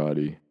sounds of your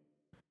body?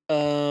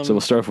 So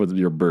we'll start off with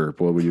your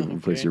burp. What would you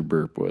replace your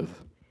burp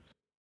with?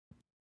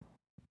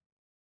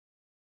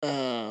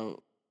 Wind.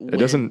 It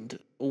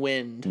doesn't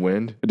wind.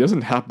 Wind. It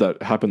doesn't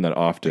happen that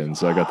often.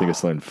 So I gotta think of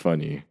something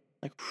funny.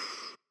 Like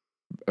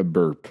a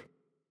burp.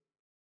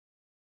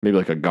 Maybe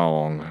like a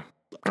gong.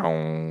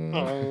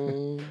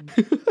 Gong.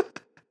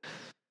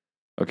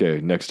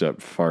 Okay. Next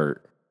up,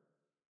 fart.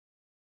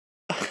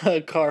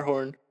 A car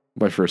horn.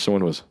 My first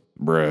one was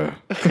bruh.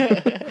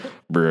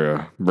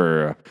 Bruh,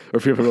 bruh. Or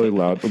if you have a really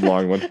loud,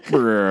 long one,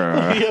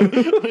 bruh.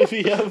 If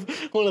you have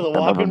one of the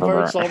walking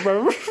parts,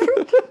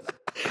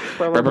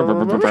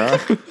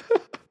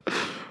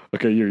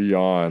 okay, your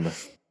yawn.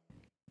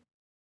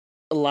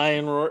 A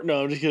lion roar.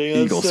 No, I'm just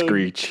kidding. Eagle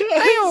screech.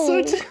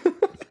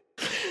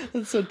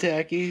 That's so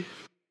tacky.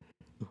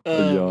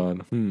 A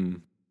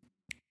yawn.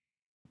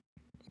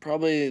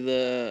 Probably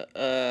the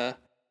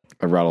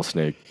a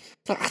rattlesnake.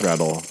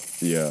 Rattle.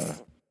 Yeah.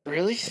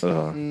 Really?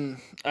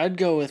 I'd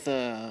go with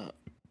I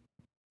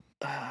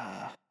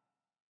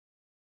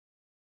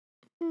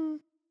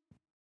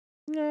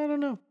don't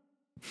know.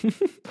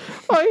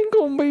 I ain't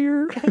gonna be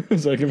here.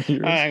 Is that gonna be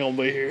yours? I ain't gonna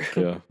be here.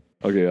 Yeah.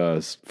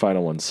 Okay.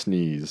 Final one.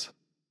 Sneeze.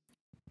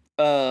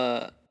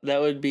 That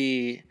would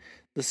be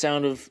the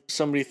sound of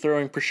somebody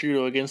throwing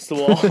prosciutto against the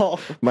wall.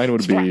 Mine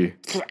would be.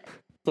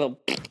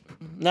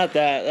 Not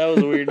that. That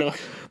was a weird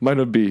noise. Mine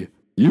would be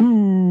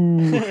you.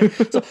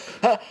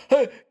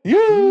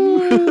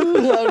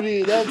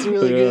 You. That's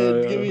really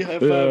good. Give me a high five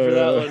for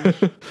that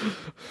one.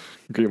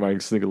 Great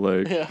minds think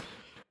alike. Yeah.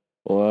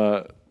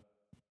 Well,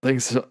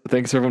 thanks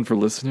everyone for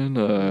listening.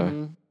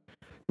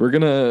 We're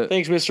gonna.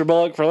 Thanks, Mr.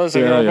 Bullock, for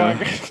listening. Yeah.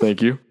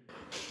 Thank you.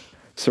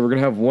 So we're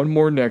gonna have one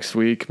more next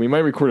week. We might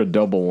record a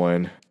double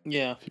one.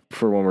 Yeah.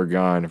 For when we're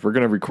gone. We're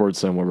gonna record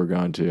some when we're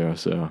gone too.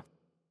 So,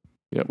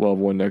 yeah, we'll have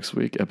one next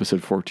week.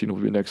 Episode 14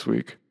 will be next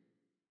week.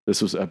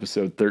 This was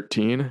episode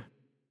 13.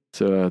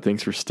 So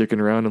thanks for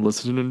sticking around and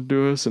listening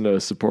to us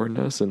and supporting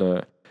us.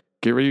 And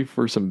get ready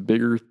for some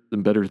bigger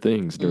and better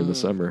things during the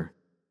summer.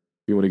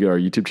 We want to get our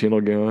YouTube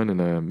channel going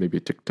and maybe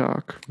a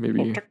TikTok.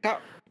 Maybe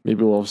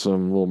we'll have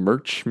some little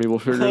merch. Maybe we'll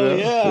figure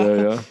it out.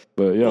 Yeah.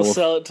 But yeah, we'll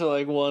sell it to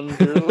like one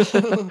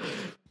girl.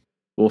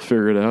 We'll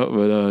figure it out.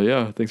 But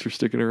yeah, thanks for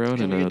sticking around.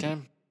 Have a good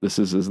time. This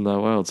is Isn't That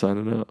Wild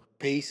signing out.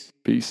 Peace.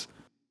 Peace.